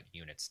care about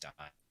units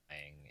dying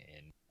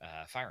in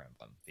Fire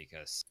Emblem,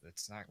 because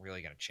it's not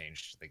really going to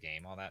change the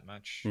game all that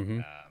much.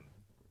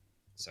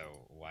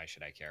 So why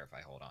should I care if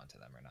I hold on to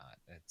them or not?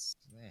 It's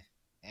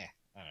I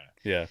don't know.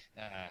 Yeah.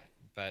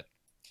 But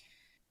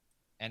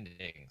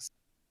endings,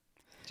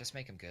 just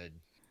make them good.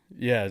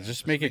 Yeah,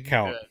 just make it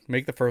count.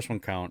 Make the first one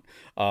count.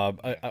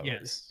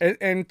 Yes.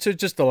 And to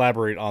just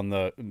elaborate on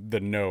the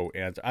no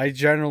answer, I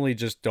generally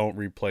just don't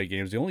replay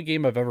games. The only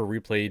game I've ever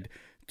replayed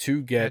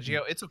to get,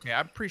 Gio, it's okay.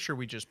 I'm pretty sure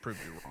we just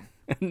proved you wrong.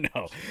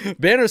 No,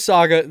 Banner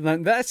Saga.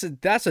 That's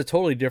a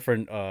totally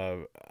different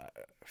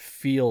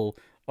feel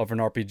of an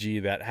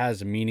RPG that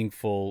has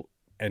meaningful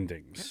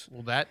endings.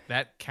 Well,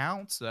 that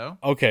counts though.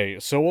 Okay,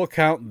 so we'll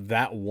count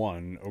that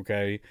one.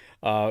 Okay,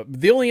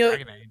 the only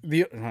I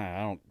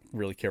don't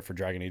really care for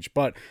Dragon Age,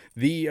 but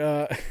the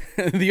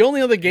the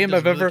only other game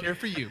I've ever care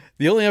for you.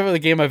 The only other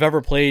game I've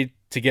ever played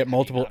to get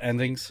multiple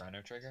endings.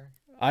 Chrono Trigger?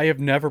 I have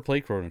never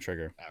played Chrono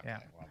Trigger. Okay, yeah,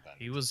 well,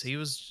 he was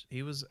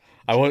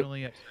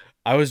generally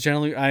I was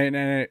generally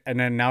and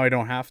then now I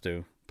don't have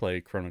to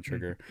play Chrono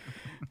Trigger.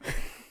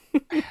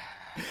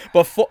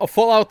 But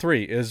Fallout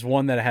 3 is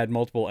one that had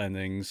multiple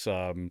endings,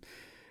 and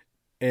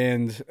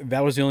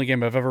that was the only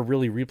game I've ever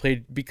really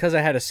replayed because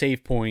I had a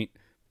save point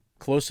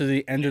close to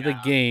the end of the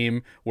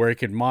game where it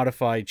could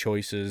modify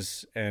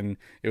choices, and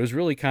it was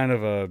really kind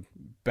of a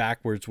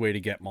backwards way to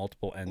get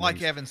multiple endings.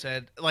 Like Evan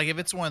said, like if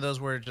it's one of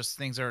those where just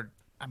things are,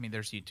 I mean,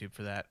 there's YouTube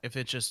for that. If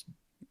it just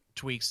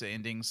tweaks the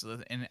endings,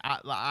 and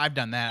I've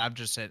done that. I've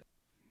just said,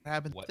 what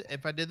happens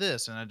if I did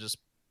this, and I just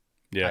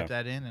type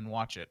that in and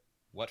watch it.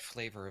 What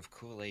flavor of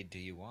Kool-Aid do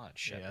you want,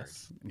 Shepard?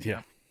 Yes.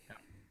 Yeah.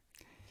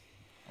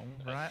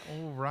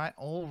 All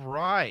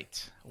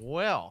right.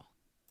 Well,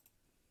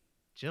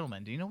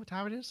 gentlemen, do you know what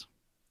time it is?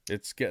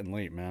 It's getting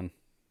late, man.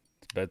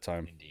 It's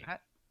bedtime. Indeed.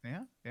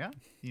 Yeah.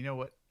 You know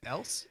what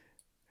else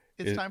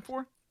it's time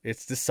for?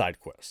 It's the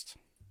side quest.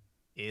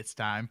 It's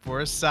time for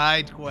a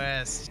side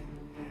quest.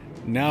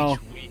 Now,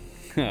 Each week,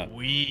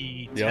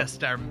 we Yep.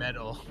 test our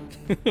mettle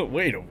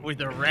wait. with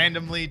a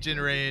randomly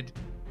generated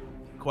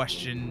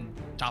question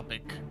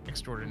topic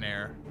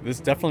extraordinaire. This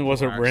definitely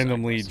wasn't Our side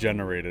randomly quest.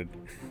 generated.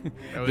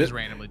 It was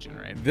randomly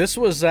generated. This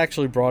was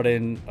actually brought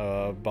in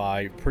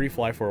by Pretty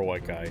Fly for a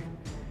White Guy.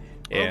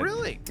 Oh,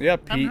 really?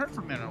 Yep. I haven't heard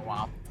from him in a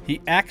while. He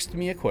asked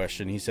me a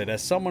question. He said,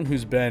 as someone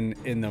who's been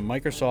in the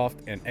Microsoft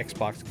and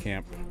Xbox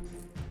camp,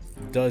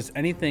 does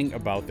anything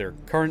about their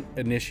current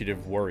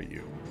initiative worry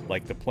you?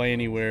 Like the Play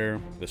Anywhere,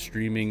 the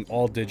streaming,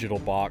 all digital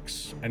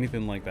box,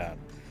 anything like that.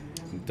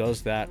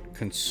 Does that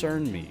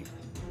concern me?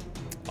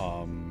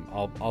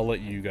 I'll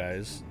let you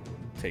guys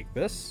take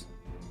this.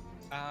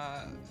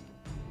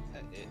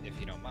 If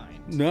you don't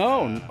mind.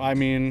 No, I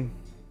mean,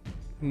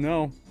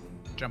 no.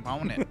 Jump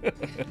on it.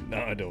 No,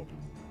 I don't.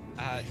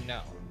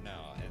 No.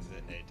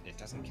 It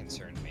doesn't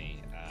concern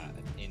me.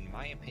 In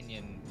my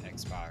opinion,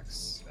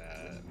 Xbox,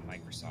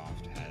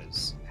 Microsoft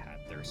has had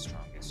their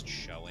strongest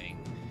showing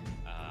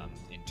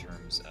in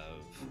terms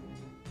of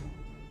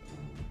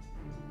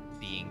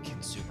being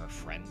consumer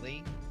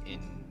friendly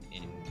in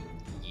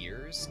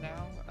years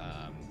now,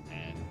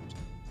 and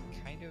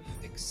kind of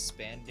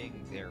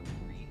expanding their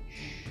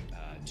reach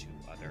to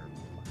other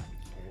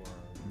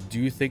platforms. Do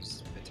you think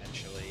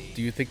potentially?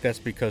 Do you think that's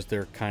because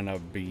they're kind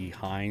of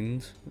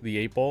behind the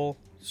eight ball,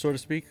 so to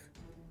speak?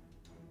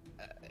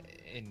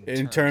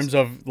 In terms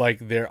of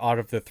like they're out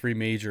of the three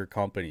major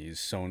companies,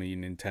 Sony,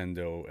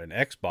 Nintendo, and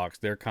Xbox,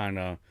 they're kind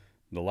of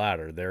the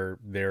latter.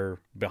 They're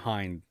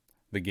behind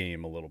the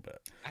game a little bit.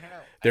 I don't know.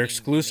 Their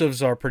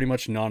exclusives are pretty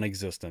much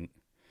non-existent.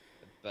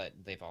 But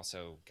they've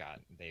also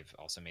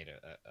made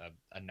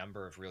a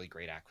number of really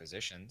great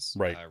acquisitions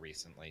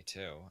recently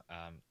too.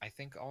 I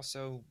think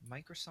also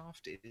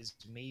Microsoft is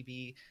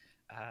maybe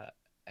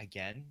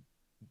again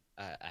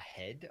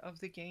ahead of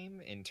the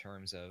game in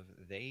terms of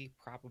they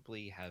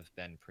probably have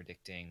been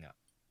predicting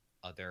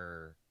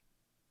other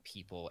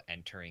people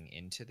entering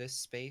into this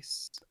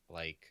space,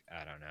 like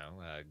I don't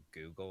know,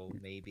 Google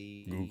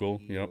maybe,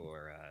 yep.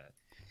 or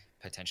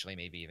potentially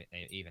maybe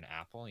even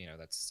Apple. You know,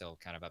 that's still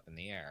kind of up in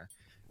the air.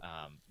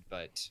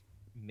 But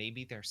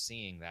maybe they're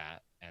seeing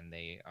that and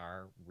they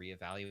are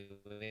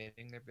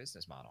reevaluating their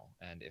business model.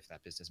 And if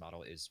that business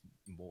model is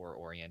more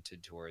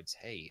oriented towards,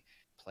 hey,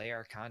 play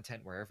our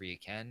content wherever you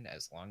can,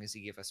 as long as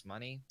you give us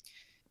money,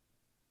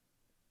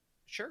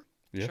 sure.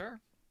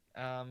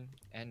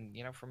 And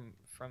you know, from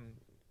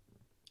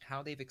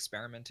how they've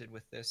experimented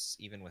with this,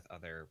 even with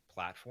other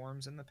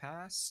platforms in the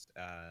past,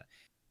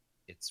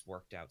 it's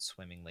worked out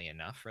swimmingly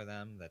enough for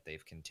them that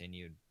they've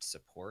continued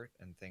support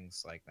and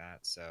things like that.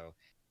 So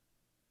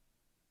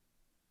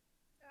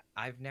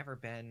I've never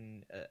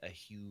been a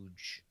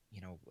huge,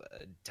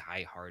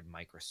 diehard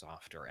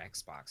Microsoft or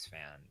Xbox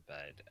fan,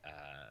 but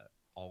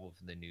all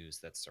of the news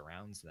that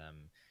surrounds them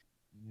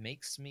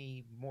makes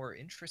me more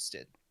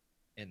interested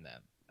in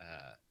them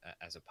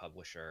as a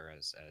publisher,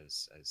 as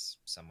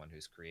someone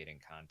who's creating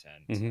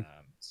content. Mm-hmm.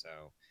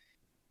 So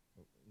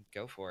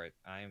go for it.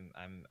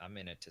 I'm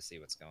in it to see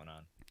what's going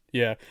on.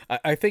 Yeah,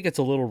 I think it's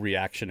a little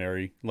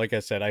reactionary. Like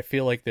I said, I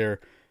feel like they're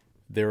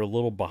a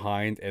little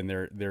behind, and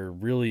they're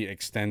really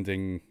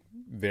extending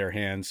their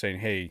hand, saying,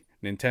 "Hey,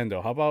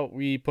 Nintendo, how about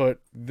we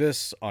put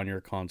this on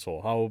your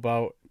console? How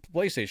about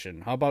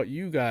PlayStation? How about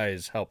you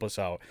guys help us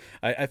out?"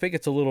 I think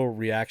it's a little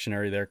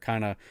reactionary. They're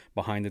kind of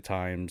behind the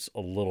times a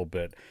little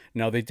bit.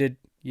 Now they did,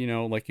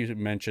 like you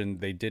mentioned,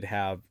 they did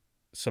have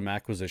some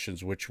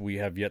acquisitions, which we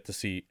have yet to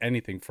see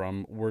anything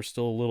from. We're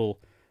still a little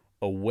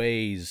a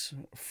ways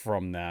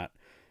from that.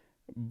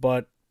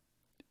 But,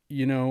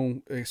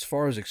 as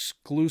far as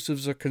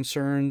exclusives are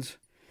concerned,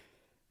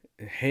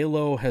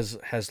 Halo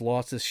has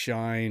lost its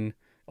shine,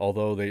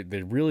 although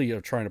they really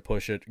are trying to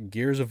push it.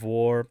 Gears of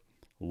War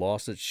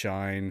lost its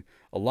shine.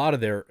 A lot of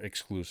their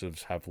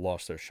exclusives have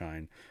lost their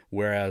shine.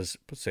 Whereas,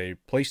 say,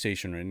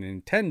 PlayStation and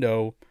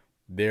Nintendo,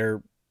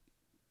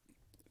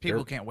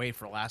 People can't wait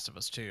for Last of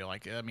Us 2.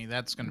 Like, I mean,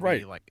 that's going to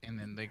be like, and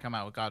then they come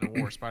out with God of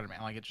War,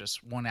 Spider-Man. Like, it's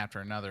just one after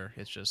another.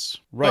 It's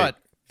just right.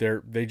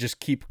 But they just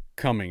keep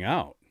coming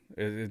out.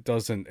 It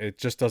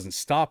just doesn't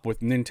stop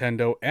with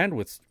Nintendo and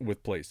with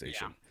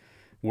PlayStation. Yeah.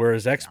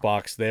 Whereas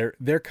Xbox,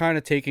 they're kind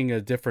of taking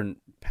a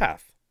different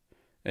path,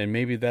 and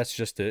maybe that's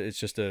just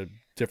a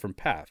different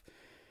path.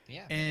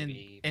 Yeah, and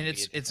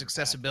its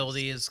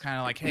accessibility is kind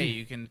of like, hey,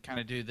 you can kind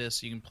of do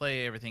this. You can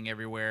play everything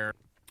everywhere.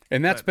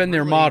 And that's been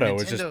their motto: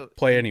 is just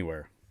play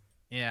anywhere.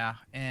 Yeah,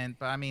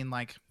 but I mean,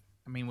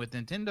 with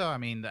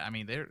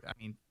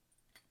Nintendo,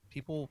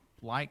 people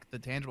like the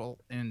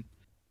tangible, and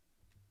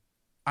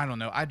I don't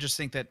know. I just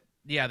think that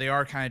they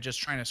are kind of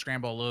just trying to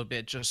scramble a little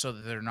bit, just so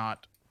that they're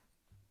not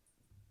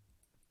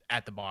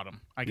at the bottom,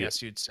 I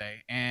guess you'd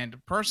say.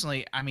 And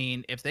personally, I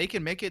mean, if they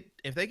can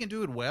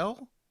do it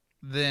well,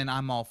 then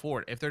I'm all for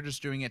it. If they're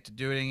just doing it,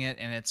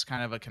 and it's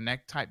kind of a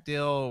Connect type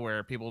deal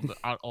where people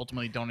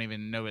ultimately don't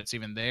even know it's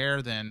even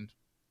there, then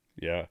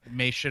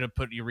should have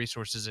put your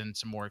resources in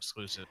some more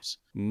exclusives.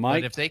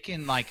 But if they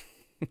can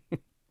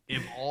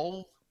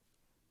evolve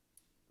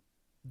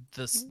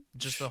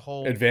just the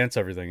whole Advance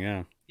everything,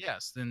 yeah.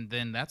 Yes,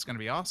 then that's going to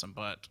be awesome.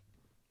 But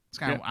it's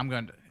kind of I'm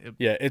going to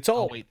it's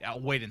all I'll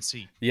wait and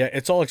see. Yeah,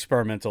 it's all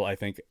experimental, I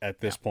think, at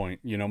this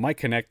point. You know, my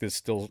Kinect is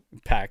still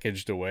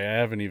packaged away.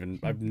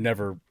 I've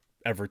never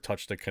ever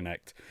touched a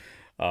Kinect.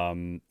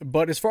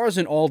 But as far as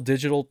an all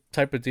digital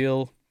type of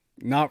deal,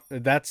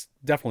 that's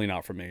definitely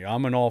not for me.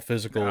 I'm an all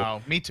physical.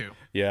 Oh, me too.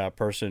 Yeah,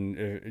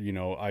 person. You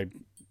know,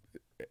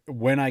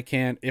 when I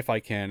can, if I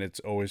can, it's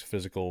always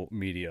physical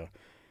media.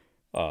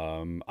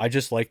 I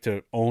just like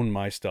to own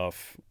my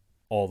stuff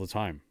all the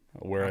time.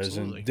 Whereas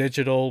Absolutely. in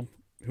digital,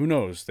 who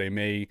knows? They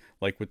may,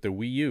 like with the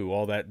Wii U,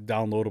 all that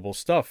downloadable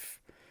stuff.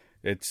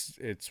 It's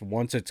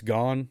once it's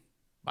gone.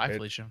 Bye,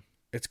 Felicia.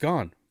 It's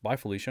gone. Bye,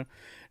 Felicia.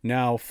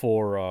 Now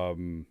for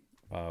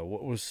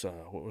what was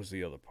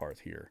the other part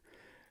here?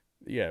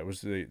 Yeah, it was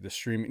the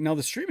streaming. Now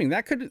the streaming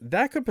that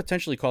could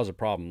potentially cause a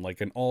problem,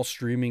 like an all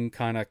streaming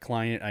kind of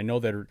client. I know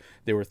that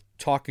they were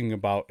talking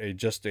about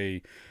just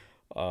a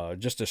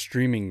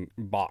streaming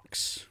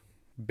box,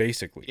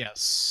 basically.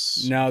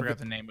 Yes. Now I forgot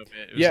the name of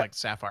it. It was like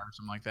Sapphire or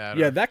something like that.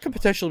 Yeah, that could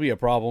potentially be a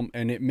problem,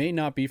 and it may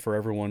not be for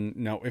everyone.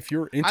 Now, if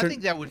you're I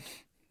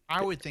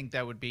would think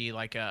that would be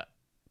like a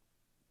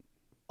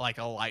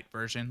light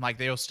version. Like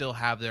they'll still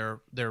have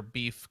their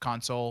beef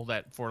console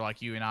that for like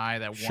you and I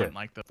that want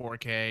like the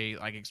 4K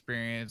like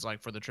experience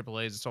like for the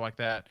AAAs and stuff like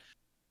that.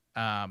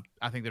 I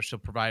think they're still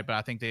provided, but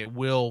I think they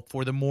will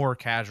for the more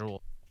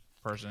casual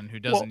person who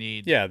doesn't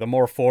need the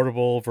more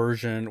affordable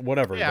version,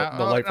 whatever, the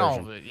light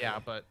version.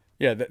 But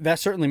that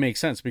certainly makes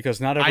sense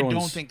because not everyone's... I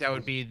don't think that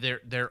would be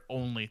their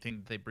only thing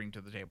that they bring to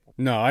the table.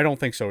 No, I don't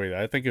think so either.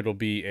 I think it'll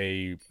be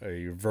a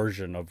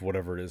version of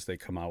whatever it is they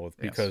come out with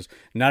because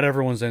not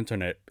everyone's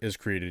internet is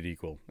created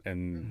equal,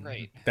 and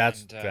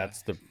that's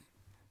the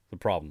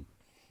problem.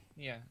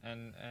 Yeah,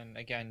 and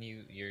again,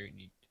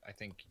 I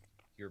think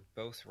you're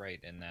both right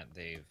in that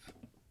they've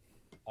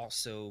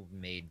also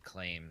made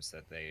claims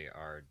that they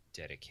are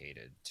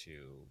dedicated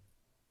to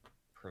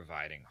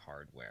providing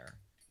hardware.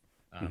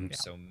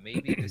 So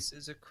maybe this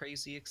is a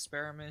crazy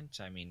experiment.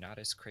 I mean, not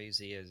as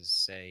crazy as,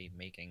 say,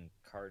 making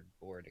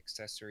cardboard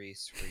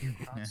accessories for your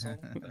console.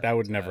 But, that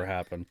would never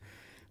happen.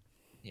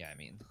 Yeah, I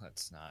mean,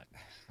 let's not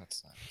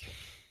get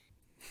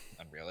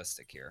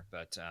unrealistic here.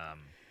 But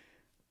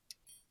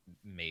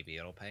maybe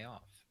it'll pay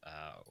off.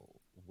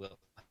 We'll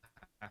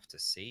have to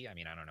see. I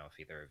mean, I don't know if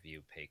either of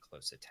you pay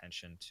close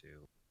attention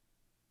to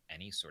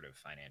any sort of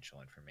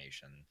financial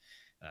information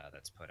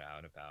that's put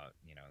out about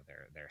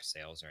their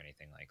sales or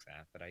anything like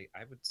that, but I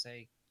would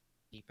say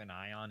keep an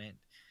eye on it.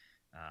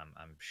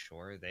 I'm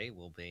sure they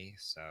will be.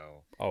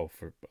 So I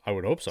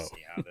would hope so.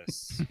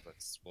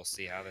 We'll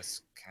see how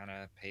this kind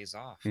of pays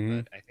off. Mm-hmm.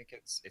 But I think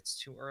it's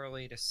too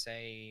early to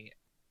say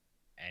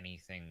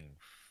anything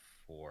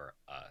for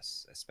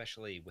us,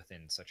 especially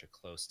within such a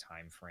close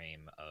time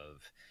frame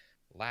of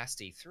last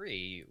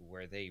E3,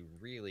 where they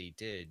really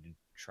did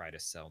try to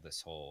sell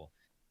this whole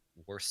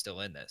 "we're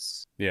still in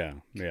this." Yeah.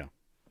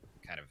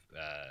 Kind of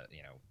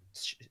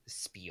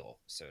spiel,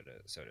 so to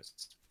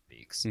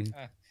speak.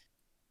 Mm-hmm.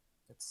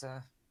 It's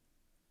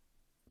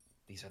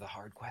these are the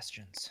hard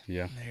questions.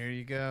 Yeah. There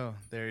you go.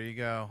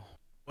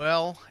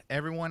 Well,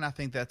 everyone, I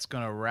think that's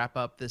going to wrap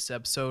up this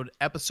episode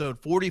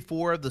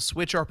 44 of the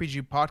Switch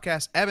RPG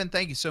podcast. Evan,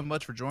 thank you so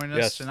much for joining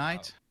us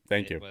tonight.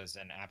 Thank you. It was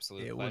an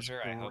absolute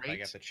pleasure. I hope I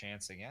get the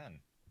chance again.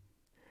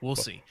 We'll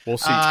see.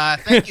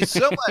 Thank you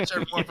so much,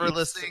 everyone, for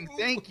listening.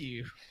 Thank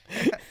you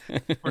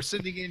for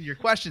sending in your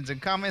questions and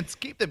comments.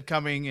 Keep them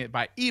coming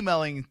by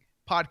emailing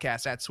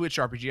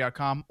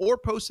podcast@switchrpg.com or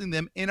posting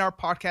them in our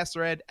podcast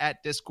thread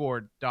at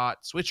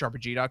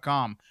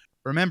discord.switchrpg.com.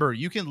 Remember,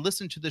 you can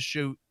listen to the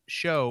show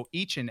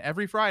each and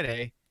every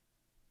Friday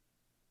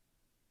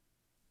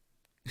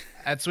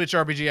at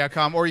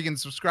switchrpg.com, or you can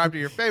subscribe to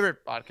your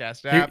favorite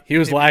podcast app. He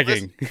was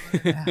lagging.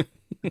 Yeah.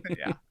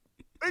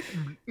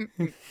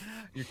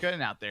 You're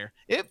cutting out there.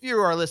 If you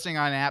are listening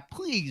on an app,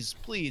 please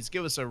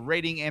give us a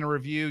rating and a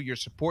review. Your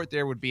support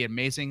there would be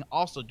amazing.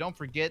 Also, don't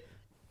forget,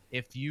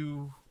 if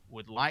you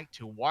would like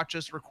to watch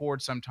us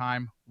record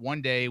sometime,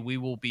 one day we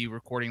will be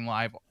recording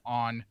live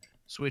on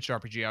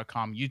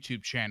SwitchRPG.com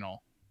YouTube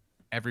channel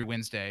every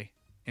Wednesday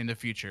in the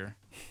future.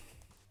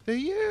 The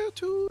year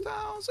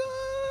 2000.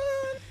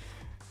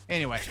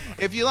 Anyway,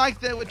 if you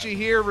like what you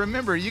hear,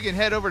 remember, you can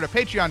head over to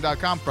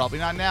patreon.com, probably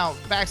not now,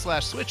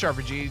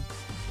 /SwitchRPG,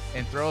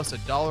 and throw us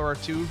 $1 or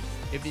 $2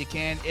 if you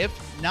can. If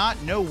not,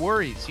 no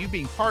worries. You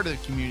being part of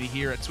the community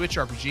here at Switch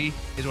RPG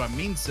is what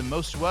means the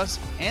most to us.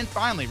 And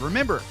finally,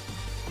 remember,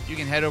 you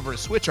can head over to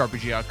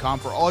switchrpg.com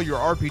for all your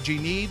RPG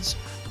needs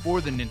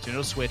for the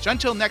Nintendo Switch.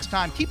 Until next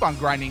time, keep on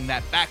grinding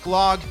that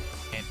backlog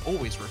and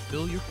always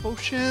refill your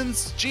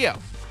potions. Gio,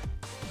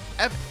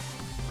 Evan,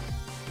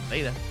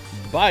 later.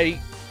 Bye.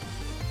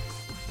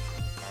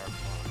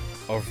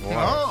 Au revoir.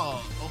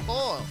 Oh.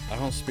 I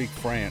don't speak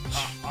French.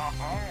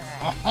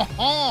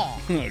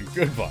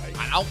 Goodbye.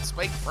 I don't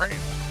speak French.